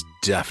Goldsmith is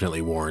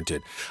definitely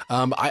warranted.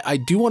 I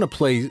do want to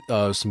play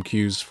some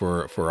cues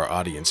for our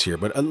audience here,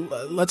 but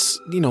let's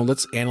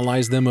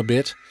analyze them a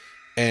bit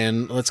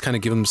and let's kind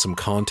of give them some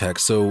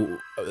context. So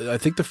I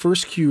think the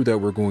first cue that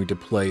we're going to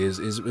play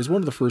is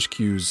one of the first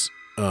cues,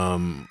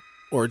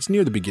 or it's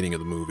near the beginning of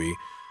the movie.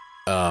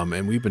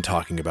 And we've been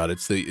talking about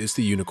it. It's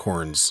the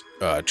Unicorns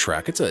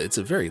track. It's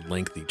a very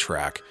lengthy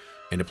track,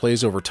 and it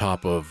plays over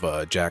top of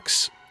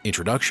Jack's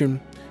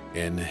introduction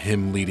and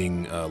him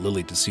leading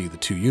Lily to see the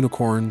two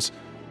unicorns.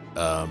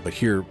 But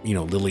here,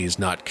 Lily is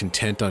not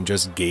content on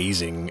just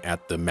gazing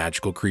at the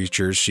magical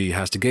creatures. She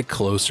has to get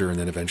closer, and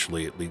then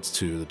eventually it leads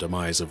to the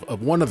demise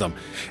of one of them.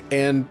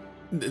 And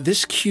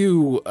this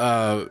cue,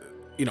 I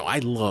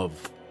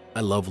love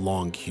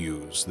long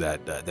cues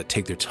that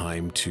take their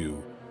time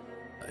to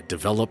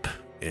develop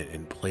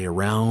and play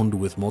around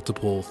with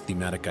multiple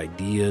thematic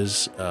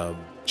ideas.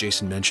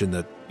 Jason mentioned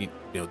that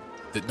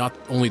that not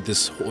only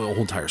this whole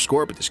entire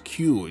score, but this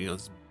cue,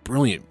 it's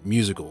brilliant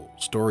musical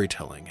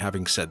storytelling.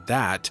 Having said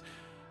that,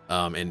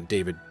 and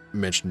David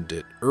mentioned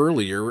it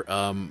earlier,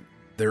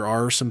 there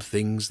are some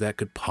things that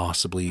could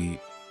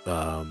possibly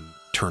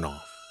turn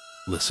off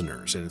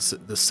listeners, and it's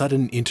the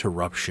sudden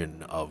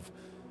interruption of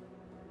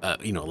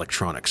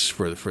electronics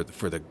for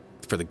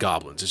the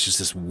goblins. It's just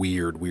this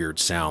weird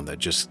sound that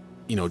just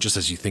just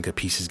as you think a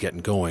piece is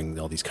getting going,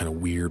 all these kind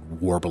of weird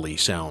warbly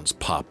sounds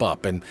pop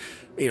up. And,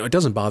 it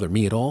doesn't bother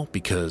me at all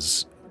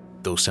because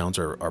those sounds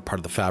are part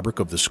of the fabric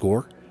of the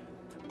score.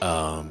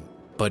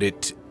 But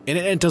it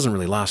doesn't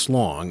really last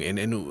long.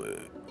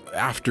 And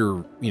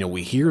after,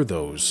 we hear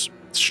those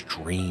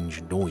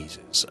strange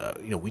noises,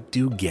 we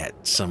do get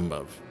some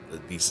of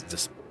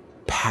this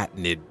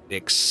patented,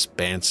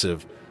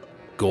 expansive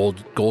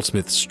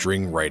Goldsmith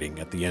string writing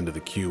at the end of the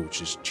cue,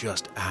 which is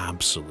just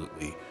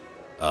absolutely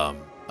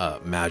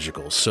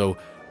magical. So,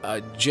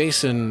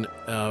 Jason,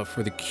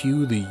 for the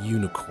cue, the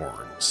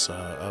unicorns,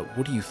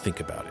 what do you think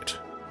about it?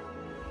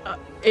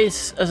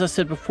 It's, as I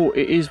said before,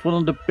 it is one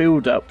of the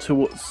build-up to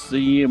what's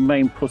the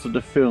main plot of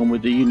the film,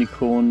 with the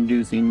unicorn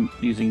using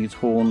his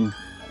horn,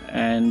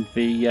 and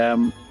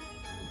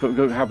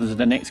what happens in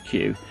the next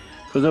cue.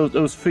 Because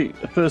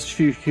the first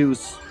few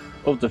cues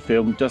of the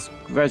film just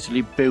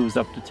gradually builds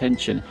up the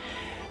tension.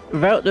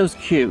 Without those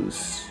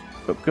cues,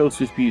 but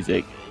Goldsmith's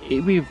music,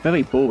 it'd be a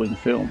very boring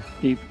film.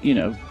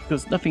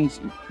 Because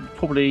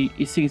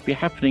it seems to be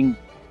happening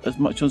as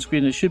much on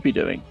screen as it should be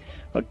doing.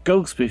 But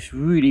Goldsmith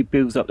really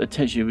builds up the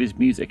tension of his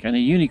music, and the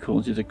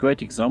Unicorns is a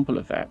great example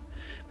of that.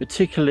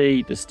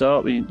 Particularly the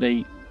start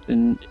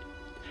when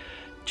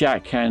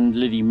Jack and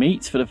Lily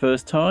meet for the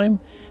first time,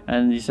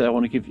 and he said, "I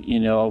want to give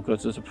I've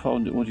got a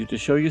problem. I want you to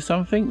show you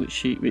something," which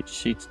she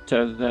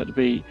turns out to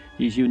be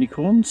these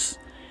unicorns,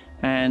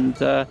 and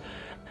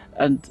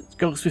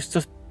Goldsmith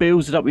just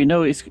builds it up.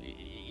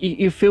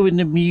 You feel in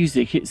the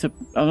music.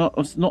 I'm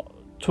not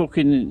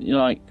talking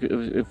like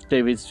if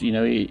David's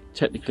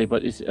technically,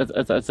 but it's,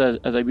 as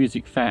a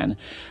music fan,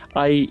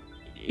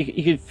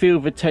 you can feel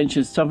the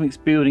tension. Something's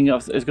building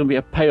up. There's going to be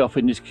a payoff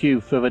in this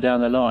cue further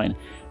down the line.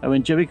 And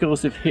when Jerry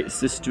Goldsmith hits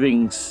the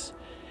strings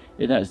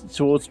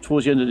towards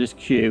the end of this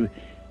cue,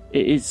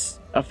 it is,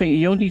 I think,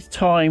 the only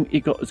time he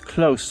got as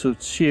close to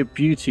sheer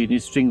beauty in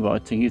his string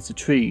writing is the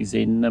trees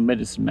in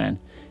Medicine Man.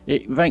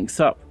 It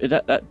ranks up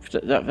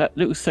that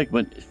little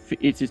segment.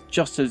 It is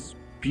just as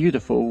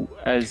beautiful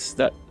as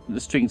the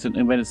strings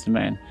in Medicine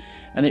Man,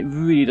 and it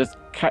really does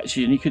catch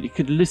you. And you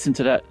could listen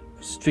to that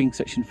string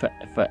section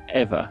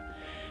forever.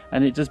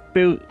 And it just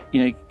built,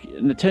 and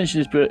the tension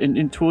is built.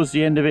 And towards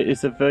the end of it,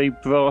 it's a very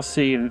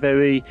brassy and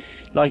very,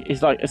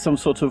 it's like some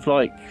sort of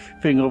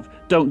thing of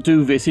don't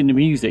do this in the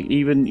music.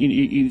 Even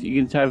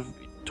you can have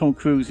Tom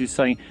Cruise is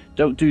saying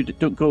don't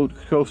go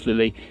close,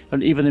 Lily,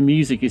 and even the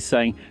music is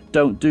saying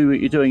don't do what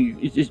you're doing.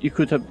 You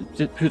could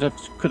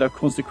have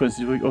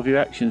consequences of your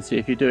actions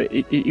if you do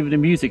it. Even the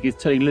music is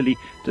telling Lily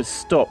to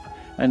stop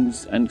and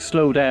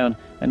slow down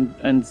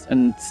and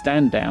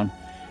stand down.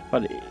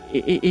 But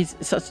it's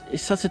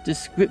such a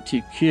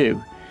descriptive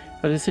cue.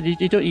 But as I said,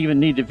 you don't even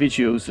need the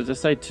visuals, as I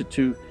say,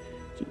 to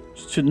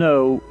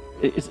know.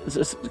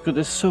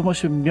 There's so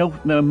much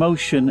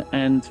emotion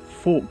and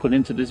thought put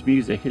into this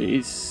music.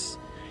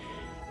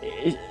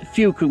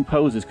 Few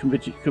composers can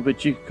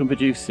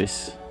produce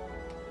this.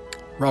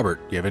 Robert,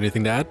 do you have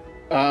anything to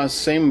add?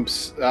 Same.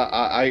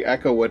 I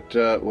echo what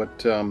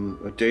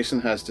Jason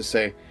has to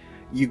say.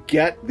 You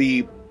get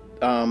the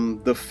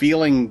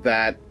feeling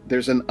that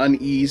there's an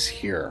unease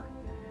here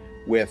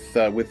with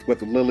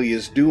what Lily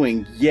is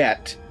doing,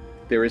 yet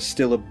there is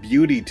still a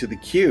beauty to the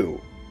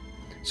cue.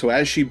 So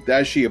as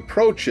she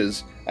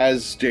approaches,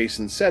 as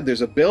Jason said,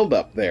 there's a build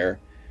up there,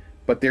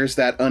 but there's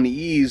that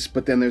unease,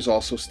 but then there's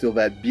also still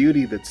that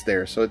beauty that's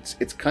there. So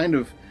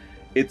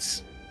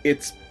it's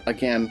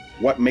again,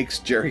 what makes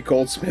Jerry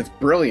Goldsmith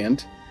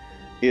brilliant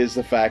is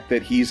the fact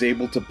that he's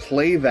able to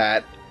play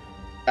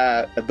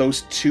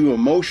those two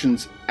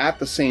emotions at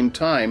the same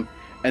time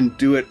and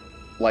do it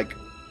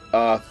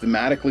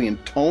thematically and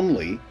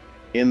tonally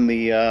in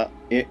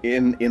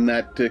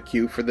that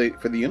cue for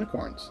the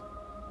unicorns.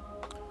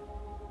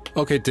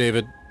 Okay,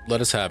 David, let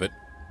us have it.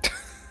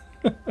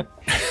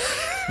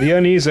 The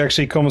unease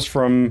actually comes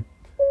from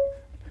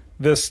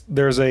this.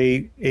 There's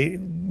a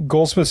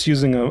Goldsmith's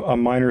using a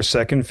minor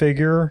second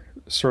figure,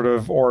 sort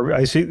of, or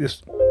I see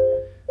this,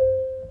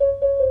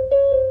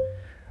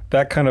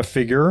 that kind of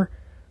figure,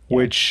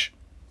 which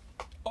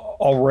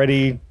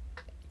already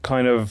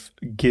kind of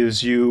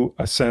gives you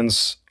a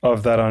sense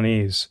of that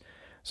unease.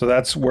 So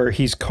that's where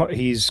he's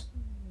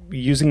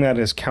using that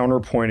as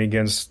counterpoint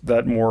against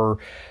that more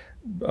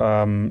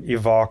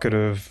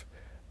evocative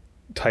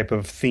type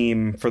of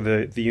theme for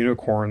the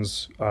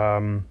unicorns,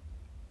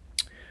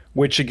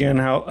 which again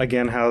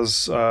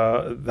has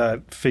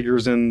that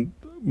figures in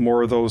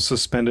more of those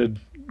suspended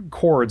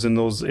chords and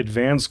those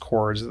advanced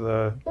chords.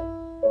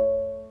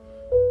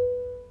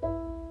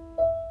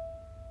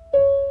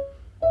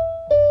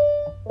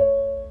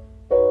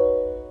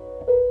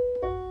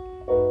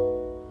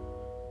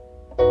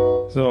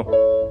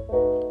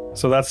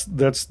 So that's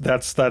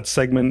that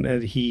segment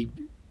that he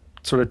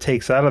sort of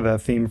takes out of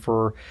that theme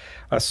for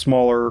a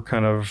smaller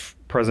kind of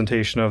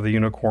presentation of the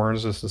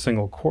unicorns, just a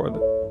single chord.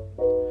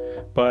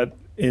 But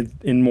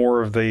in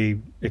more of the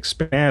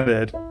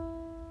expanded.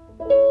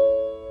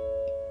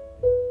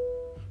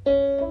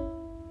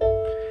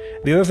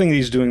 The other thing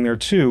he's doing there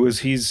too is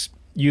he's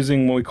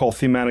using what we call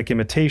thematic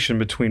imitation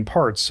between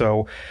parts.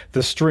 So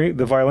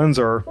the violins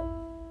are,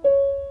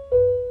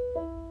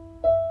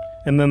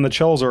 and then the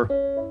cellos are,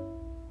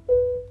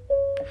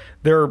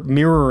 they're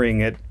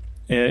mirroring it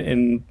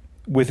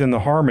within the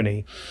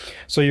harmony.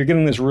 So you're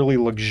getting this really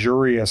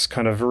luxurious,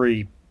 kind of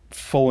very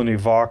full and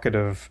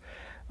evocative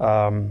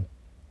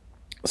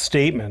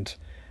statement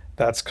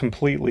that's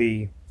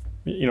completely,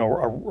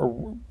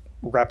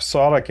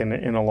 rhapsodic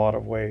in a lot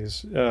of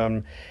ways.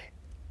 And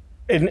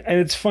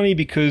it's funny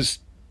because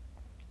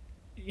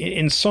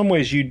in some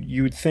ways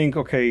you'd think,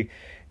 okay,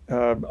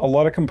 a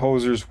lot of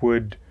composers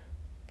would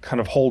kind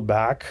of hold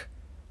back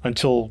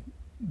until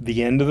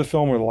the end of the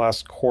film or the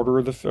last quarter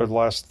of the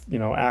last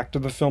act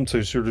of the film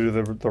to sort of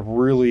do the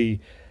really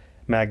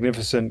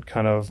magnificent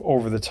kind of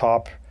over the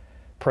top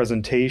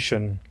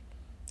presentation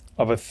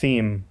of a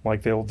theme.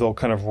 Like they'll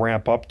kind of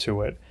ramp up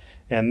to it,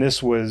 and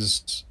this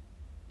was,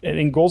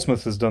 and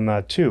Goldsmith has done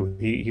that too.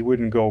 He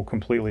wouldn't go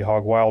completely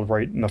hog wild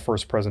right in the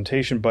first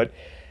presentation, but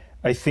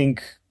I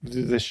think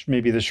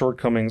maybe the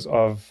shortcomings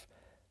of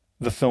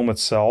the film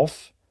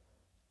itself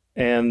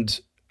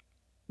and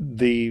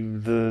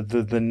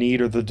the need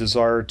or the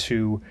desire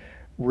to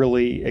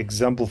really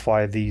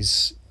exemplify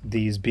these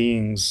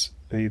beings,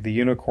 the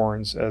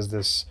unicorns, as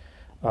this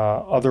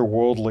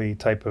otherworldly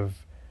type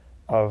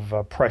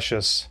of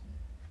precious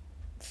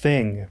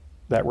thing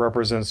that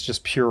represents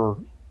just pure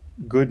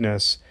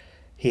goodness.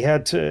 He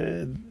had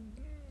to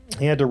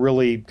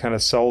really kind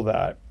of sell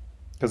that,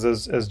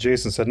 because as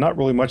Jason said, not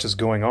really much is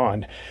going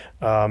on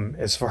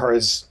as far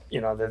as,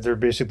 they're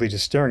basically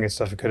just staring at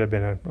stuff. It could have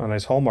been a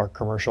nice Hallmark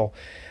commercial.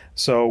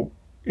 So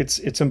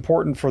it's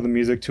important for the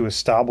music to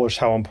establish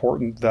how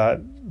important that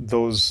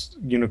those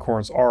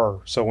unicorns are.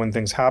 So when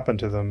things happen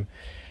to them,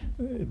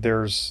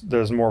 there's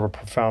more of a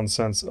profound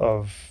sense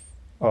of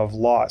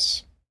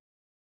loss.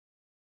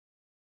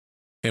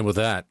 And with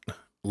that,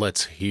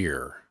 let's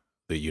hear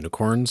the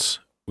Unicorns,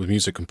 with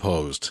music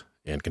composed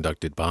and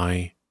conducted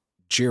by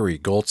Jerry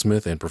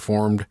Goldsmith and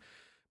performed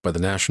by the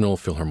National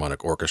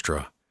Philharmonic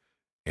Orchestra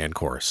and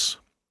Chorus.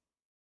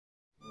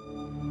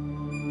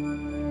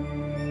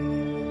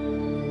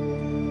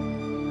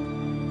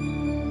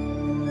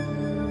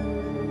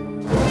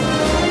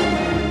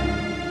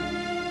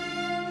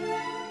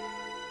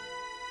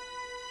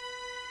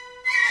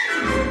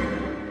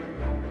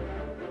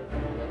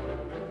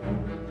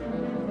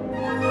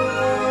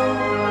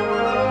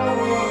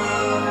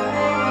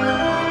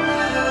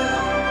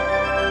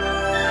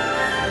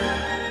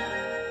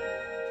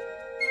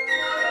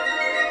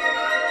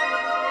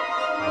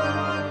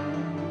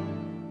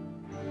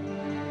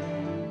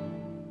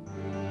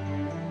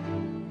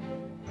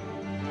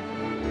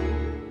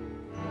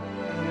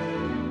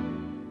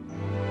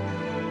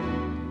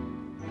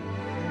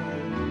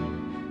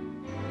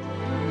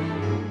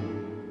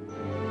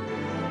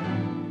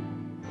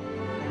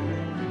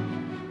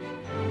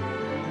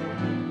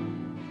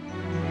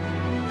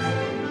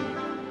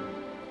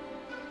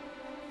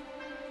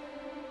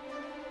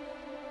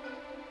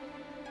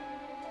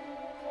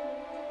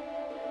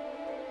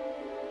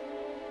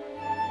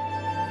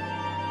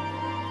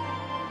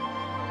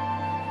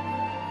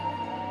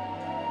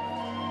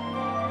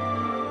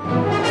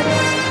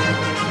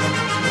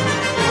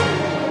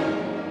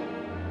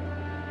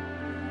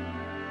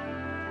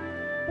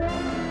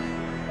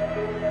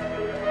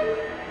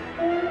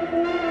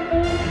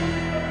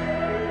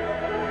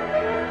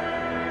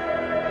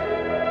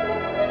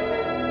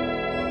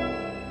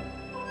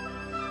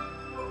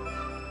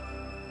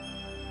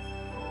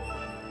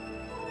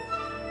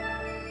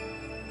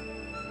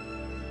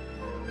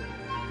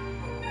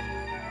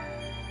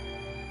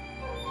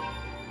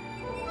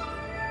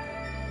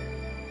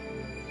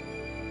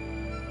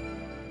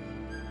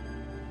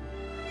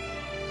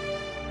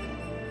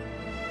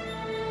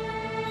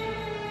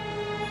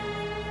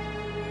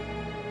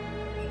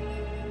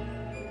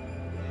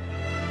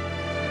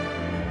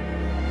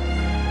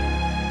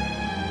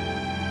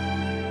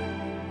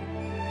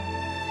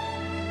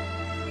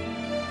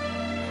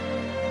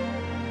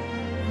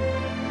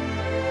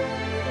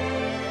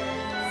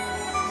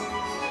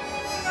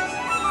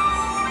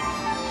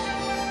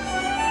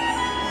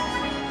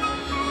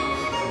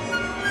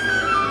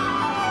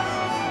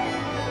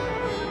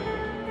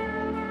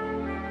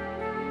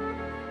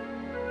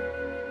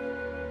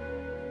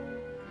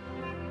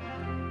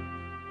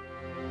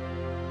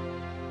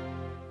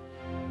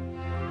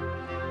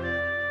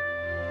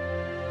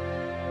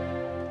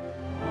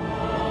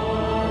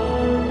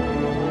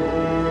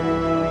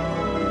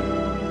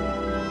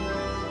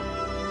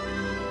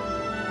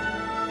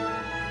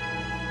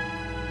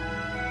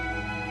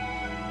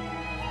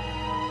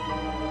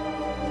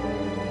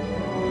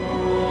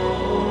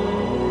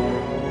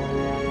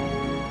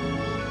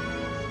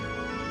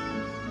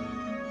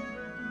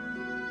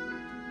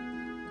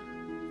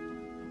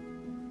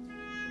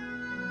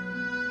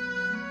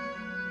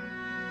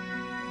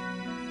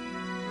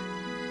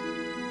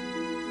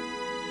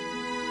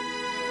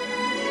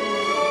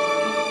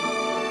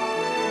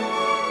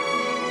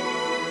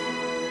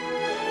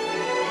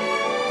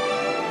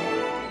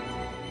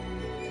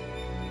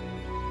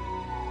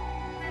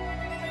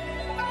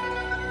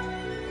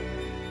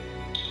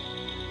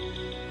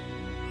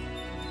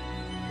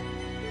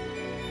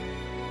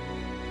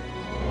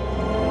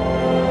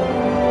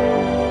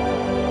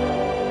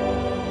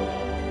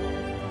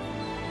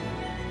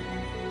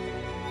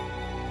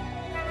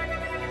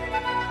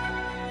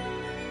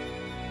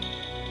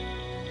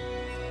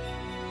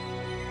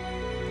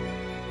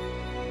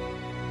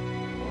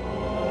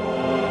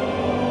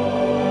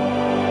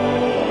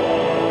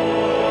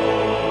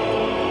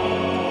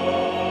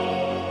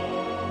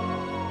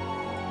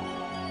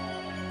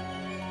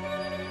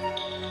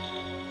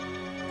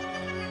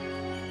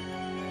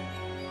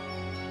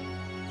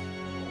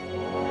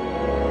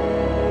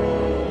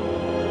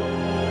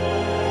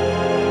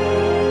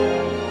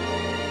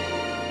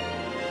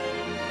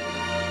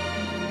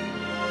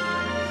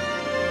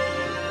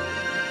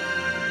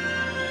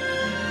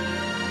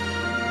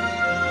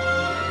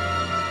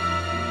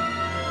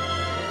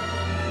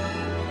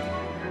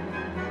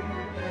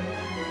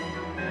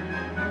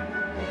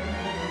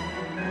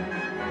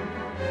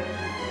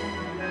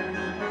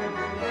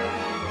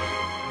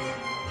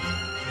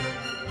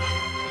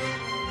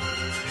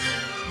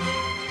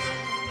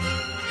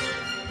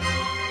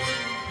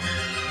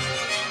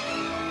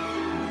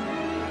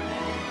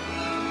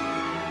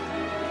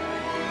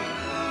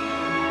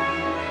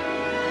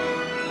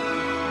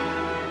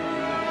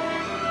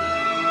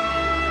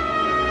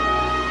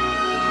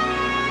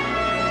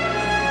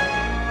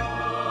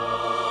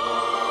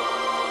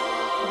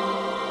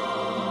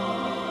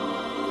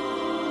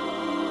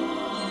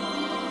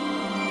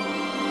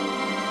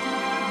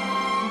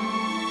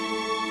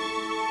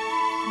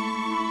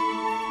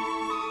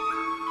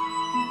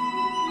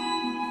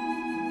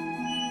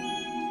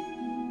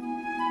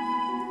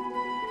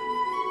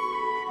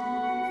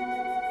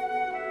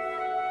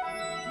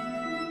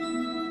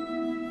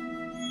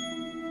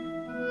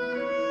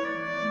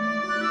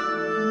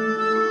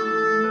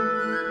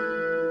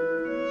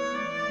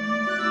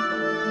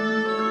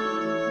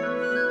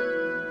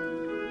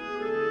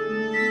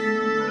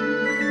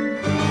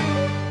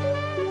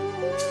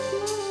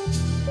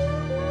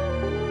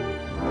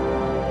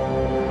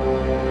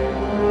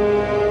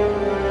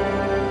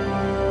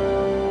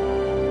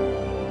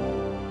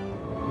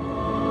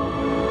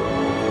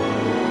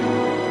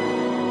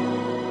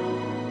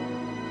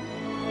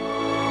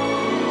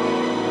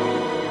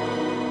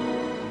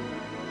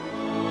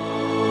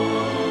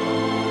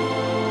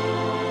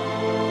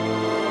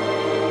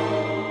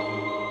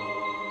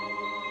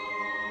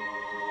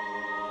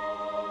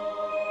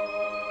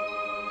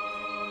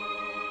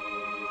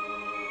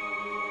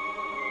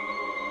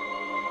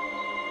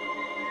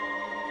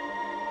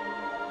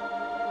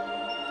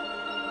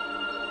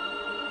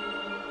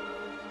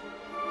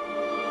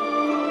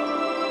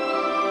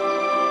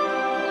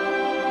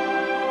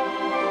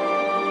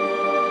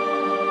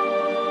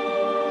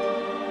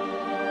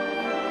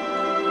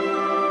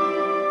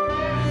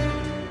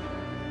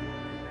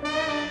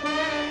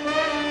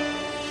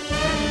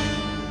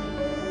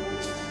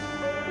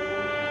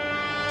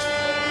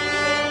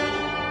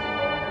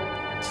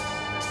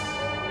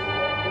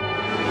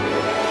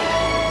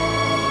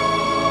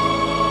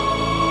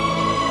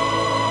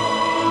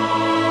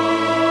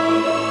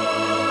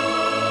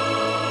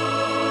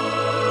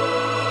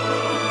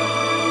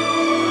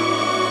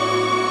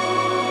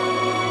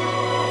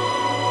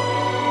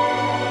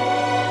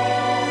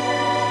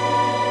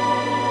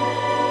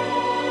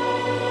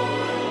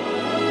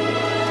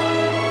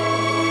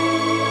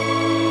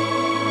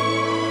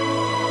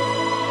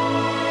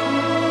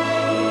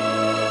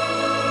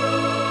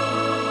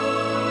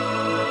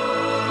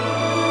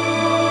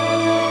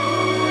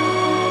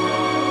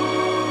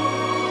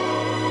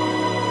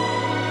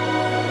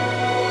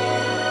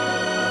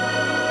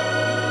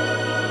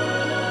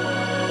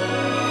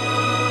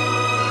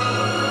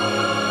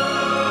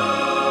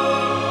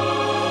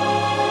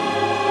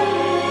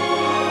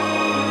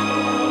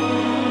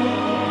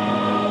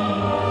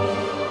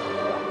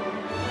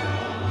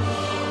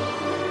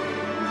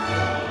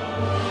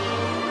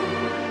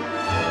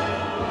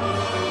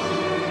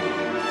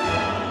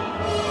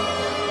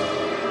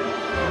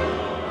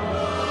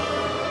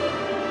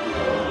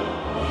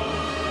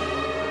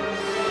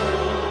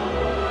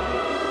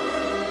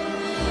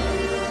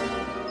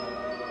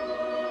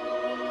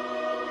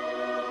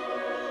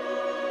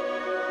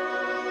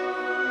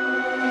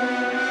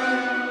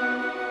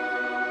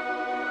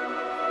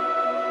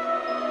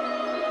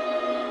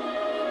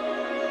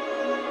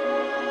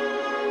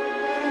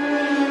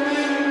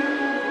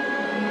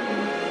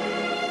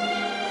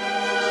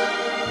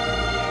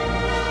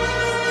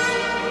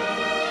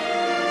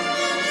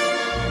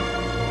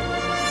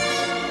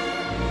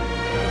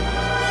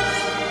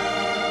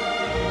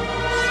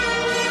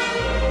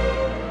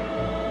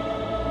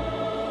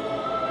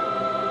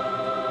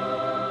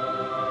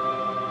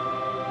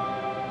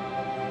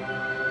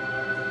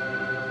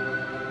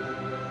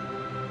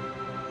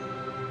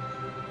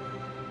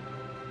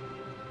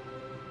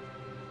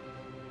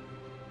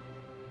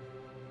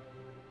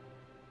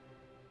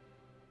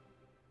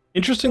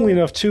 Interestingly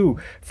enough, too,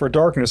 for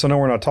Darkness, I know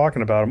we're not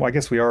talking about him. I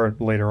guess we are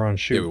later on,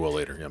 shoot. Yeah, we will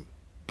later, yeah.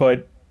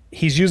 But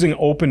he's using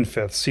open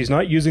fifths. He's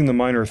not using the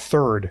minor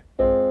third.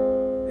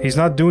 He's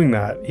not doing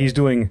that. He's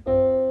doing...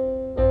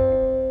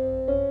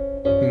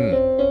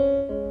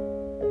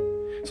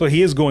 So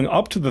he is going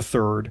up to the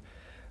third,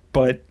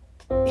 but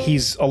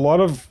a lot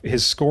of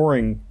his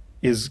scoring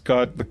is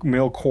got the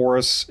male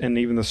chorus and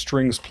even the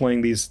strings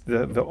playing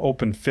the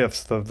open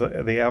fifths,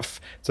 the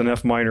F, it's an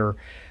F minor,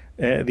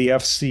 the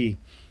FC.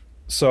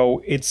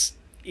 So it's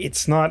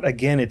not,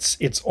 again,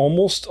 it's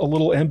almost a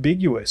little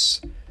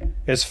ambiguous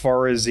as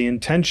far as the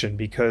intention,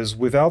 because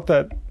without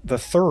the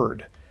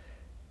third,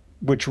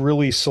 which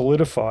really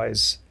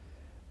solidifies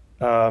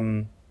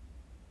the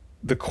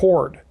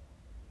chord.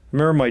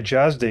 Remember my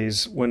jazz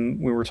days when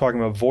we were talking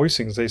about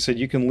voicings, they said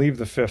you can leave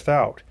the fifth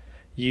out.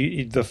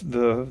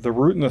 The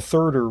root and the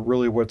third are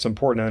really what's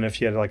important, and if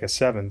you had like a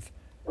seventh,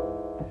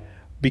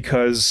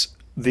 because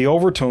the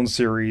overtone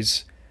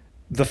series,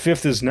 the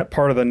fifth is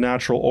part of the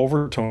natural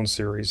overtone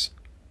series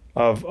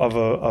of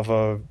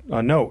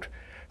a note,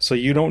 so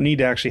you don't need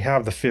to actually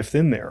have the fifth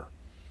in there.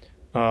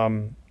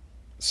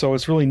 So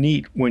it's really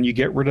neat when you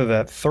get rid of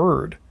that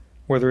third,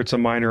 whether it's a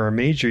minor or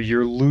major,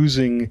 you're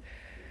losing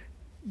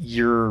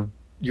your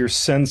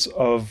sense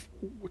of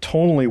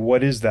tonally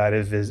what is that?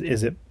 Is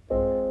it,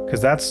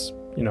 because that's,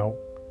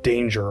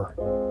 danger,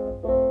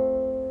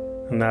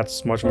 and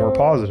that's much more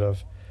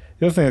positive.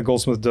 The other thing that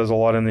Goldsmith does a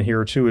lot in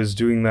here too is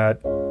doing that,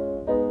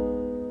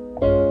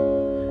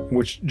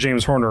 which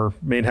James Horner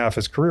made half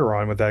his career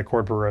on with that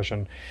chord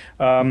progression.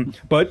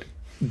 But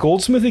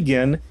Goldsmith,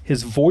 again,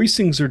 his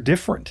voicings are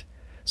different.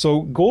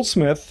 So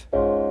Goldsmith,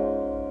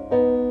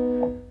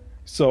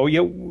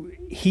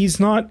 he's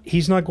not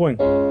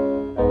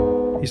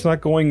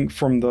going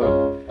from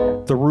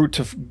the root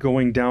to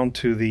going down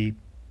to the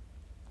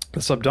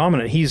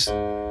subdominant. He's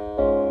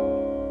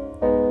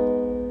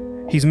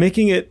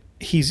making it.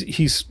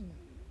 He's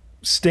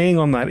staying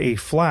on that A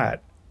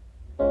flat,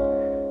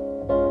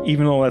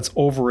 even though that's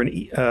over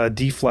an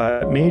D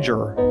flat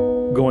major,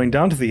 going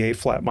down to the A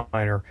flat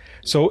minor.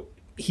 So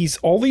he's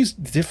all these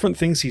different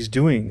things he's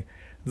doing.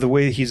 The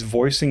way he's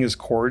voicing his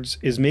chords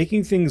is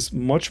making things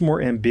much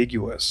more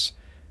ambiguous,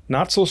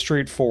 not so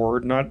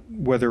straightforward. Not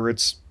whether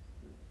it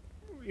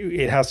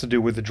has to do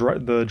with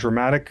the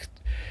dramatic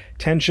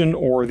tension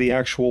or the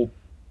actual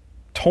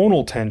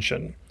tonal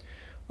tension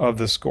of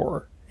the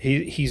score.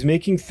 He's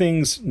making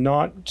things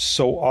not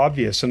so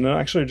obvious. And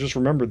actually, I just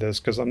remembered this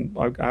because I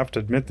have to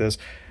admit this.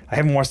 I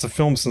haven't watched the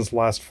film since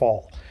last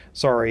fall.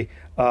 Sorry,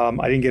 I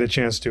didn't get a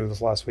chance to this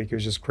last week. It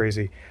was just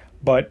crazy.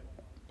 But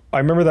I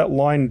remember that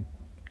line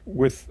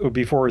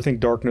before I think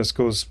Darkness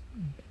goes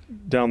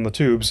down the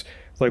tubes.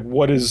 Like,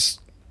 what is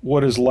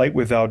light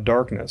without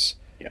darkness?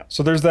 Yeah.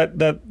 So there's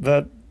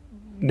that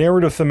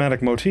narrative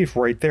thematic motif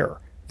right there.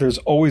 There's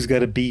always got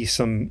to be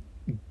some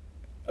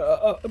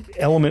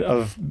element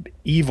of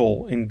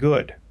evil and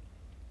good.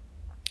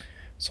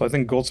 So I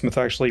think Goldsmith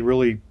actually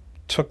really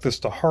took this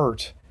to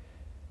heart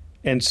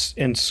and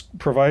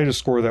provided a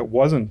score that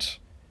wasn't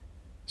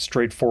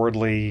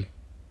straightforwardly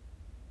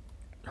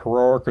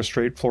heroic or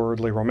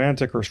straightforwardly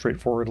romantic or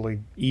straightforwardly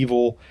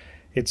evil.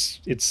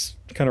 It's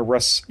kind of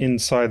rests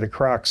inside the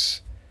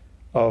cracks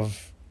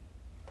of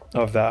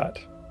that.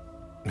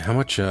 How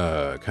much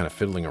kind of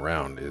fiddling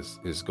around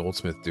is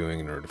Goldsmith doing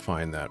in order to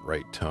find that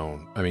right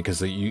tone? I mean,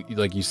 because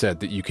like you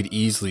said, that you could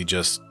easily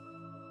just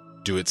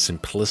do it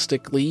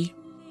simplistically,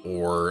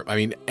 or I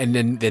mean, and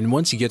then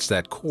once he gets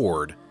that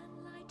chord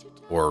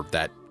or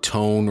that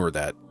tone or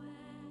that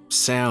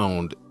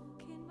sound,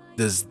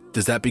 does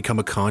that become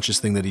a conscious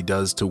thing that he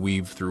does to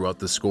weave throughout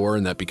the score,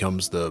 and that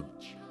becomes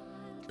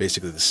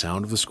basically the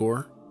sound of the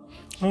score?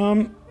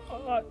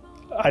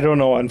 I don't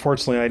know.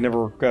 Unfortunately, I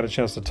never got a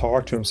chance to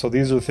talk to him, so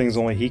these are things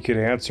only he could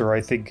answer.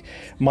 I think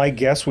my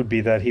guess would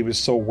be that he was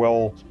so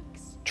well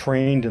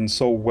trained and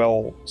so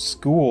well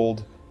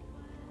schooled,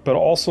 but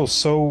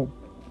also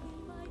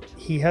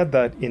he had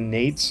that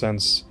innate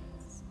sense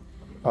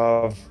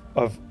of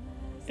a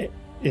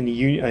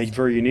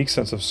very unique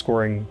sense of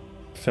scoring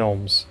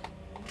films.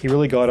 He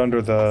really got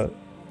under the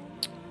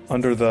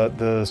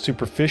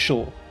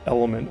superficial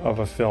element of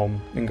a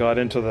film and got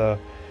into the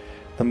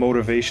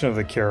motivation of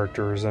the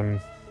characters, and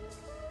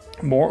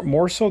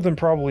more so than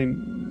probably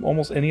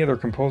almost any other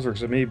composer,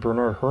 except maybe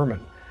Bernard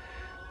Herrmann.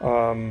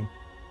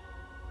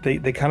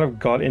 They kind of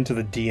got into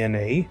the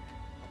DNA,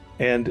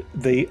 and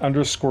they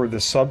underscored the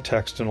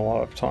subtext in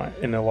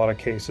a lot of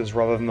cases,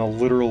 rather than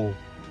the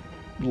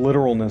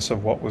literalness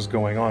of what was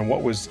going on.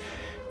 What was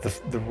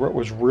what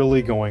was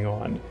really going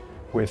on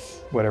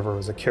with whatever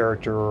was a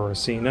character or a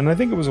scene. And I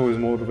think it was always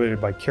motivated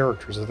by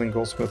characters. I think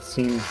Goldsmith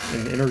seen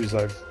in interviews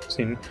I've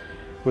seen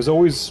was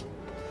always,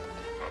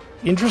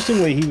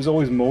 interestingly, he was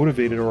always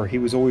motivated, or he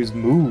was always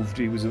moved.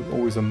 He was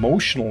always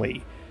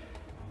emotionally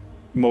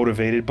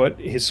motivated, but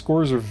his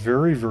scores are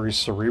very, very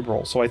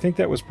cerebral. So I think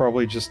that was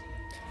probably just,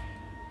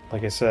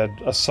 like I said,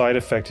 a side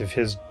effect of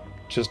his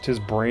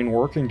brain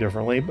working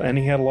differently. And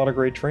he had a lot of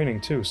great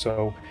training too.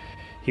 So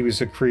he was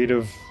a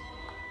creative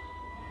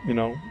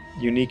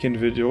unique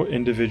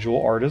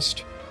individual artist,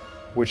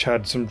 which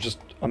had some just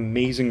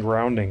amazing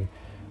grounding.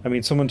 I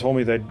mean, someone told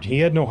me that he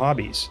had no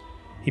hobbies.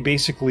 He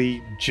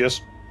basically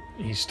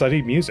he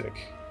studied music.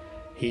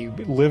 He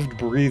lived,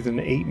 breathed, and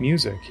ate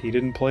music. He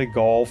didn't play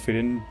golf. He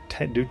didn't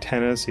do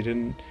tennis.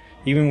 Even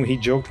when he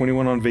joked when he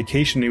went on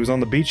vacation, he was on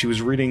the beach, he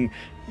was reading,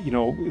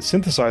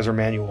 synthesizer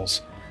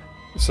manuals.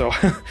 So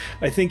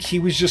I think he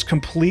was just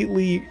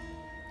completely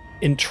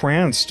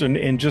entranced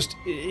and just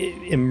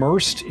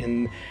immersed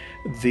in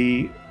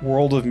the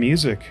world of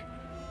music.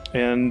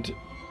 And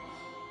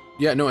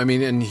yeah, no, I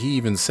mean, and he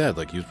even said,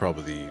 like, he was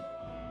probably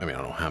I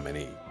don't know how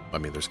many,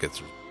 there's a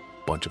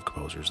bunch of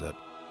composers that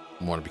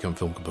want to become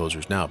film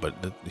composers now, but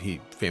he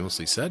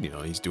famously said,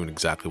 he's doing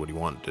exactly what he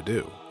wanted to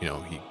do.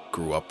 He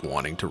grew up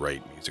wanting to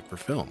write music for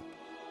film.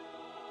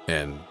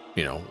 And,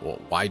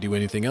 well, why do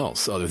anything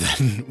else other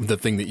than the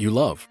thing that you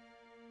love?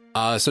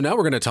 So now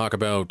we're going to talk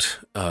about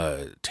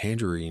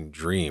Tangerine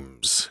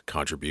Dream's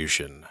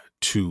contribution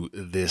to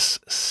this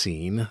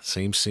scene.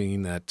 Same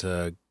scene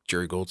that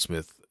Jerry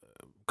Goldsmith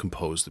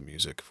composed the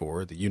music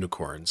for, the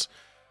Unicorns.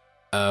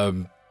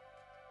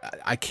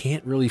 I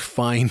can't really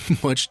find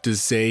much to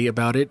say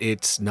about it.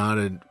 It's not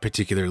a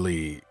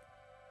particularly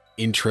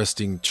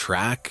interesting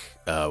track,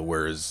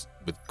 whereas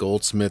with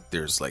Goldsmith,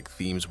 there's like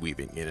themes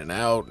weaving in and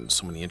out and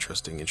so many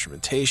interesting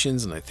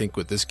instrumentations. And I think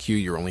with this cue,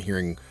 you're only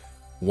hearing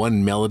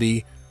one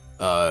melody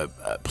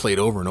played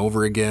over and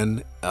over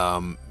again.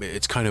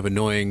 It's kind of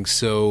annoying.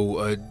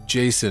 So,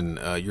 Jason,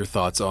 your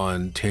thoughts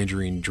on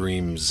Tangerine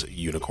Dream's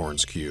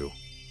Unicorns cue?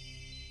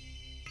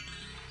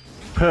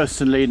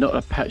 Personally, not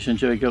a patch on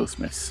Jerry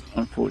Goldsmith's,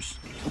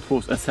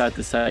 unfortunately, sad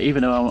to say,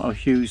 even though I'm a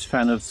huge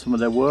fan of some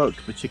of their work,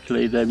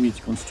 particularly their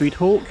music on Street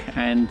Hawk,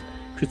 and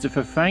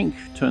Christopher Franke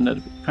turned out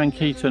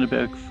to be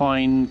a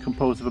fine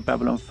composer for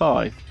Babylon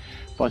 5.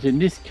 But in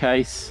this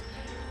case,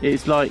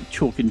 it's like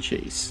chalk and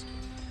cheese.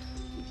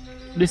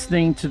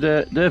 Listening to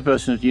their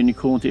version of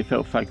Unicorns, it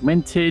felt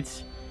fragmented.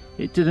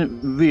 It didn't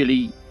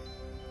really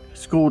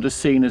score the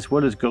scene as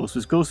well as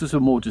Goldsmith's. Goldsmith's were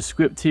more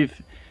descriptive.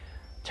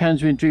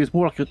 Tangerine Dream is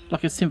more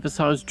like a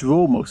synthesized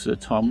draw most of the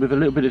time, with a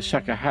little bit of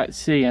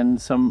shakuhachi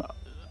and some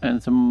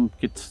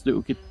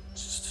little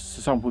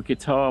sample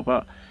guitar,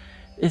 but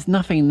there's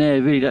nothing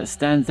there really that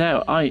stands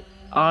out.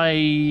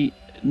 I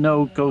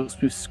know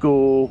Goldsmith's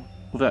score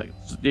without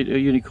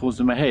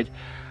Unicorns in my head.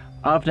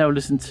 I've now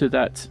listened to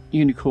that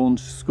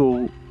Unicorns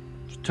score,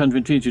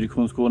 Tangerine Dream's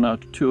Unicorn score, now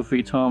 2 or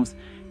 3 times,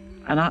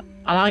 and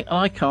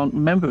I can't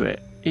remember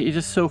it. It is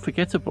just so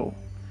forgettable.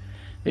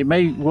 It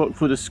may work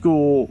for the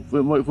score,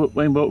 it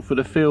may work for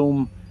the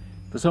film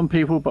for some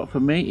people, but for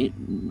me,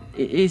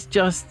 it's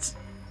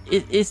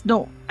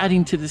not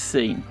adding to the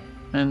scene,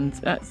 and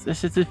that's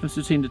the difference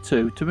between the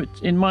two.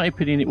 In my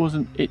opinion,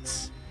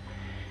 it's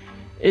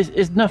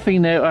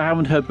nothing there I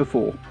haven't heard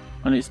before,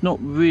 and it's not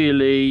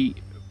really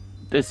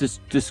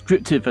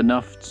descriptive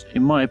enough,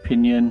 in my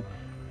opinion,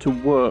 to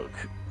work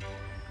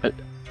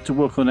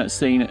on that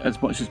scene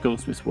as much as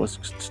Goldsmith was.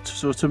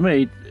 So to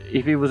me,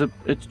 if it was a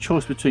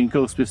choice between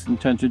Goldsmith and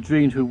Tangerine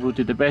Dream, who would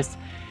do the best,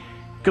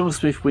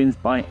 Goldsmith wins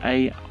by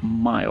a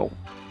mile.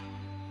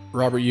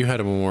 Robert, you had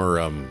a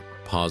more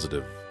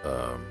positive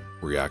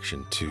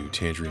reaction to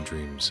Tangerine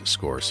Dream's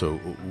score. So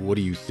what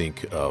do you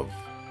think of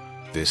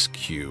this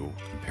cue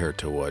compared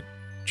to what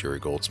Jerry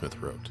Goldsmith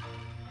wrote?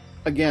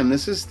 Again,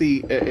 this is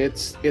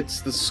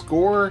it's the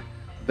score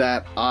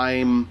that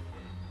I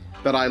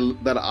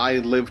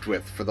lived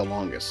with for the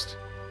longest.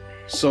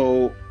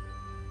 So,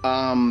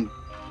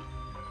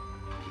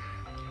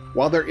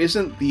 while there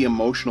isn't the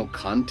emotional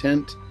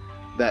content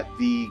that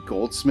the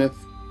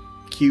Goldsmith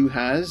cue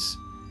has,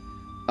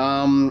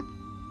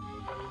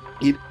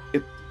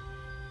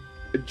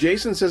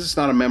 Jason says it's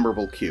not a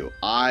memorable cue.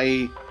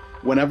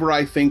 Whenever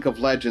I think of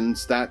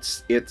Legends,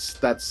 that's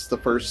the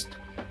first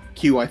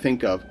cue I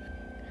think of.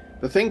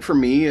 The thing for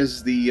me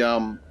is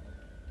the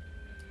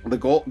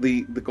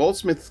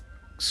Goldsmith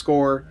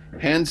score,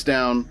 hands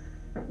down,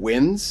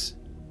 wins.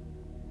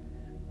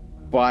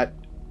 But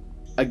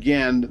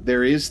again,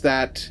 there is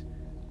that,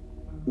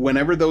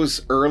 whenever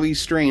those early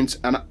strains,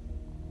 and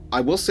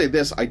I will say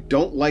this, I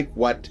don't like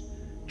what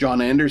John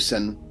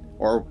Anderson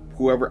or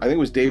whoever, I think it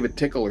was David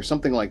Tickle or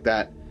something like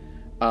that,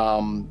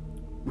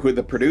 who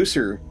the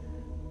producer,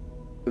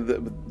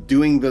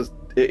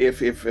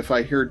 if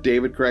I heard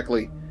David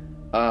correctly,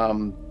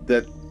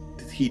 that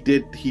he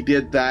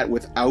did that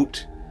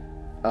without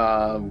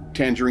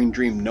Tangerine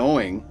Dream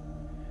knowing.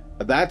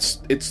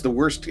 It's the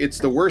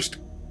worst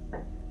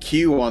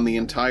cue on the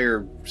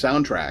entire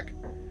soundtrack.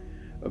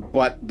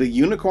 But the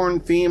Unicorn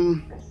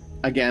theme,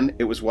 again,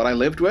 it was what I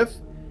lived with.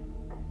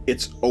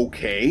 It's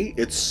okay.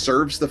 It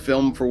serves the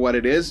film for what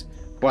it is,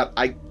 but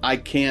I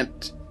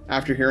can't,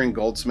 after hearing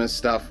Goldsmith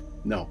stuff,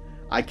 no,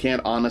 I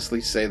can't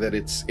honestly say that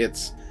it's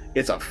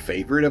a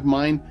favorite of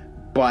mine,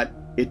 but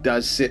it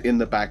does sit in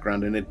the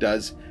background and it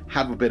does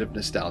have a bit of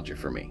nostalgia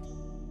for me.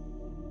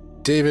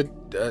 David,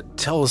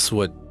 tell us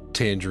what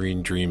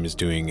Tangerine Dream is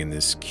doing in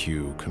this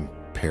cue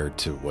compared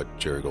to what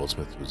Jerry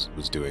Goldsmith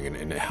was doing,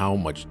 and how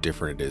much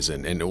different it is,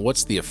 and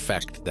what's the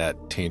effect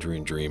that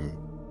Tangerine Dream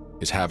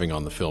is having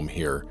on the film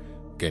here,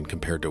 again,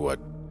 compared to what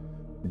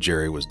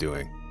Jerry was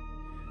doing?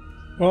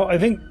 Well, I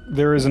think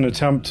there is an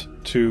attempt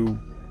to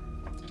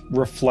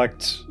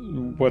reflect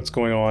what's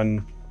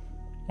going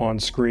on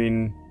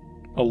screen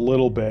a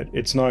little bit.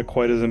 It's not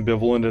quite as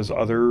ambivalent as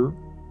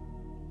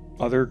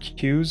other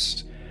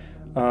cues.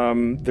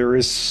 There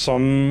is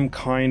some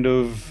kind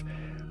of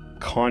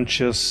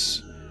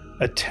conscious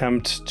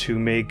attempt to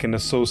make an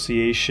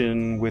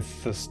association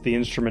with the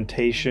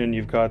instrumentation.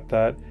 You've got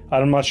that.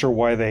 I'm not sure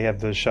why they had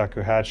the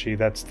shakuhachi.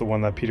 That's the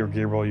one that Peter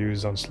Gabriel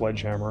used on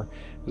Sledgehammer.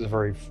 It was a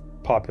very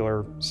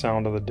popular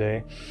sound of the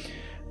day.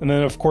 And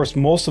then, of course,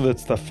 most of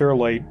it's the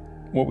Fairlight,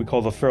 what we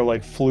call the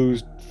Fairlight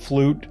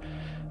flute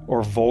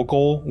or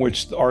vocal,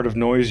 which Art of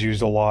Noise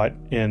used a lot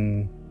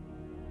in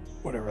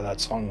whatever that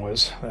song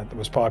was that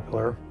was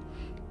popular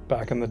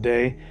back in the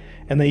day.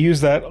 And they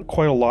use that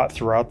quite a lot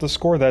throughout the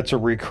score. That's a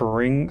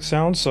recurring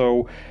sound,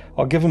 so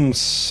I'll give them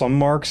some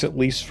marks at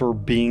least for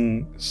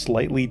being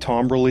slightly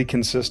timbrally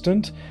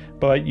consistent.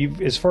 But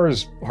as far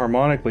as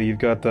harmonically, you've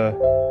got the...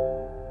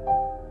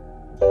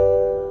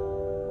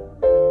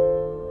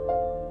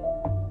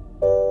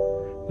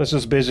 That's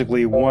just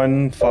basically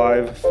 1,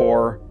 5,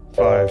 4,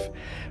 5.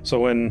 So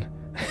when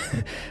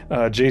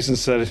Jason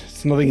said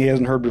it's nothing he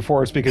hasn't heard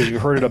before, it's because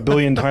you've heard it a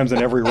billion times in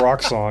every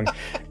rock song.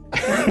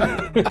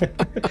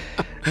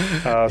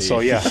 So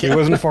yeah, he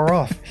wasn't far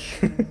off.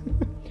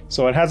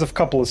 So it has a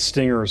couple of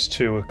stingers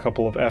too, a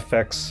couple of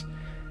FX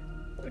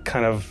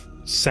kind of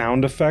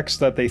sound effects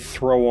that they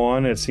throw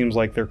on. It seems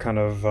like they're kind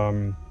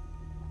of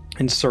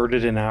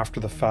inserted in after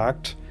the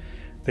fact.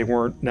 They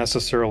weren't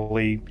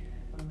necessarily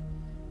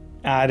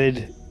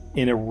added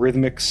in a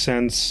rhythmic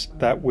sense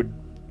that would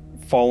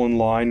fall in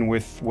line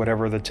with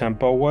whatever the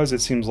tempo was.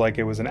 It seems like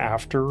it was an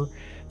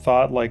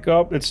afterthought, like,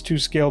 oh, it's too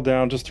scaled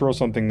down, just throw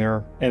something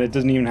there. And it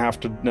doesn't even have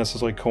to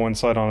necessarily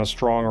coincide on a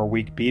strong or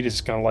weak beat.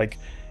 It's kind of like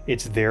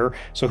it's there.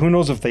 So who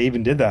knows if they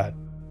even did that?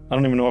 I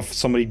don't even know if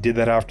somebody did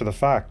that after the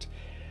fact.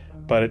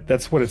 But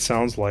that's what it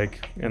sounds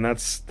like. And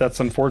that's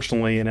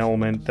unfortunately an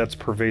element that's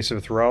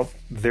pervasive throughout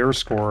their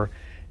score,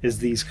 is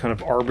these kind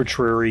of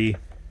arbitrary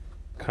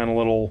kind of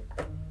little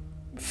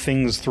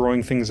things,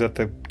 throwing things at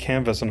the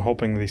canvas and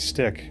hoping they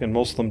stick, and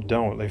most of them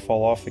don't. They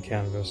fall off the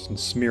canvas and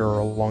smear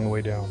along the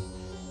way down.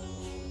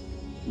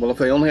 Well, if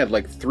they only had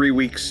like 3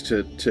 weeks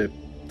to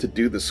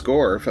do the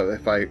score,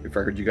 if I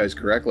heard you guys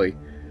correctly,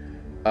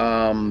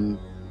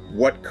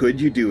 what could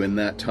you do in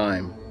that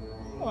time?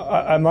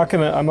 I'm not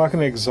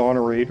gonna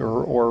exonerate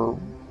or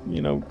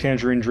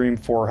Tangerine Dream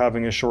for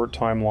having a short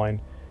timeline.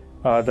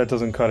 That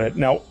doesn't cut it.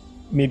 Now,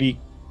 maybe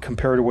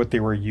compared to what they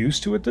were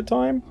used to at the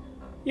time.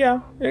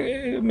 Yeah,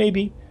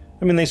 maybe.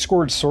 I mean, they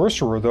scored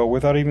Sorcerer, though,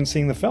 without even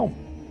seeing the film.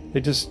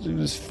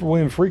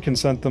 William Friedkin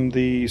sent them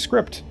the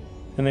script,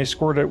 and they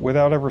scored it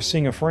without ever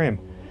seeing a frame.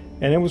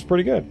 And it was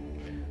pretty good.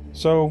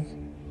 So,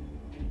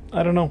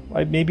 I don't know.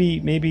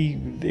 Maybe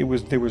it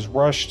was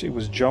rushed, it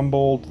was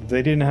jumbled,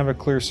 they didn't have a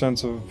clear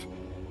sense of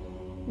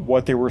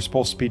what they were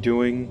supposed to be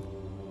doing.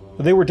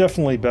 They were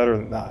definitely better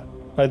than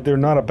that. They're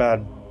not a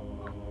bad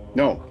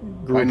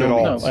group at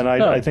all, and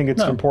I think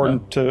it's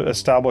important to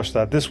establish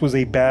that this was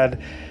a bad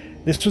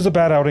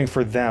outing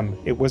for them.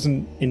 It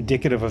wasn't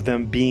indicative of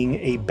them being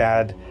a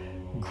bad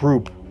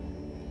group.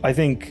 I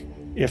think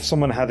if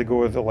someone had to go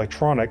with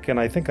electronic, and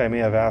I think I may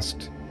have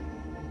asked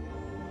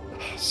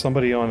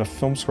somebody on a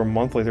Film Score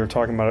Monthly, they were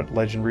talking about it,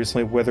 Legend,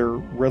 recently, whether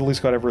Ridley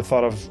Scott ever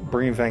thought of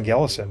bringing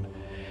Vangelis in,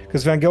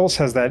 because Vangelis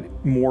has that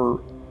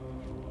more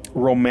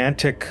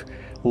romantic,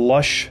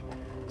 lush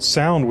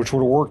sound, which would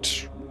have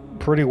worked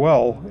pretty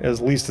well, at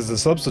least as a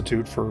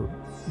substitute for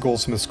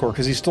Goldsmith's score,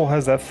 because he still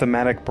has that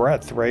thematic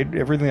breadth, right?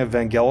 Everything that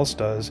Vangelis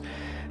does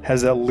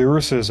has that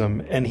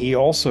lyricism, and he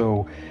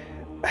also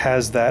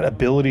has that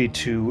ability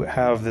to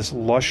have this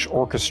lush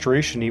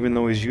orchestration, even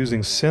though he's using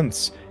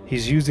synths.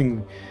 He's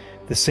using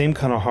the same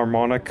kind of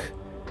harmonic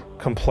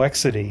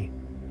complexity,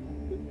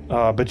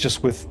 but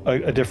just with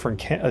a different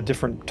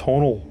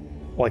tonal,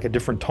 like a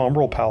different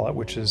timbral palette,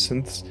 which is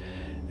synths,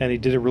 and he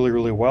did it really,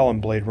 really well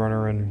in Blade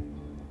Runner and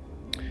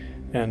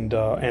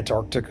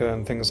Antarctica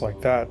and things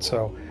like that.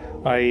 So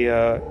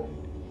I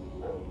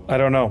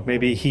don't know.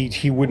 Maybe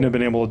he wouldn't have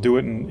been able to do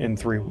it in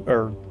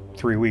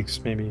 3 weeks.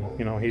 Maybe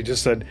he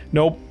just said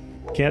nope,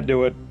 can't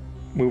do it.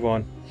 Move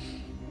on.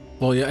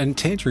 Well, yeah, and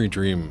Tangerine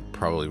Dream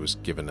probably was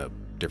given a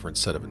different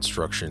set of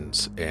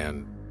instructions,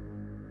 and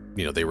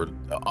they were.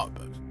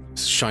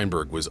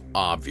 Sheinberg was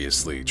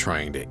obviously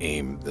trying to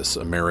aim this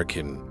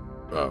American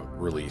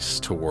release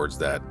towards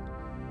that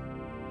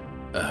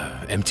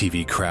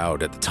MTV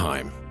crowd at the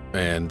time.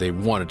 And they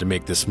wanted to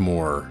make this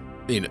more,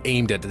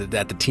 aimed at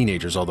the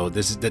teenagers. Although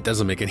that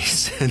doesn't make any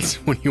sense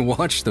when you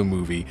watch the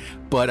movie.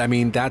 But I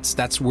mean,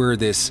 that's where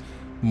this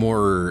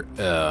more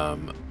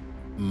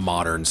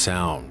modern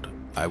sound,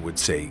 I would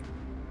say,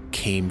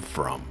 came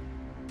from,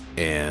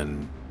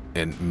 and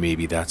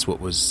maybe that's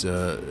what was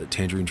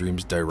Tangerine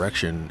Dream's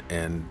direction,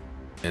 and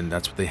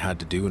that's what they had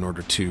to do in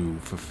order to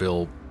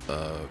fulfill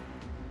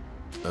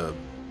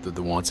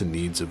the wants and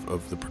needs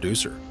of the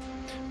producer.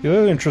 The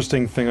other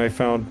interesting thing I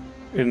found,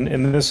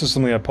 and this is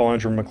something that Paul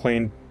Andrew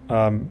McLean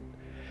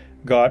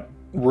got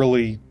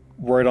really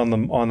right on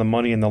the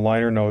money in the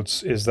liner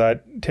notes, is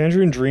that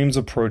Tangerine Dream's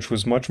approach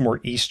was much more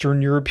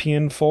Eastern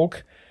European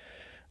folk,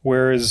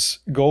 whereas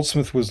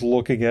Goldsmith was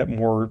looking at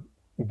more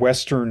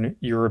Western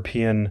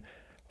European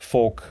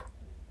folk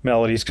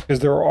melodies,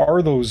 because there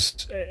are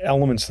those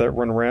elements that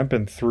run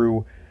rampant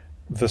through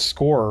the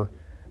score,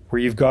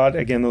 where you've got,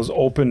 again, those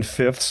open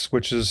fifths,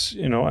 which is,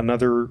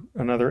 another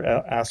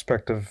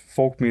aspect of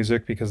folk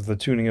music because of the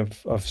tuning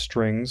of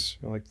strings,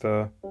 like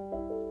those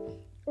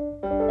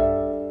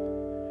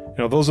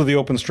are the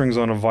open strings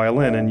on a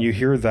violin, and you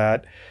hear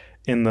that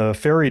in the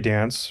fairy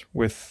dance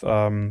with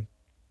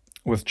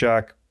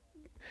Jack,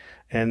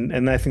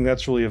 and I think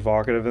that's really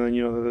evocative. And then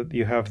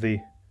you have the,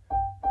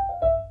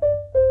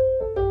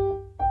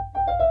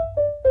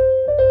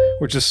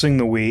 which is Sing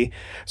the Wee.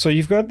 So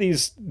you've got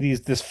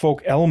this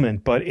folk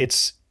element, but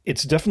it's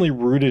definitely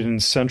rooted in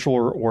Central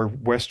or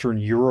Western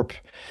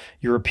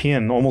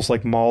European, almost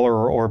like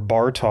Mahler or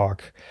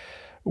Bartok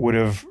would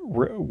have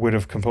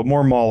composed.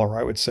 More Mahler,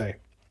 I would say.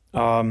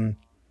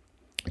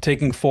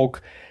 Taking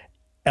folk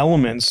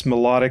elements,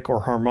 melodic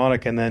or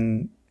harmonic, and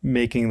then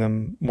making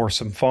them more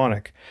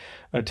symphonic.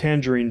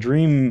 Tangerine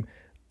Dream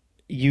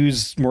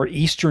used more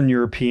Eastern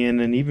European,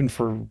 and even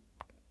for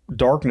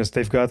darkness,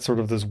 they've got sort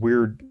of this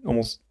weird,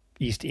 almost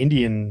East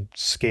Indian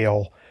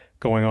scale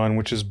going on,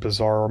 which is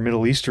bizarre, or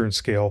Middle Eastern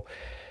scale.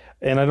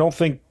 And I don't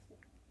think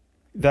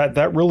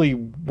that really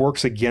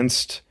works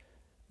against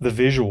the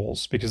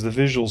visuals, because the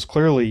visuals,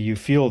 clearly you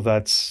feel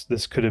this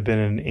could have been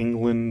in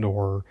England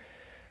or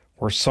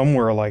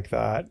somewhere like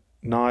that,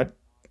 not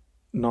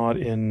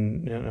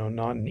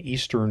in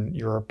Eastern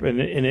Europe, and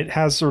it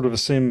has sort of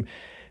a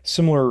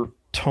similar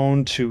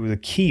tone to The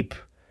Keep,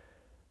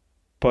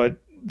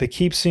 but The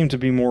Keep seemed to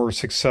be more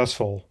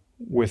successful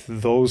with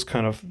those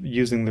kind of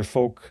using their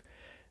folk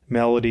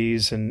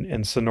melodies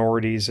and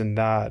sonorities, and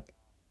that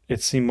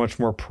it seemed much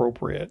more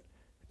appropriate.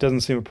 It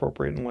doesn't seem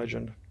appropriate in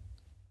Legend.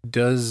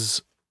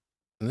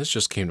 And this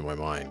just came to my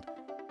mind,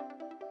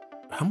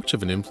 how much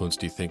of an influence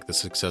do you think the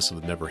success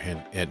of the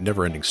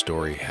Never-Ending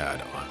Story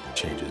had on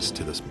changes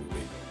to this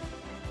movie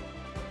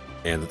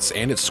and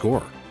its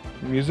score?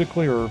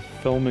 Musically or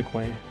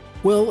filmically?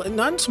 Well,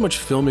 not so much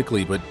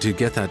filmically, but to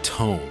get that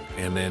tone,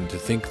 and then to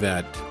think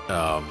that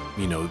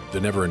the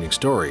Never-Ending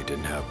Story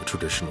didn't have a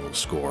traditional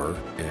score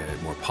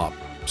and more pop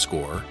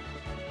score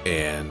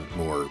and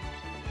more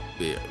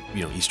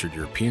Eastern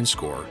European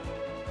score.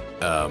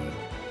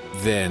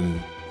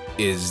 Then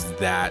is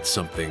that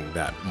something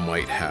that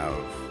might have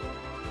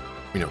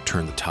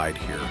turned the tide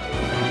here?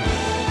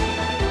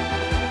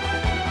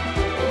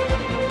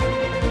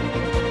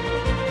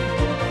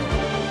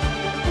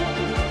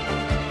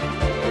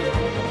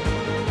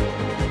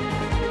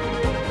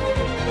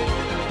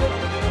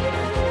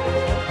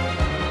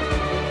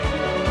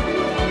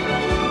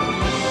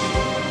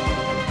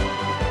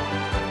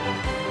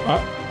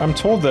 I'm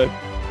told that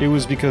it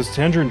was because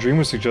Tangerine Dream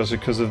was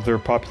suggested because of their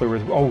popular...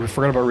 Oh, we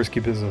forgot about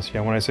Risky Business.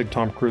 Yeah, when I said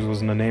Tom Cruise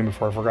wasn't a name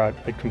before, I forgot.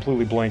 I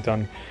completely blanked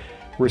on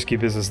Risky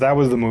Business. That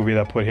was the movie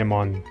that put him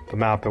on the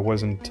map. It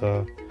wasn't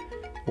Top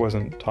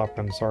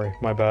Gun. Sorry,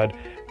 my bad.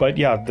 But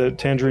yeah, the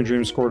Tangerine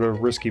Dream score to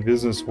Risky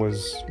Business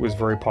was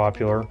very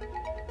popular.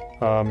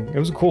 It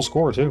was a cool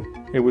score too.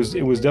 It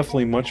was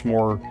definitely much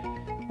more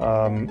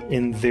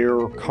in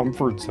their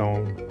comfort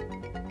zone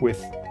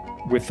with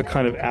the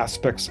kind of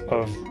aspects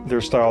of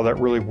their style that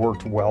really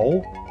worked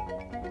well,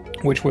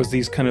 which was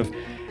these kind of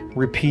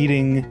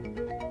repeating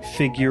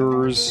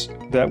figures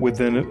that would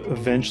then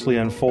eventually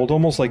unfold,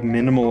 almost like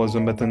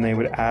minimalism, but then they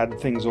would add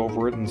things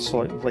over it and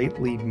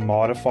slightly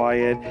modify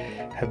it,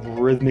 have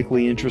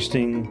rhythmically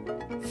interesting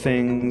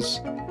things,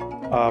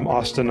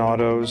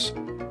 ostinatos,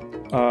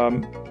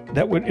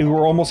 that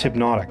were almost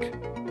hypnotic.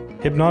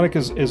 Hypnotic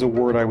is a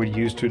word I would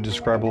use to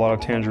describe a lot of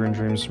Tangerine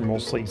Dream's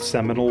mostly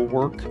seminal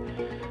work.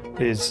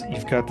 Is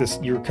you've got this,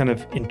 you're kind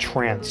of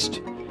entranced,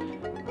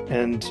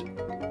 and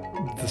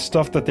the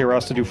stuff that they were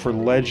asked to do for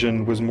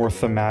Legend was more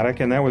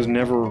thematic, and that was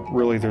never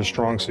really their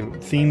strong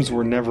suit. Themes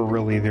were never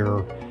really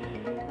their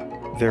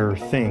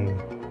thing.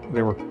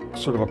 They were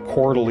sort of a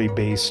chordally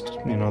based,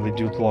 they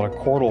do a lot of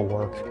chordal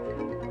work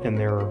in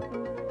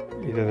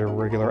either their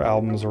regular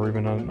albums or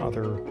even on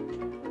other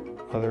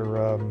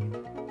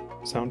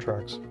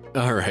soundtracks.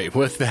 All right,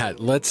 with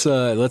that, let's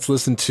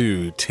listen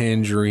to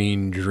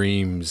Tangerine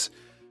Dream's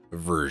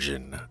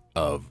version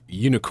of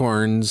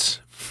Unicorns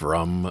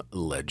from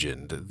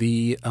Legend,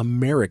 the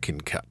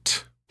American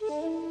cut.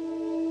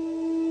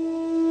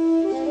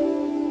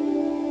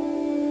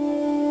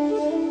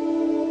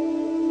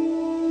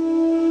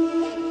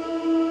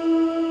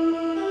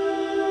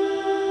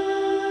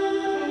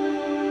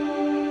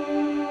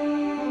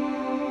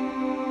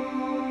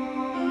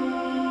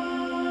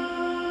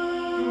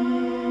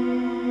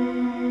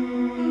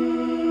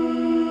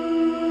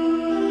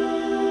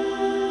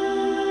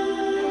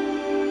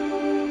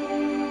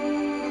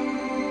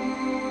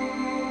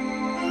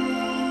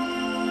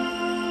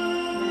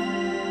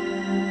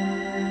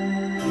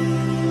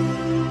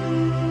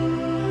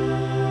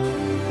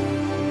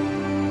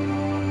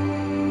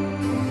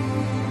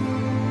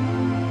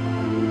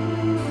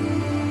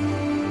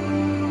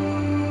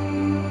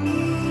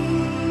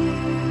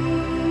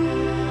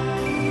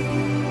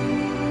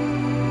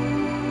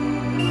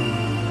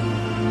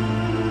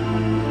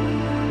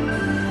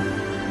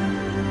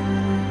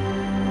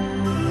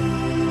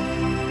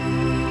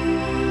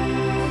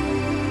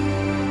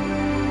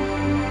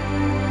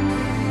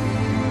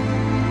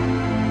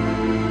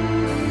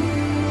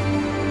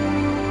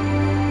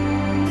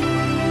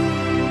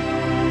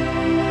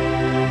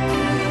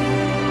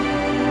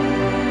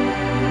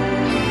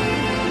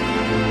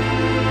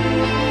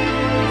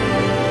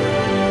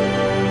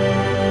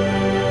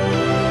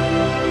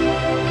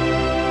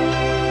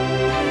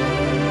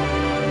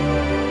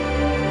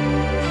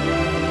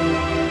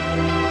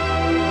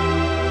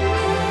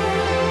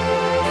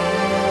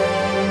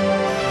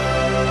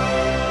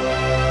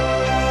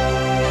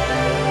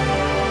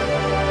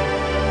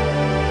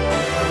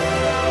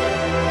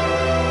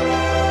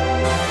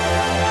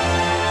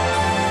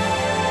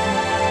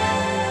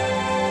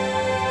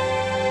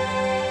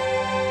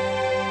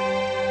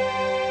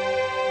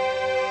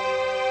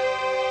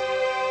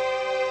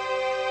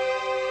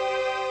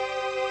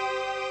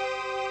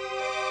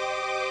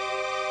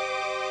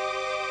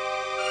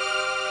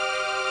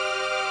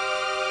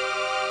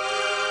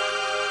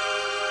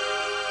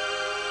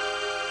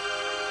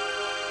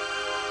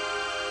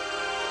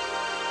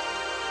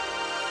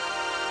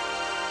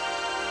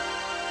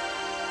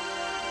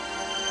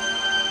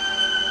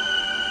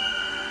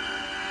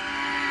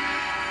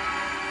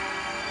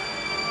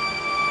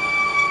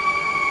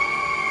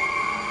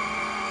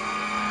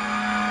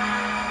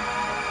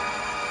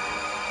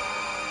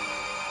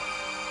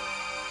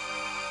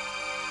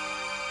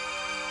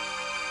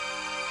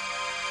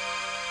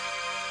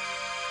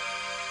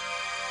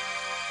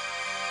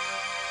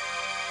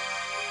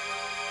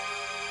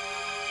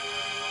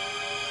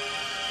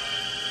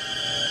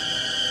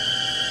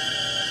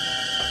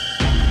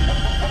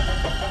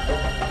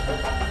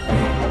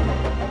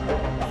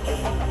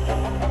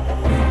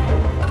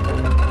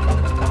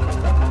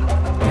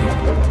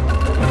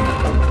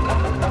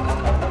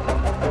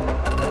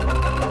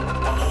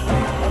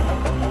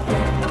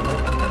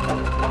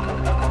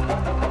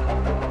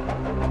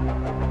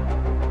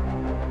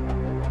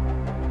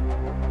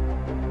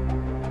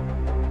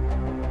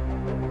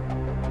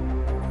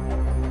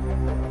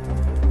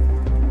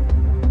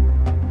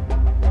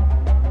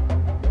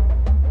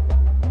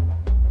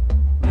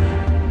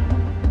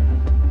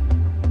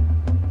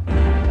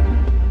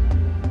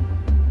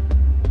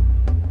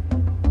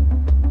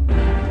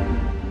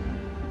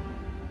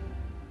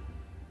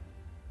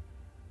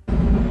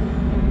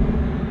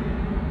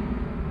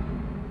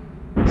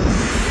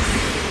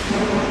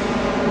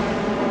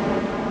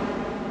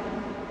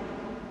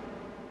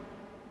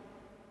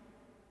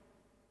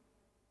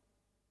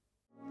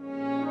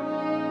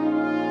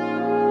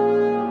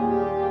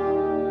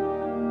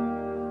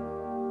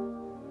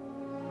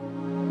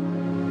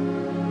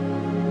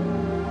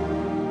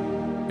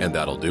 And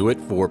that'll do it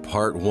for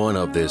part 1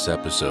 of this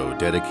episode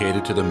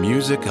dedicated to the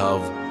music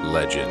of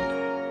legend.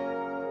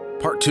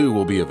 Part 2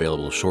 will be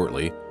available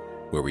shortly,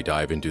 where we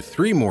dive into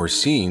 3 more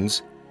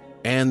scenes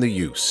and the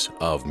use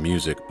of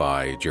music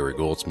by Jerry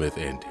Goldsmith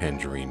and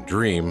Tangerine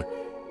Dream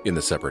in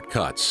the separate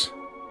cuts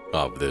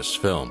of this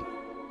film.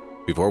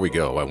 Before we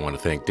go, I want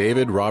to thank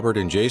David, Robert,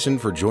 and Jason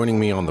for joining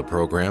me on the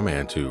program,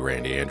 and to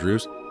Randy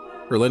Andrews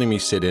for letting me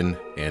sit in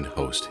and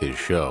host his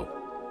show.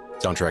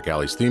 Soundtrack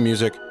Alley's theme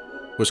music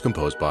was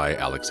composed by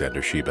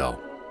Alexander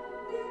Shebel.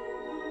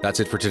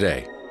 That's it for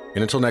today,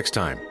 and until next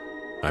time,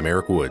 I'm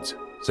Eric Woods,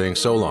 saying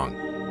so long,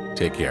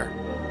 take care,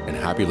 and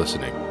happy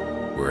listening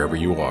wherever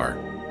you are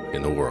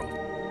in the world.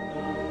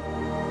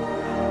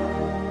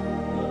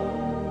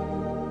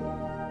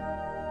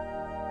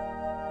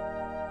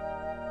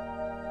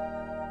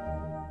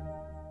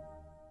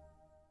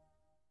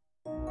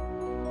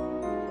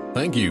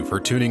 Thank you for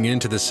tuning in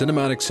to the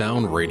Cinematic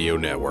Sound Radio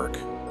Network.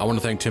 I want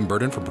to thank Tim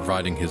Burton for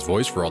providing his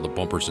voice for all the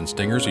bumpers and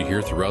stingers you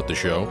hear throughout the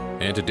show,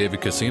 and to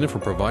David Cassina for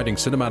providing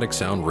Cinematic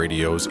Sound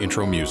Radio's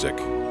intro music.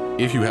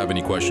 If you have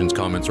any questions,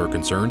 comments, or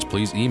concerns,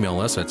 please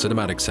email us at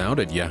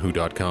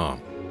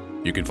cinematicsound@yahoo.com.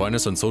 You can find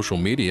us on social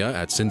media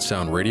at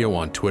CinSound Radio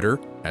on Twitter,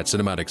 at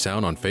Cinematic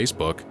Sound on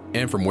Facebook,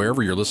 and from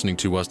wherever you're listening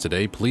to us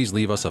today, please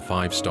leave us a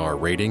 5-star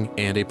rating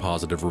and a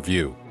positive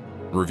review.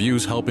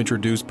 Reviews help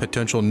introduce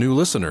potential new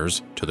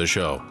listeners to the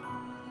show.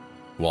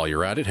 While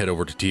you're at it, head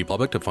over to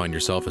TeePublic to find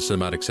yourself a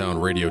Cinematic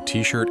Sound Radio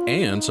t-shirt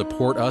and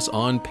support us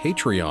on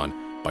Patreon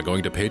by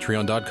going to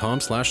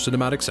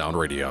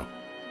patreon.com/cinematicsoundradio.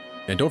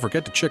 And don't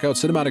forget to check out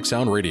Cinematic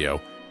Sound Radio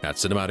at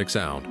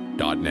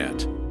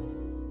cinematicsound.net.